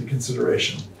of this into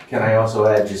consideration. Can I also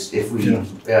add, just if we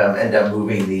end up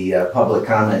moving the public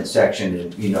comment section,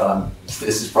 and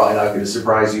this is probably not going to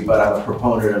surprise you, but I'm a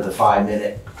proponent of the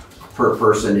 5-minute per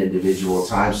person individual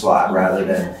time slot rather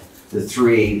than the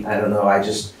 3. I don't know. I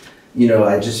just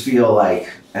feel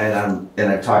like, and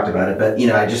I've talked about it, but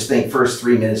I just think first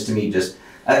 3 minutes to me just.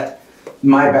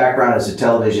 my background as a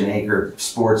television anchor,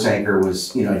 sports anchor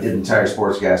was, I did entire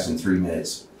sportscast in 3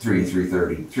 minutes, 3 to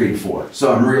 3:30, 3 to 4.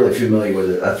 So I'm really familiar with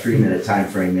a 3-minute time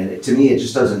frame. And to me, it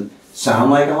just doesn't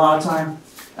sound like a lot of time.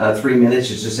 3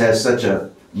 minutes, it just has such a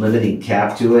limiting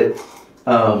cap to it.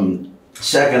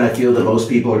 Second, I feel that most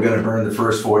people are going to burn the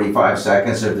first 45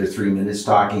 seconds of their 3 minutes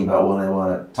talking about what I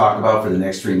want to talk about for the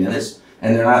next 3 minutes.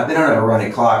 And they don't have a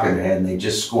running clock in their head, and they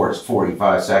just scorched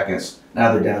 45 seconds.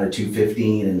 Now they're down to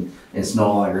 2:15, and it's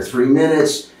no longer 3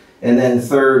 minutes. And then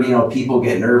third, people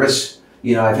get nervous.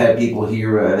 I've had people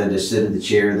here that just sit in the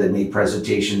chair that made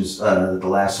presentations at the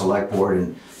last select board,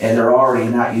 and they're already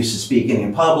not used to speaking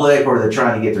in public, or they're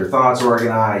trying to get their thoughts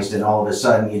organized, and all of a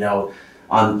sudden,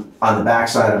 on the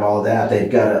backside of all that,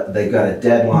 they've got a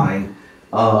deadline.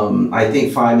 I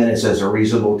think 5 minutes has a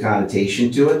reasonable connotation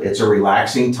to it. It's a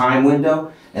relaxing time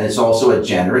window, and it's also a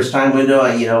generous time window.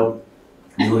 I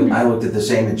looked at the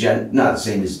same agenda, not the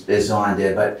same as Dawn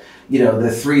did, but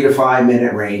the 3 to 5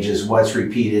 minute range is what's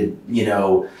repeated,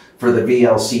 for the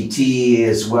VLCT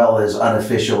as well as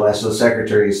unofficial ESO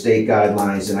Secretary of State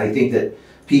guidelines. And I think that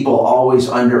people always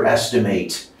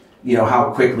underestimate,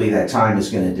 how quickly that time is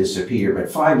going to disappear.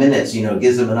 But 5 minutes,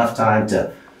 gives them enough time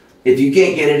to, if you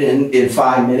can't get it in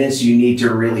 5 minutes, you need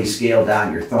to really scale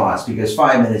down your thoughts, because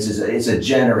 5 minutes is a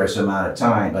generous amount of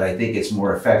time, but I think it's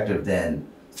more effective than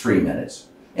 3 minutes.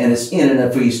 And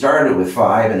if we started with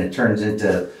 5 and it turns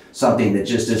into something that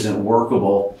just isn't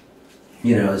workable,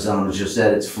 as Donald just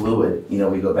said, it's fluid, we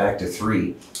go back to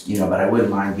 3, but I wouldn't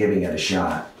mind giving it a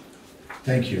shot.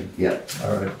 Thank you. Yeah.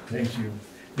 All right, thank you.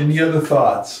 Any other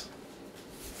thoughts?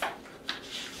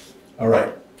 All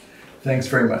right, thanks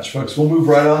very much, folks. We'll move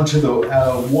right on to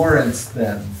the warrants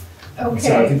then. Okay.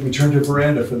 So I think we turn to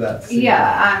Miranda for that.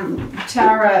 Yeah,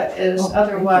 Tara is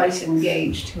otherwise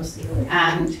engaged,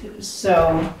 and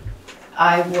so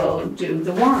I will do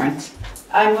the warrant.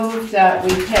 I move that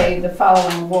we pay the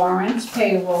following warrants: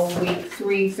 payroll week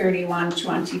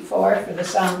 3/31/24 for the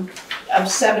sum of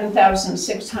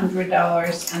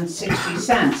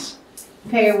 $7,600.60.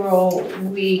 Payroll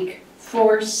week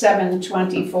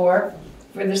 4/7/24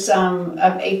 for the sum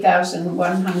of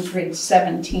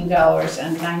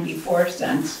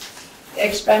 $8,117.94.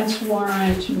 Expense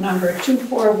warrant number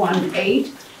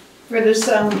 2418 for the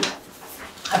sum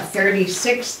of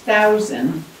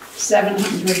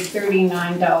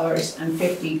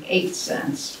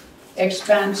 $36,739.58.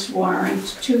 Expense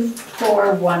warrant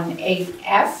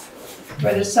 2418F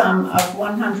for the sum of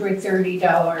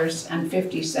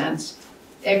 $130.50.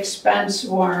 Expense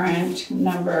warrant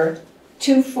number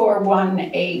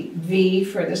 2418V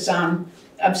for the sum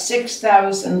of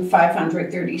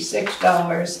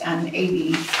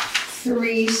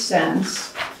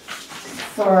 $6,536.83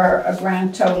 for a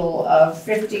grand total of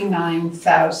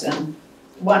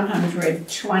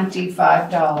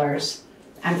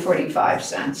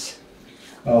 $59,125.45.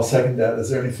 I'll second that. Is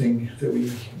there anything that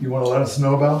you want to let us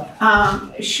know about?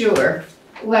 Sure.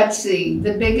 Let's see.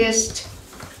 The biggest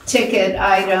ticket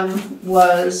item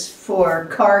was for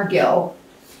Cargill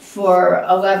for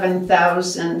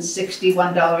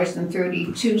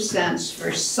 $11,061.32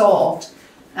 for salt,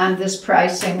 and this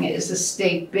pricing is a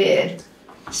state bid.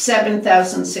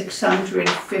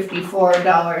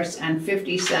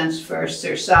 $7,654.50 for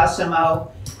Sir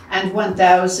Sosimo, and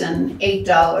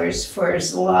 $1,008 for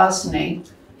Zlozny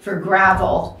for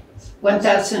gravel.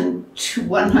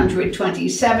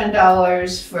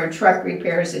 $1,127 for truck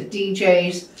repairs at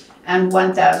DJ's, and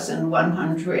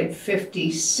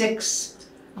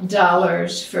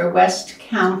 $1,156 for West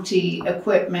County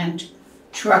Equipment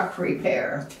truck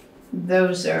repair.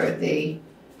 Those are the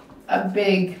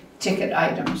big ticket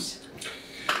items.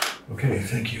 Okay,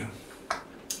 thank you.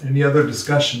 Any other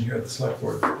discussion here at the select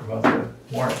board about the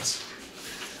warrants?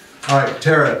 All right,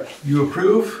 Tara, you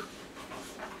approve?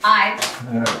 Aye.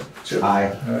 Chip?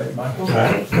 Aye. All right, Michael?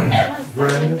 Aye.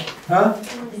 Brenda? Huh?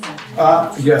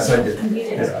 Yes, I did.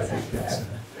 Yeah, I did, yes.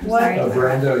 What?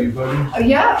 Brenda, are you voting?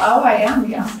 Yeah, oh, I am,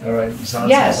 yeah. All right, Susan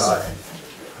Yes. says aye.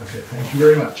 Okay, thank you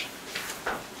very much.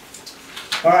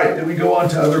 All right, then we go on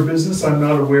to other business. I'm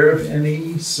not aware of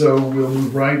any, so we'll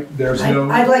move right. There's no.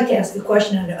 I'd like to ask a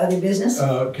question under other business.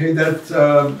 Okay, that's,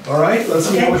 all right, let's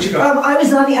see what you got. I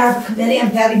was on the ARPA committee.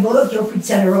 I'm Patty Bullock, Guilford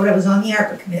Center Road. I was on the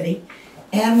ARPA committee.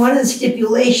 And one of the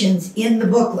stipulations in the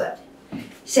booklet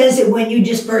says that when you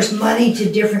disperse money to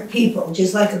different people,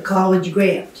 just like a college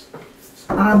grant,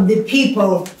 the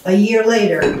people a year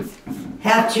later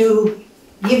have to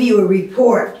give you a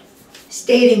report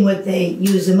stating what they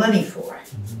use the money for.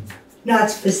 Not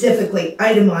specifically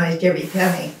itemized every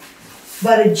penny,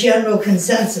 but a general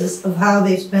consensus of how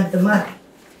they spent the money.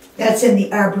 That's in the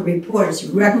ARPA report, it's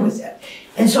a requisite.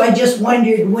 And so I just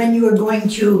wondered when you were going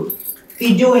to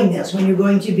be doing this, when you're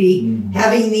going to be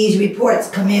having these reports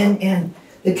come in and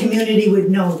the community would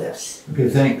know this. Okay,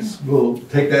 thanks. We'll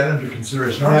take that under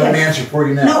consideration. I don't have an answer for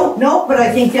you now. No, but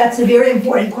I think that's a very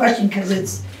important question because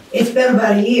it's been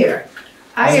about a year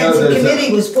since the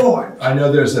committee was formed. I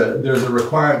know there's a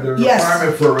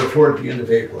requirement for a report at the end of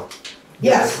April.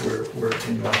 Yes. We're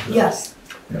in on that. Yes.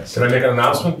 Yes. Can I make an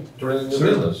announcement during the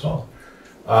Certainly. business?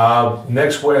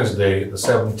 Next Wednesday, the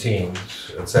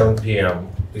 17th, at 7 p.m.,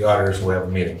 the auditors will have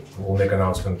a meeting. We'll make an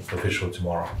announcement officially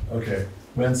tomorrow. Okay,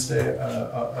 Wednesday,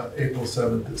 April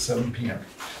 7th at 7 p.m.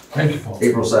 Thank you, Paul.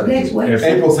 April 17th. Next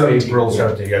Wednesday. April 17th. April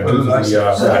 17th, yeah, due to the fact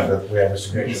that we have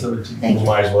resignation. Thank you.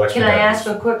 Might as well Can I expedite ask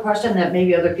a quick question that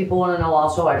maybe other people wanna know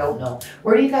also? I don't know.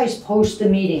 Where do you guys post the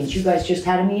meetings? You guys just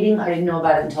had a meeting? I didn't know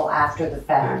about it until after the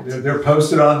fact. They're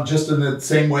posted on just in the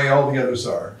same way all the others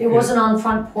are. It wasn't on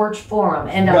Front Porch Forum,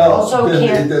 and I Well, also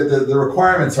can't. the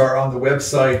requirements are on the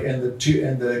website and the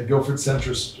Guilford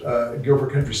Center,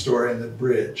 Guilford Country Store and the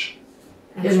bridge.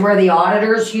 Is where the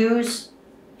auditors use?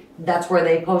 That's where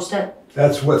they post it?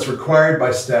 That's what's required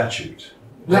by statute.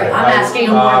 Right, I'm asking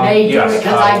them where they do it, yes,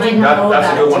 because I didn't know That's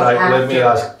about a it good one. till Let me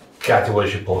after. ask Kathy where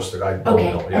she posted. I don't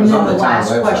Okay, know. and Yes. then on the the town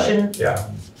last website. question, Yeah.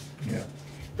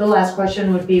 the last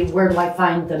question would be, where do I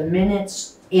find the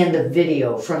minutes and the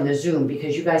video from the Zoom?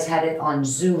 Because you guys had it on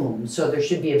Zoom, so there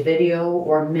should be a video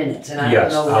or minutes, and I don't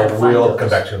Yes, know where I to find will those. come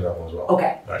back to that one as well.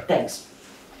 Okay, Right. thanks.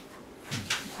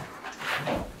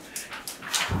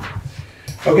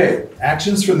 Okay,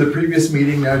 actions from the previous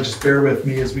meeting, now just bear with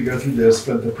me as we go through this,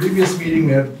 but the previous meeting,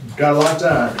 we got a lot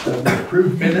done. We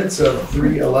approved minutes of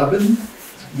 3/11.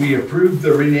 We approved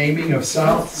the renaming of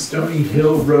South Stony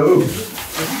Hill Road.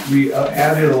 We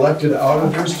added elected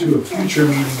auditors to a future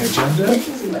meeting agenda.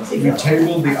 We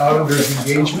tabled the auditor's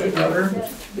engagement letter.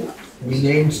 We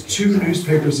named 2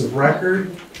 newspapers of record.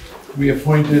 We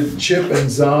appointed Chip and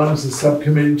Zahn as a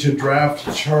subcommittee to draft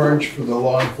a charge for the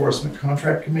Law Enforcement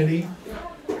Contract Committee.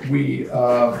 We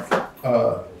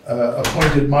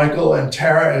appointed Michael and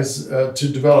Tara as to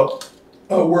develop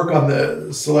work on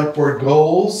the select board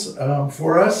goals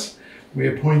for us. We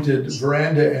appointed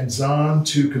Veranda and Zahn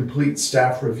to complete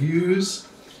staff reviews.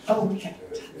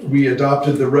 We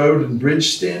adopted the road and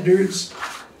bridge standards.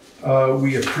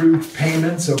 We approved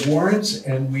payments of warrants,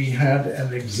 and we had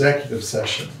an executive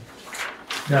session.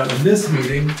 Now, in this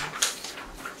meeting,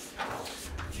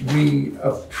 we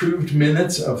approved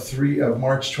minutes of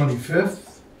March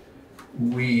 25th.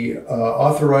 We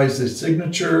authorized the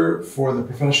signature for the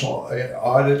professional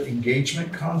audit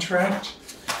engagement contract.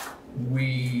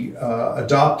 We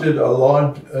adopted a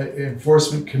law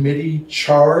enforcement committee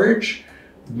charge.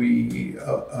 We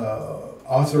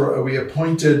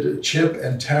appointed Chip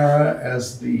and Tara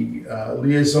as the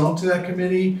liaison to that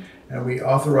committee, and we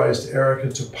authorized Erica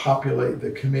to populate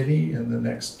the committee in the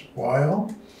next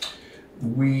while.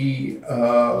 We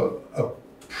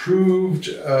approved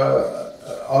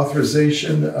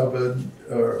authorization of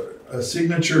a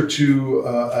signature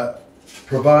to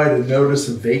provide a notice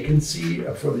of vacancy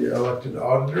for the elected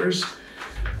auditors.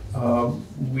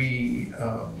 We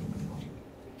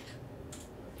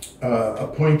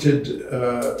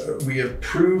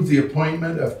approved the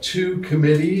appointment of 2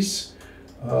 committees.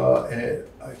 And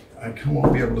I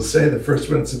won't be able to say the first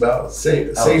one. It's about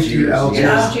safety,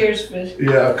 Algiers.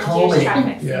 calming,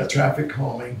 Traffic. traffic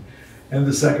calming. And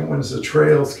the second one is a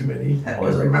trails committee. That I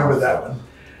was a remember mouthful. that one.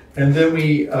 And then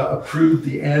we approved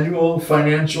the annual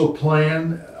financial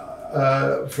plan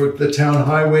for the town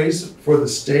highways for the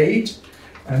state.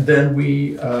 And then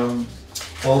we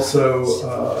also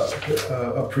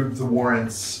approved the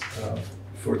warrants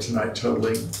for tonight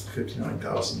totaling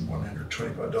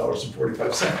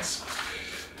 $59,125.45.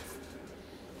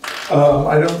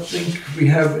 I don't think we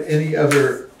have any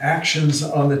other actions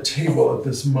on the table at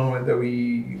this moment that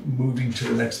we moving to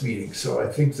the next meeting. So I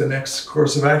think the next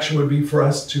course of action would be for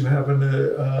us to have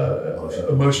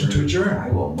a motion to adjourn. I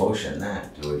will motion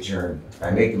that to adjourn. I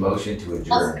make the motion to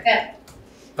adjourn.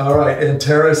 All right, and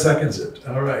Tara seconds it.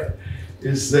 All right.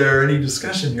 Is there any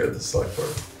discussion here at the select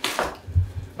board?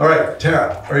 All right,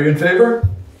 Tara, are you in favor?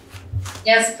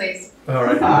 Yes, please. All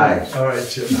right. Aye. All right,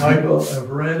 Chip. Michael,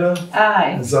 Veranda?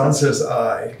 Aye. And Zahn says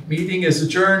aye. Meeting is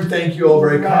adjourned. Thank you all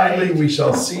very kindly. Right. We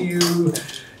shall see you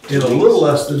in a little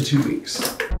less than 2 weeks.